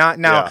sector, not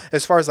now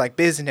as far as like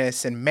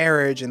business and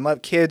marriage and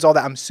love kids, all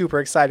that. I'm super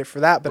excited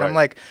for that. But I'm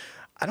like,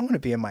 I don't want to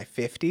be in my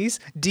 50s.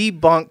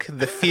 Debunk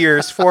the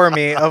fears for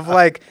me of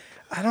like,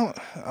 I don't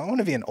want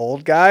to be an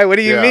old guy. What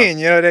do you Yeah. mean?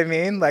 You know what I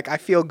mean? Like, I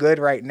feel good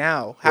right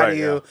now.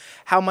 Right,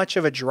 How much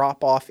of a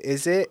drop off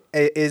is it?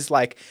 Is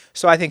like,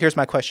 so I think here's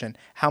my question.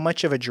 How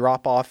much of a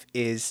drop off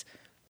is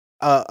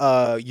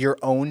your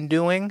own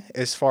doing,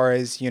 as far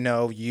as, you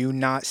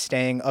not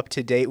staying up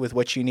to date with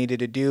what you needed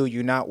to do,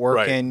 you not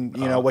Right. working,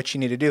 what you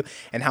need to do,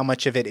 and how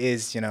much of it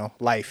is,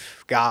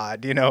 life,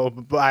 God,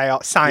 by Yeah.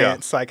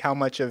 science, like how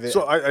much of it?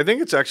 So I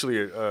think it's actually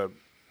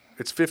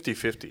it's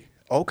 50-50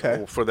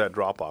 Okay. for that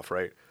drop off,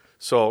 right?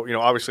 So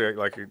obviously,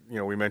 like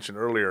we mentioned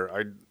earlier,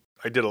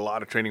 I did a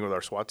lot of training with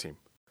our SWAT team,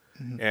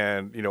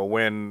 and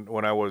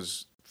when I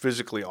was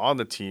physically on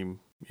the team,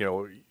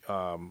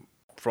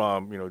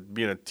 from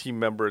being a team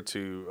member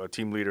to a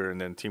team leader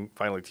and then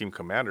finally team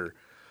commander,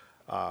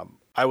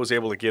 I was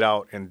able to get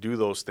out and do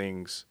those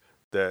things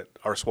that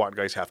our SWAT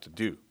guys have to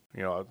do.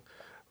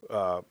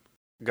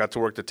 Got to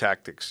work the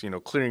tactics,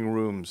 clearing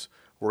rooms,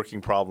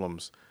 working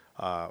problems.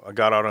 I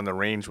got out on the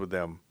range with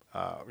them,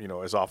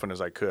 as often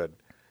as I could,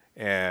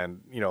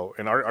 and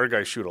and our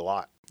guys shoot a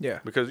lot. Yeah.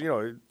 Because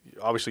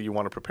obviously you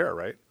want to prepare,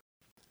 right?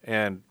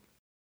 And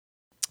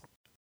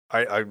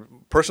I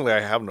personally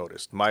I have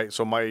noticed my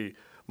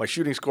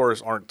shooting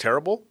scores aren't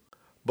terrible,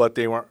 but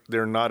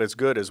they're not as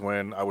good as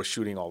when I was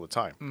shooting all the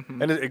time.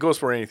 And it goes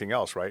for anything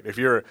else, right? If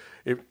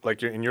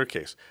like in your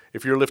case,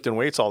 if you're lifting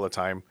weights all the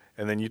time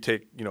and then you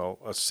take a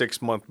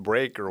 6-month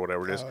break or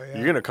whatever it is,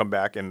 you're gonna come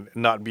back and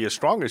not be as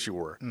strong as you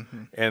were.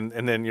 And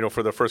then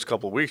for the first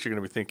couple of weeks you're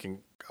gonna be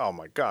thinking, oh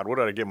my God, what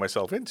did I get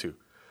myself into,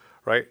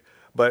 right?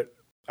 But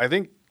I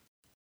think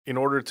in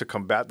order to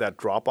combat that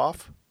drop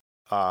off,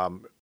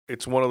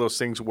 it's one of those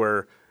things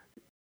where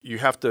you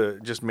have to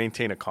just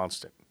maintain a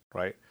constant,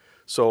 right?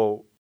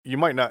 So you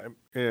might not,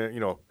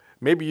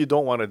 maybe you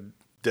don't want to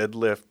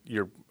deadlift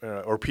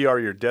or PR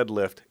your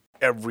deadlift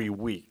every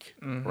week,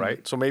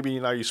 right? So maybe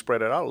now you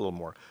spread it out a little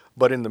more.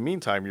 But in the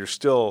meantime, you're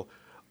still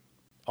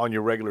on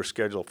your regular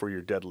schedule for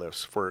your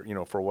deadlifts, for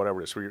whatever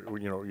it is, for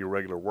your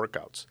regular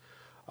workouts.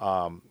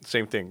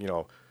 Same thing,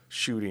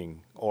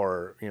 shooting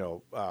or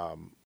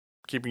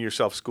keeping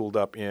yourself schooled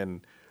up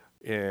in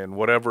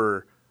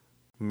whatever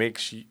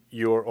makes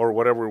or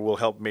whatever will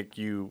help make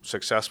you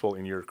successful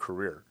in your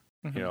career.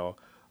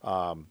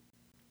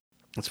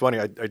 It's funny.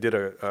 I did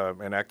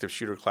an active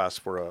shooter class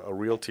for a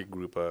realty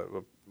group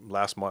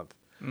last month,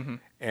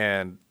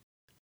 and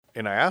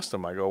I asked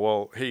them. I go,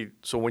 well, hey,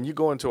 so when you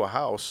go into a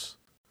house,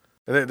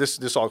 and then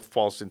this all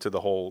falls into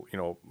the whole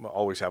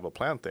always have a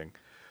plan thing.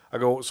 I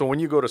go, so when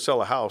you go to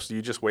sell a house, do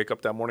you just wake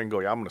up that morning and go,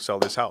 yeah, I'm going to sell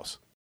this house,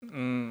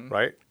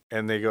 right?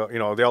 And they go,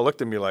 they all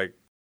looked at me like,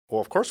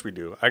 well, of course we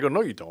do. I go,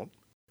 no, you don't.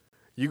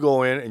 You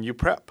go in and you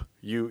prep.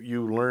 You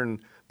learn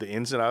the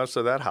ins and outs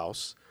of that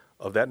house,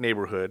 of that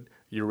neighborhood.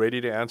 You're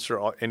ready to answer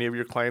any of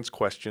your clients'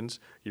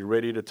 questions. You're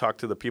ready to talk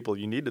to the people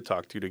you need to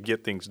talk to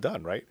get things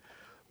done, right?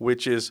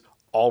 Which is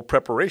all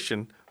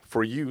preparation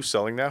for you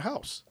selling that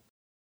house.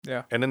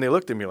 Yeah. And then they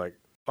looked at me like,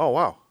 oh,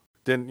 wow.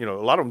 Then, a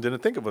lot of them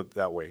didn't think of it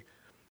that way.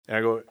 And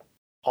I go,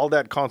 all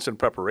that constant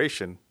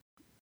preparation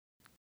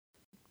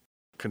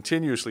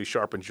continuously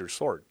sharpens your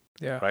sword,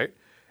 right?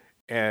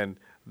 And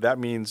that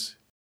means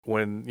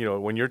when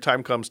your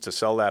time comes to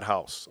sell that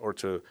house or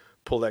to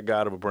pull that guy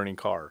out of a burning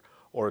car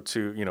or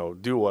to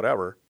do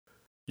whatever,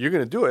 you're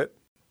going to do it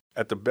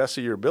at the best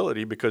of your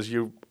ability because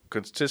you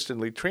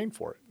consistently trained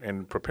for it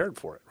and prepared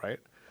for it, right?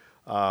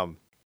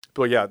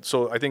 But yeah,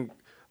 so I think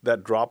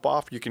that drop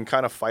off, you can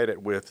kind of fight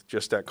it with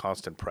just that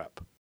constant prep.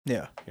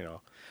 Yeah.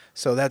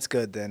 So that's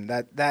good then.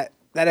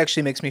 That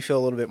actually makes me feel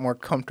a little bit more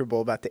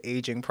comfortable about the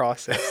aging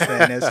process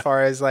then, as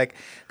far as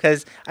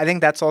because I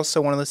think that's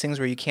also one of those things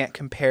where you can't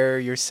compare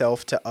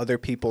yourself to other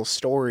people's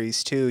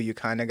stories too. You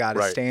kind of got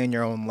to stay in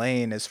your own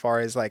lane, as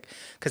far as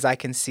because I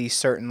can see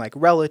certain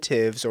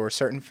relatives or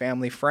certain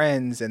family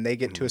friends and they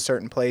get to a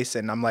certain place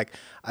and I'm like,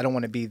 I don't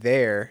want to be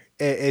there.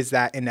 Is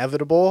that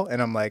inevitable?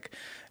 And I'm like,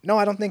 no,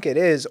 I don't think it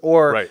is.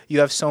 Or you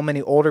have so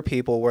many older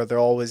people where they'll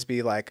always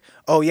be like,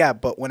 oh yeah,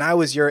 but when I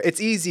was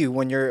it's easy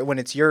when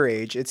it's your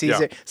age. It's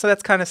easier. Yeah. So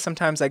that's kind of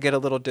sometimes I get a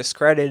little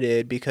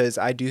discredited because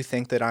I do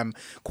think that I'm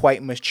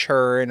quite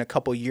mature and a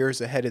couple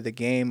years ahead of the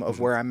game of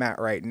where I'm at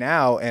right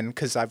now. And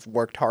because I've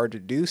worked hard to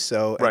do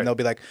so. And they'll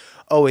be like,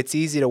 oh, it's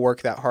easy to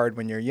work that hard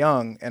when you're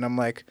young. And I'm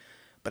like,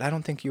 but I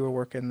don't think you were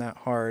working that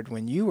hard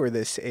when you were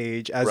this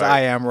age as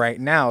I am right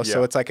now. Yeah.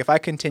 So it's like, if I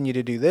continue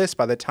to do this,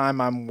 by the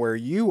time I'm where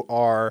you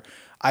are,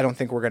 I don't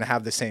think we're going to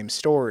have the same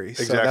story.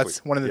 Exactly. So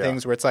that's one of the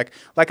things where it's like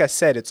I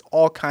said, it's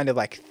all kind of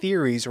like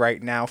theories right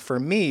now for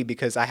me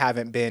because I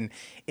haven't been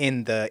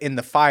in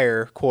the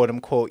fire, quote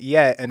unquote,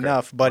 yet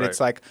enough. But it's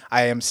like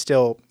I am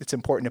still. It's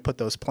important to put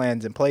those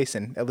plans in place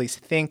and at least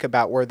think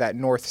about where that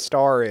North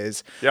Star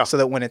is, so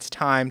that when it's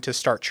time to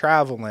start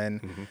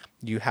traveling,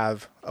 you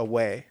have a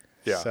way.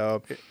 Yeah.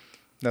 So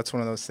that's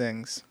one of those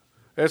things.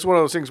 It's one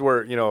of those things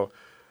where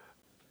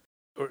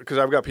because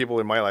I've got people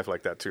in my life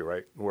like that too,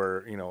 right?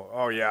 Where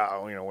oh yeah,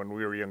 when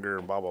we were younger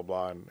and blah blah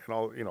blah, and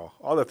all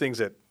all the things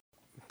that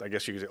I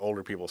guess you could say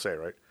older people say,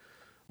 right?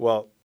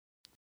 Well,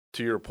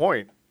 to your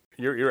point,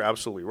 you're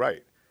absolutely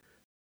right.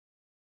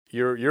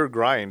 your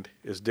grind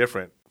is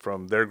different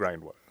from their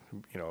grind,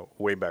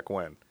 way back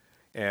when.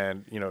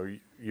 And,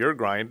 your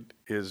grind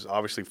is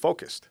obviously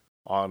focused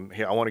on,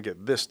 hey, I want to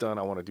get this done.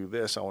 I want to do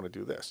this. I want to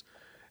do this.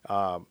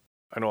 I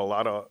know a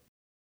lot of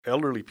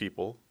elderly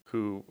people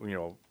who,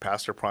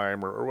 past their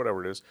prime or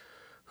whatever it is,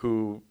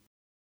 who,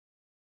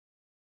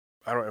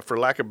 I don't know, for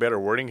lack of better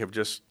wording, have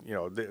just,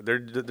 they're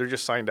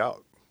just signed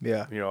out.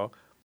 Yeah.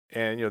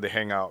 And, they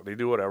hang out, they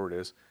do whatever it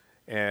is.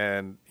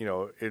 And,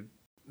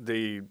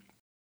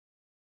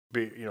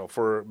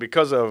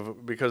 because of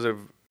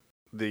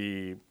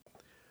the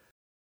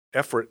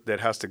effort that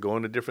has to go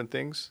into different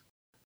things,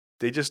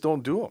 they just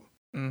don't do them.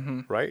 Mm-hmm.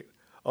 Right?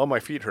 Oh, my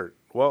feet hurt.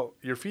 Well,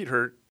 your feet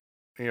hurt,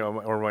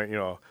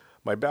 or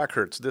my back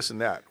hurts, this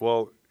and that.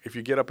 Well, if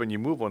you get up and you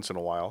move once in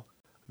a while,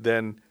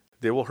 then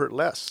they will hurt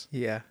less.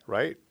 Yeah.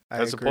 Right?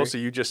 As opposed to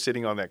you just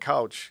sitting on that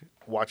couch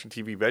watching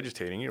TV,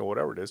 vegetating,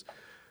 whatever it is.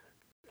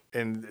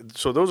 And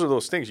so those are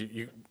those things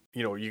you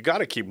got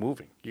to keep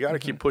moving. You got to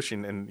keep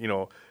pushing. And,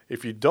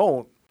 if you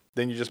don't,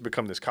 then you just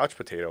become this couch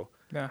potato.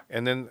 Yeah.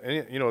 And then,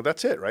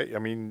 that's it, right? I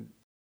mean,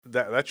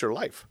 that's your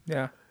life.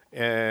 Yeah.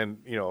 And,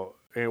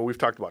 and we've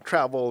talked about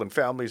travel and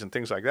families and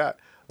things like that.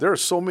 There are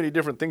so many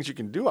different things you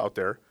can do out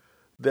there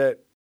that,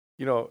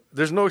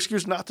 there's no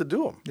excuse not to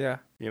do them. Yeah.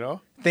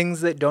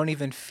 Things that don't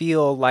even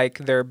feel like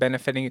they're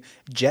benefiting you.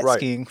 Jet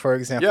skiing, for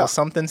example, Yeah.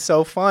 something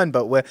so fun.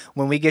 But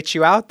when we get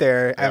you out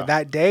there,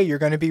 that day, you're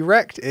going to be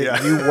wrecked.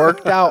 You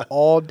worked out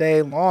all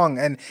day long.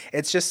 And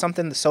it's just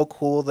something that's so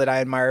cool that I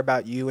admire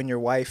about you and your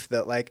wife,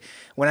 that like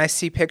when I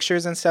see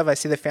pictures and stuff, I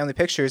see the family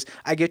pictures,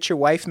 I get your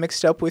wife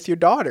mixed up with your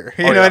daughter.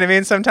 You know what I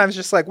mean? Sometimes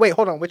just like, wait,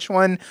 hold on, which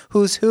one,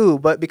 who's who?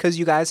 But because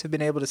you guys have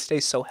been able to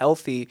stay so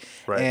healthy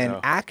and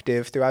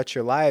active throughout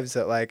your lives,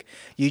 that like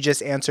you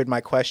just answered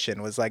my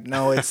question, was like,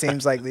 no, it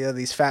seems like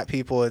these fat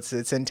people,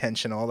 it's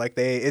intentional. Like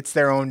it's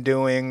their own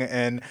doing.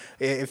 And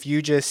if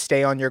you just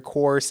stay on your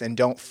course and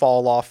don't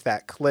fall off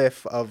that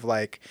cliff of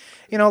like,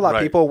 a lot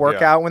of people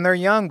work out when they're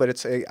young,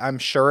 but I'm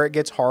sure it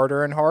gets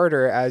harder and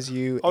harder as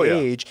you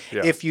age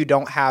if you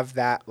don't have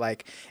that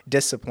like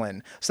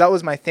discipline. So that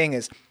was my thing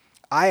is,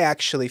 I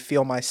actually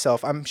feel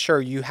myself, I'm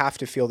sure you have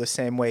to feel the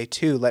same way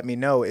too, let me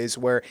know, is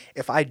where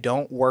if I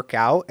don't work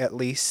out at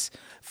least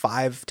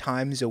 5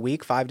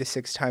 to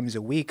 6 times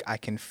a week, I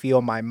can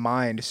feel my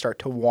mind start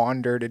to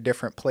wander to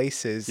different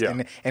places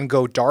and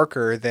go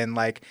darker than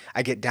like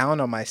I get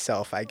down on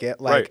myself. I get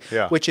like,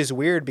 which is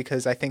weird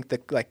because I think the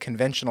like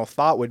conventional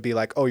thought would be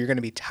like, oh, you're going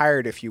to be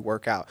tired if you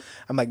work out.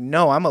 I'm like,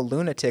 no, I'm a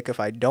lunatic if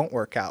I don't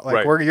work out.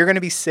 Like you're going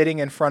to be sitting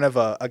in front of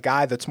a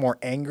guy that's more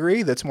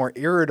angry, that's more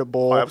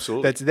irritable,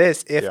 that's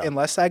this,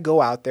 unless I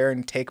go out there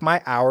and take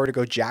my hour to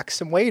go jack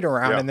some weight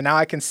around and then now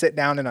I can sit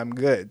down and I'm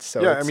good.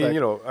 So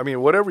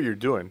whatever you're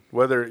doing,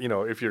 whether,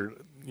 if you're,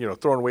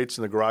 throwing weights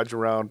in the garage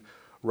around,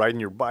 riding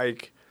your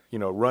bike,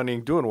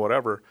 running, doing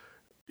whatever,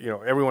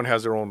 everyone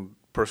has their own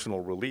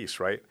personal release,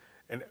 right?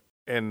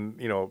 And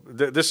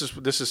this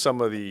is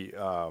some of the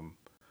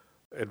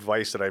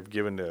advice that I've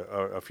given to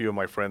a few of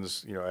my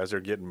friends, as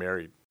they're getting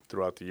married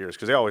throughout the years,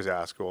 because they always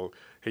ask, well,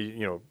 hey,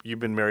 you've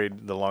been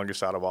married the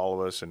longest out of all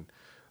of us, and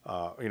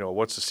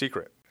what's the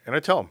secret? And I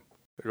tell them,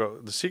 I go,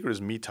 the secret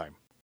is me time.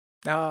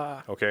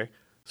 Okay.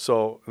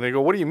 So they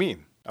go, what do you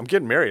mean? I'm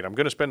getting married. I'm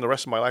going to spend the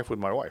rest of my life with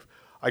my wife.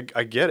 I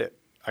get it.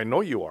 I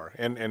know you are.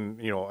 And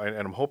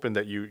I'm hoping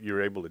that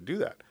you're able to do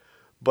that.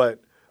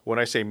 But when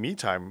I say me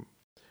time,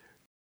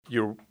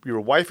 your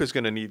wife is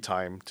going to need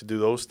time to do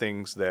those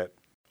things that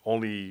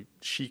only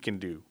she can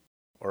do,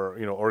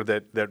 or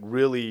that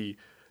really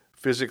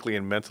physically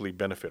and mentally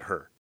benefit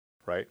her,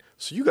 right?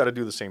 So you got to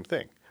do the same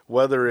thing.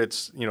 Whether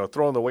it's,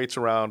 throwing the weights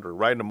around or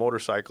riding a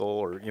motorcycle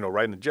or,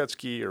 riding a jet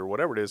ski or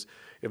whatever it is,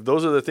 if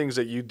those are the things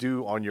that you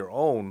do on your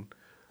own,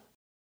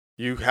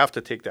 you have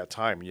to take that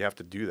time. You have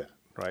to do that,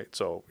 right?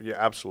 So, yeah,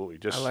 absolutely.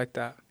 I like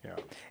that. Yeah.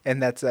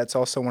 And that's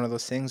also one of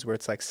those things where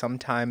it's like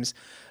sometimes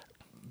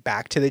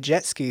back to the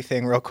jet ski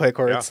thing real quick,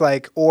 or it's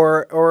like,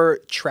 or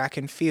track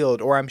and field,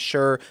 or I'm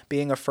sure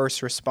being a first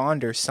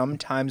responder,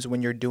 sometimes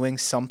when you're doing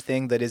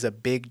something that is a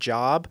big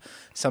job,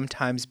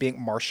 sometimes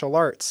being martial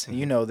arts,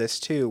 you know this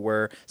too,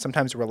 where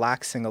sometimes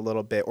relaxing a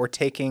little bit or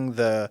taking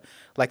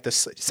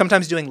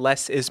sometimes doing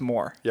less is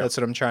more. Yeah. That's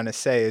what I'm trying to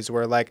say, is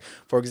where like,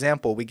 for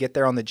example, we get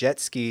there on the jet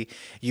ski,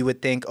 you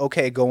would think,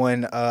 okay,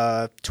 going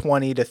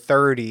 20 to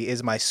 30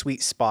 is my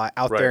sweet spot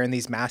out there in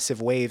these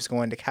massive waves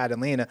going to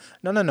Catalina.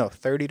 No,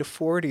 30 to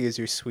 40 is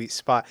your sweet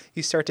spot.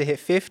 You start to hit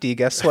 50,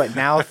 guess what?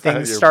 Now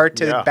things start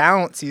to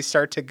bounce, you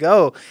start to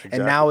go,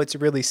 and now it's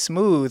really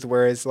smooth,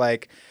 whereas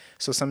like,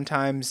 so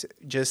sometimes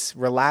just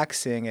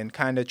relaxing and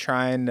kind of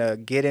trying to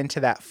get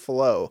into that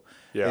flow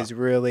is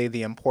really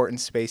the important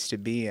space to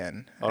be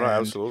in. Oh, no,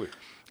 absolutely.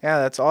 Yeah,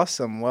 that's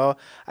awesome. Well,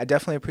 I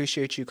definitely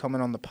appreciate you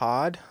coming on the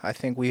pod. I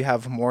think we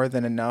have more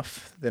than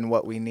enough than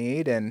what we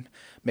need, and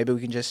maybe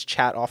we can just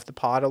chat off the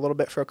pod a little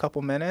bit for a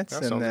couple minutes,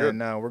 and then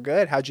we're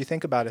good. How'd you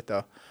think about it,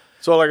 though?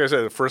 So, like I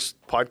said, the first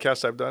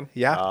podcast I've done.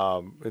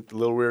 Yeah. It's a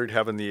little weird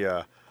having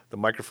the the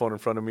microphone in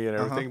front of me and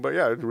everything. But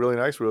yeah, it's really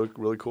nice, really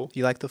cool.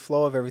 You like the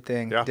flow of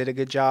everything. Yeah. Did a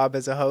good job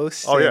as a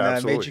host. Oh, yeah, and,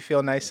 absolutely. made you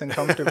feel nice and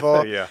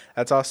comfortable. Yeah.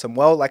 That's awesome.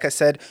 Well, like I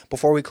said,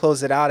 before we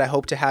close it out, I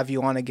hope to have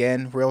you on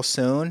again real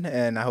soon.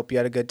 And I hope you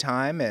had a good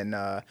time. And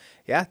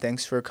yeah,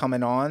 thanks for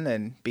coming on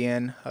and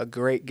being a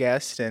great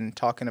guest and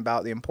talking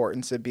about the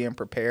importance of being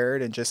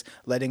prepared and just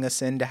letting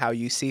us into how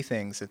you see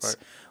things. It's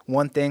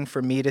one thing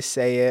for me to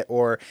say it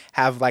or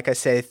have, like I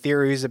say,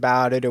 theories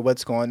about it or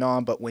what's going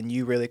on. But when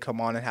you really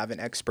come on and have an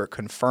expert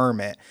confirm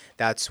it,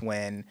 that's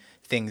when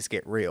things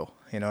get real.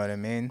 You know what I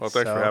mean? Well,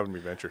 thanks for having me,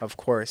 Venture. Of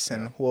course.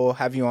 And we'll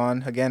have you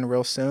on again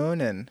real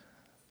soon. And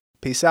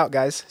peace out,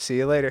 guys. See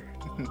you later.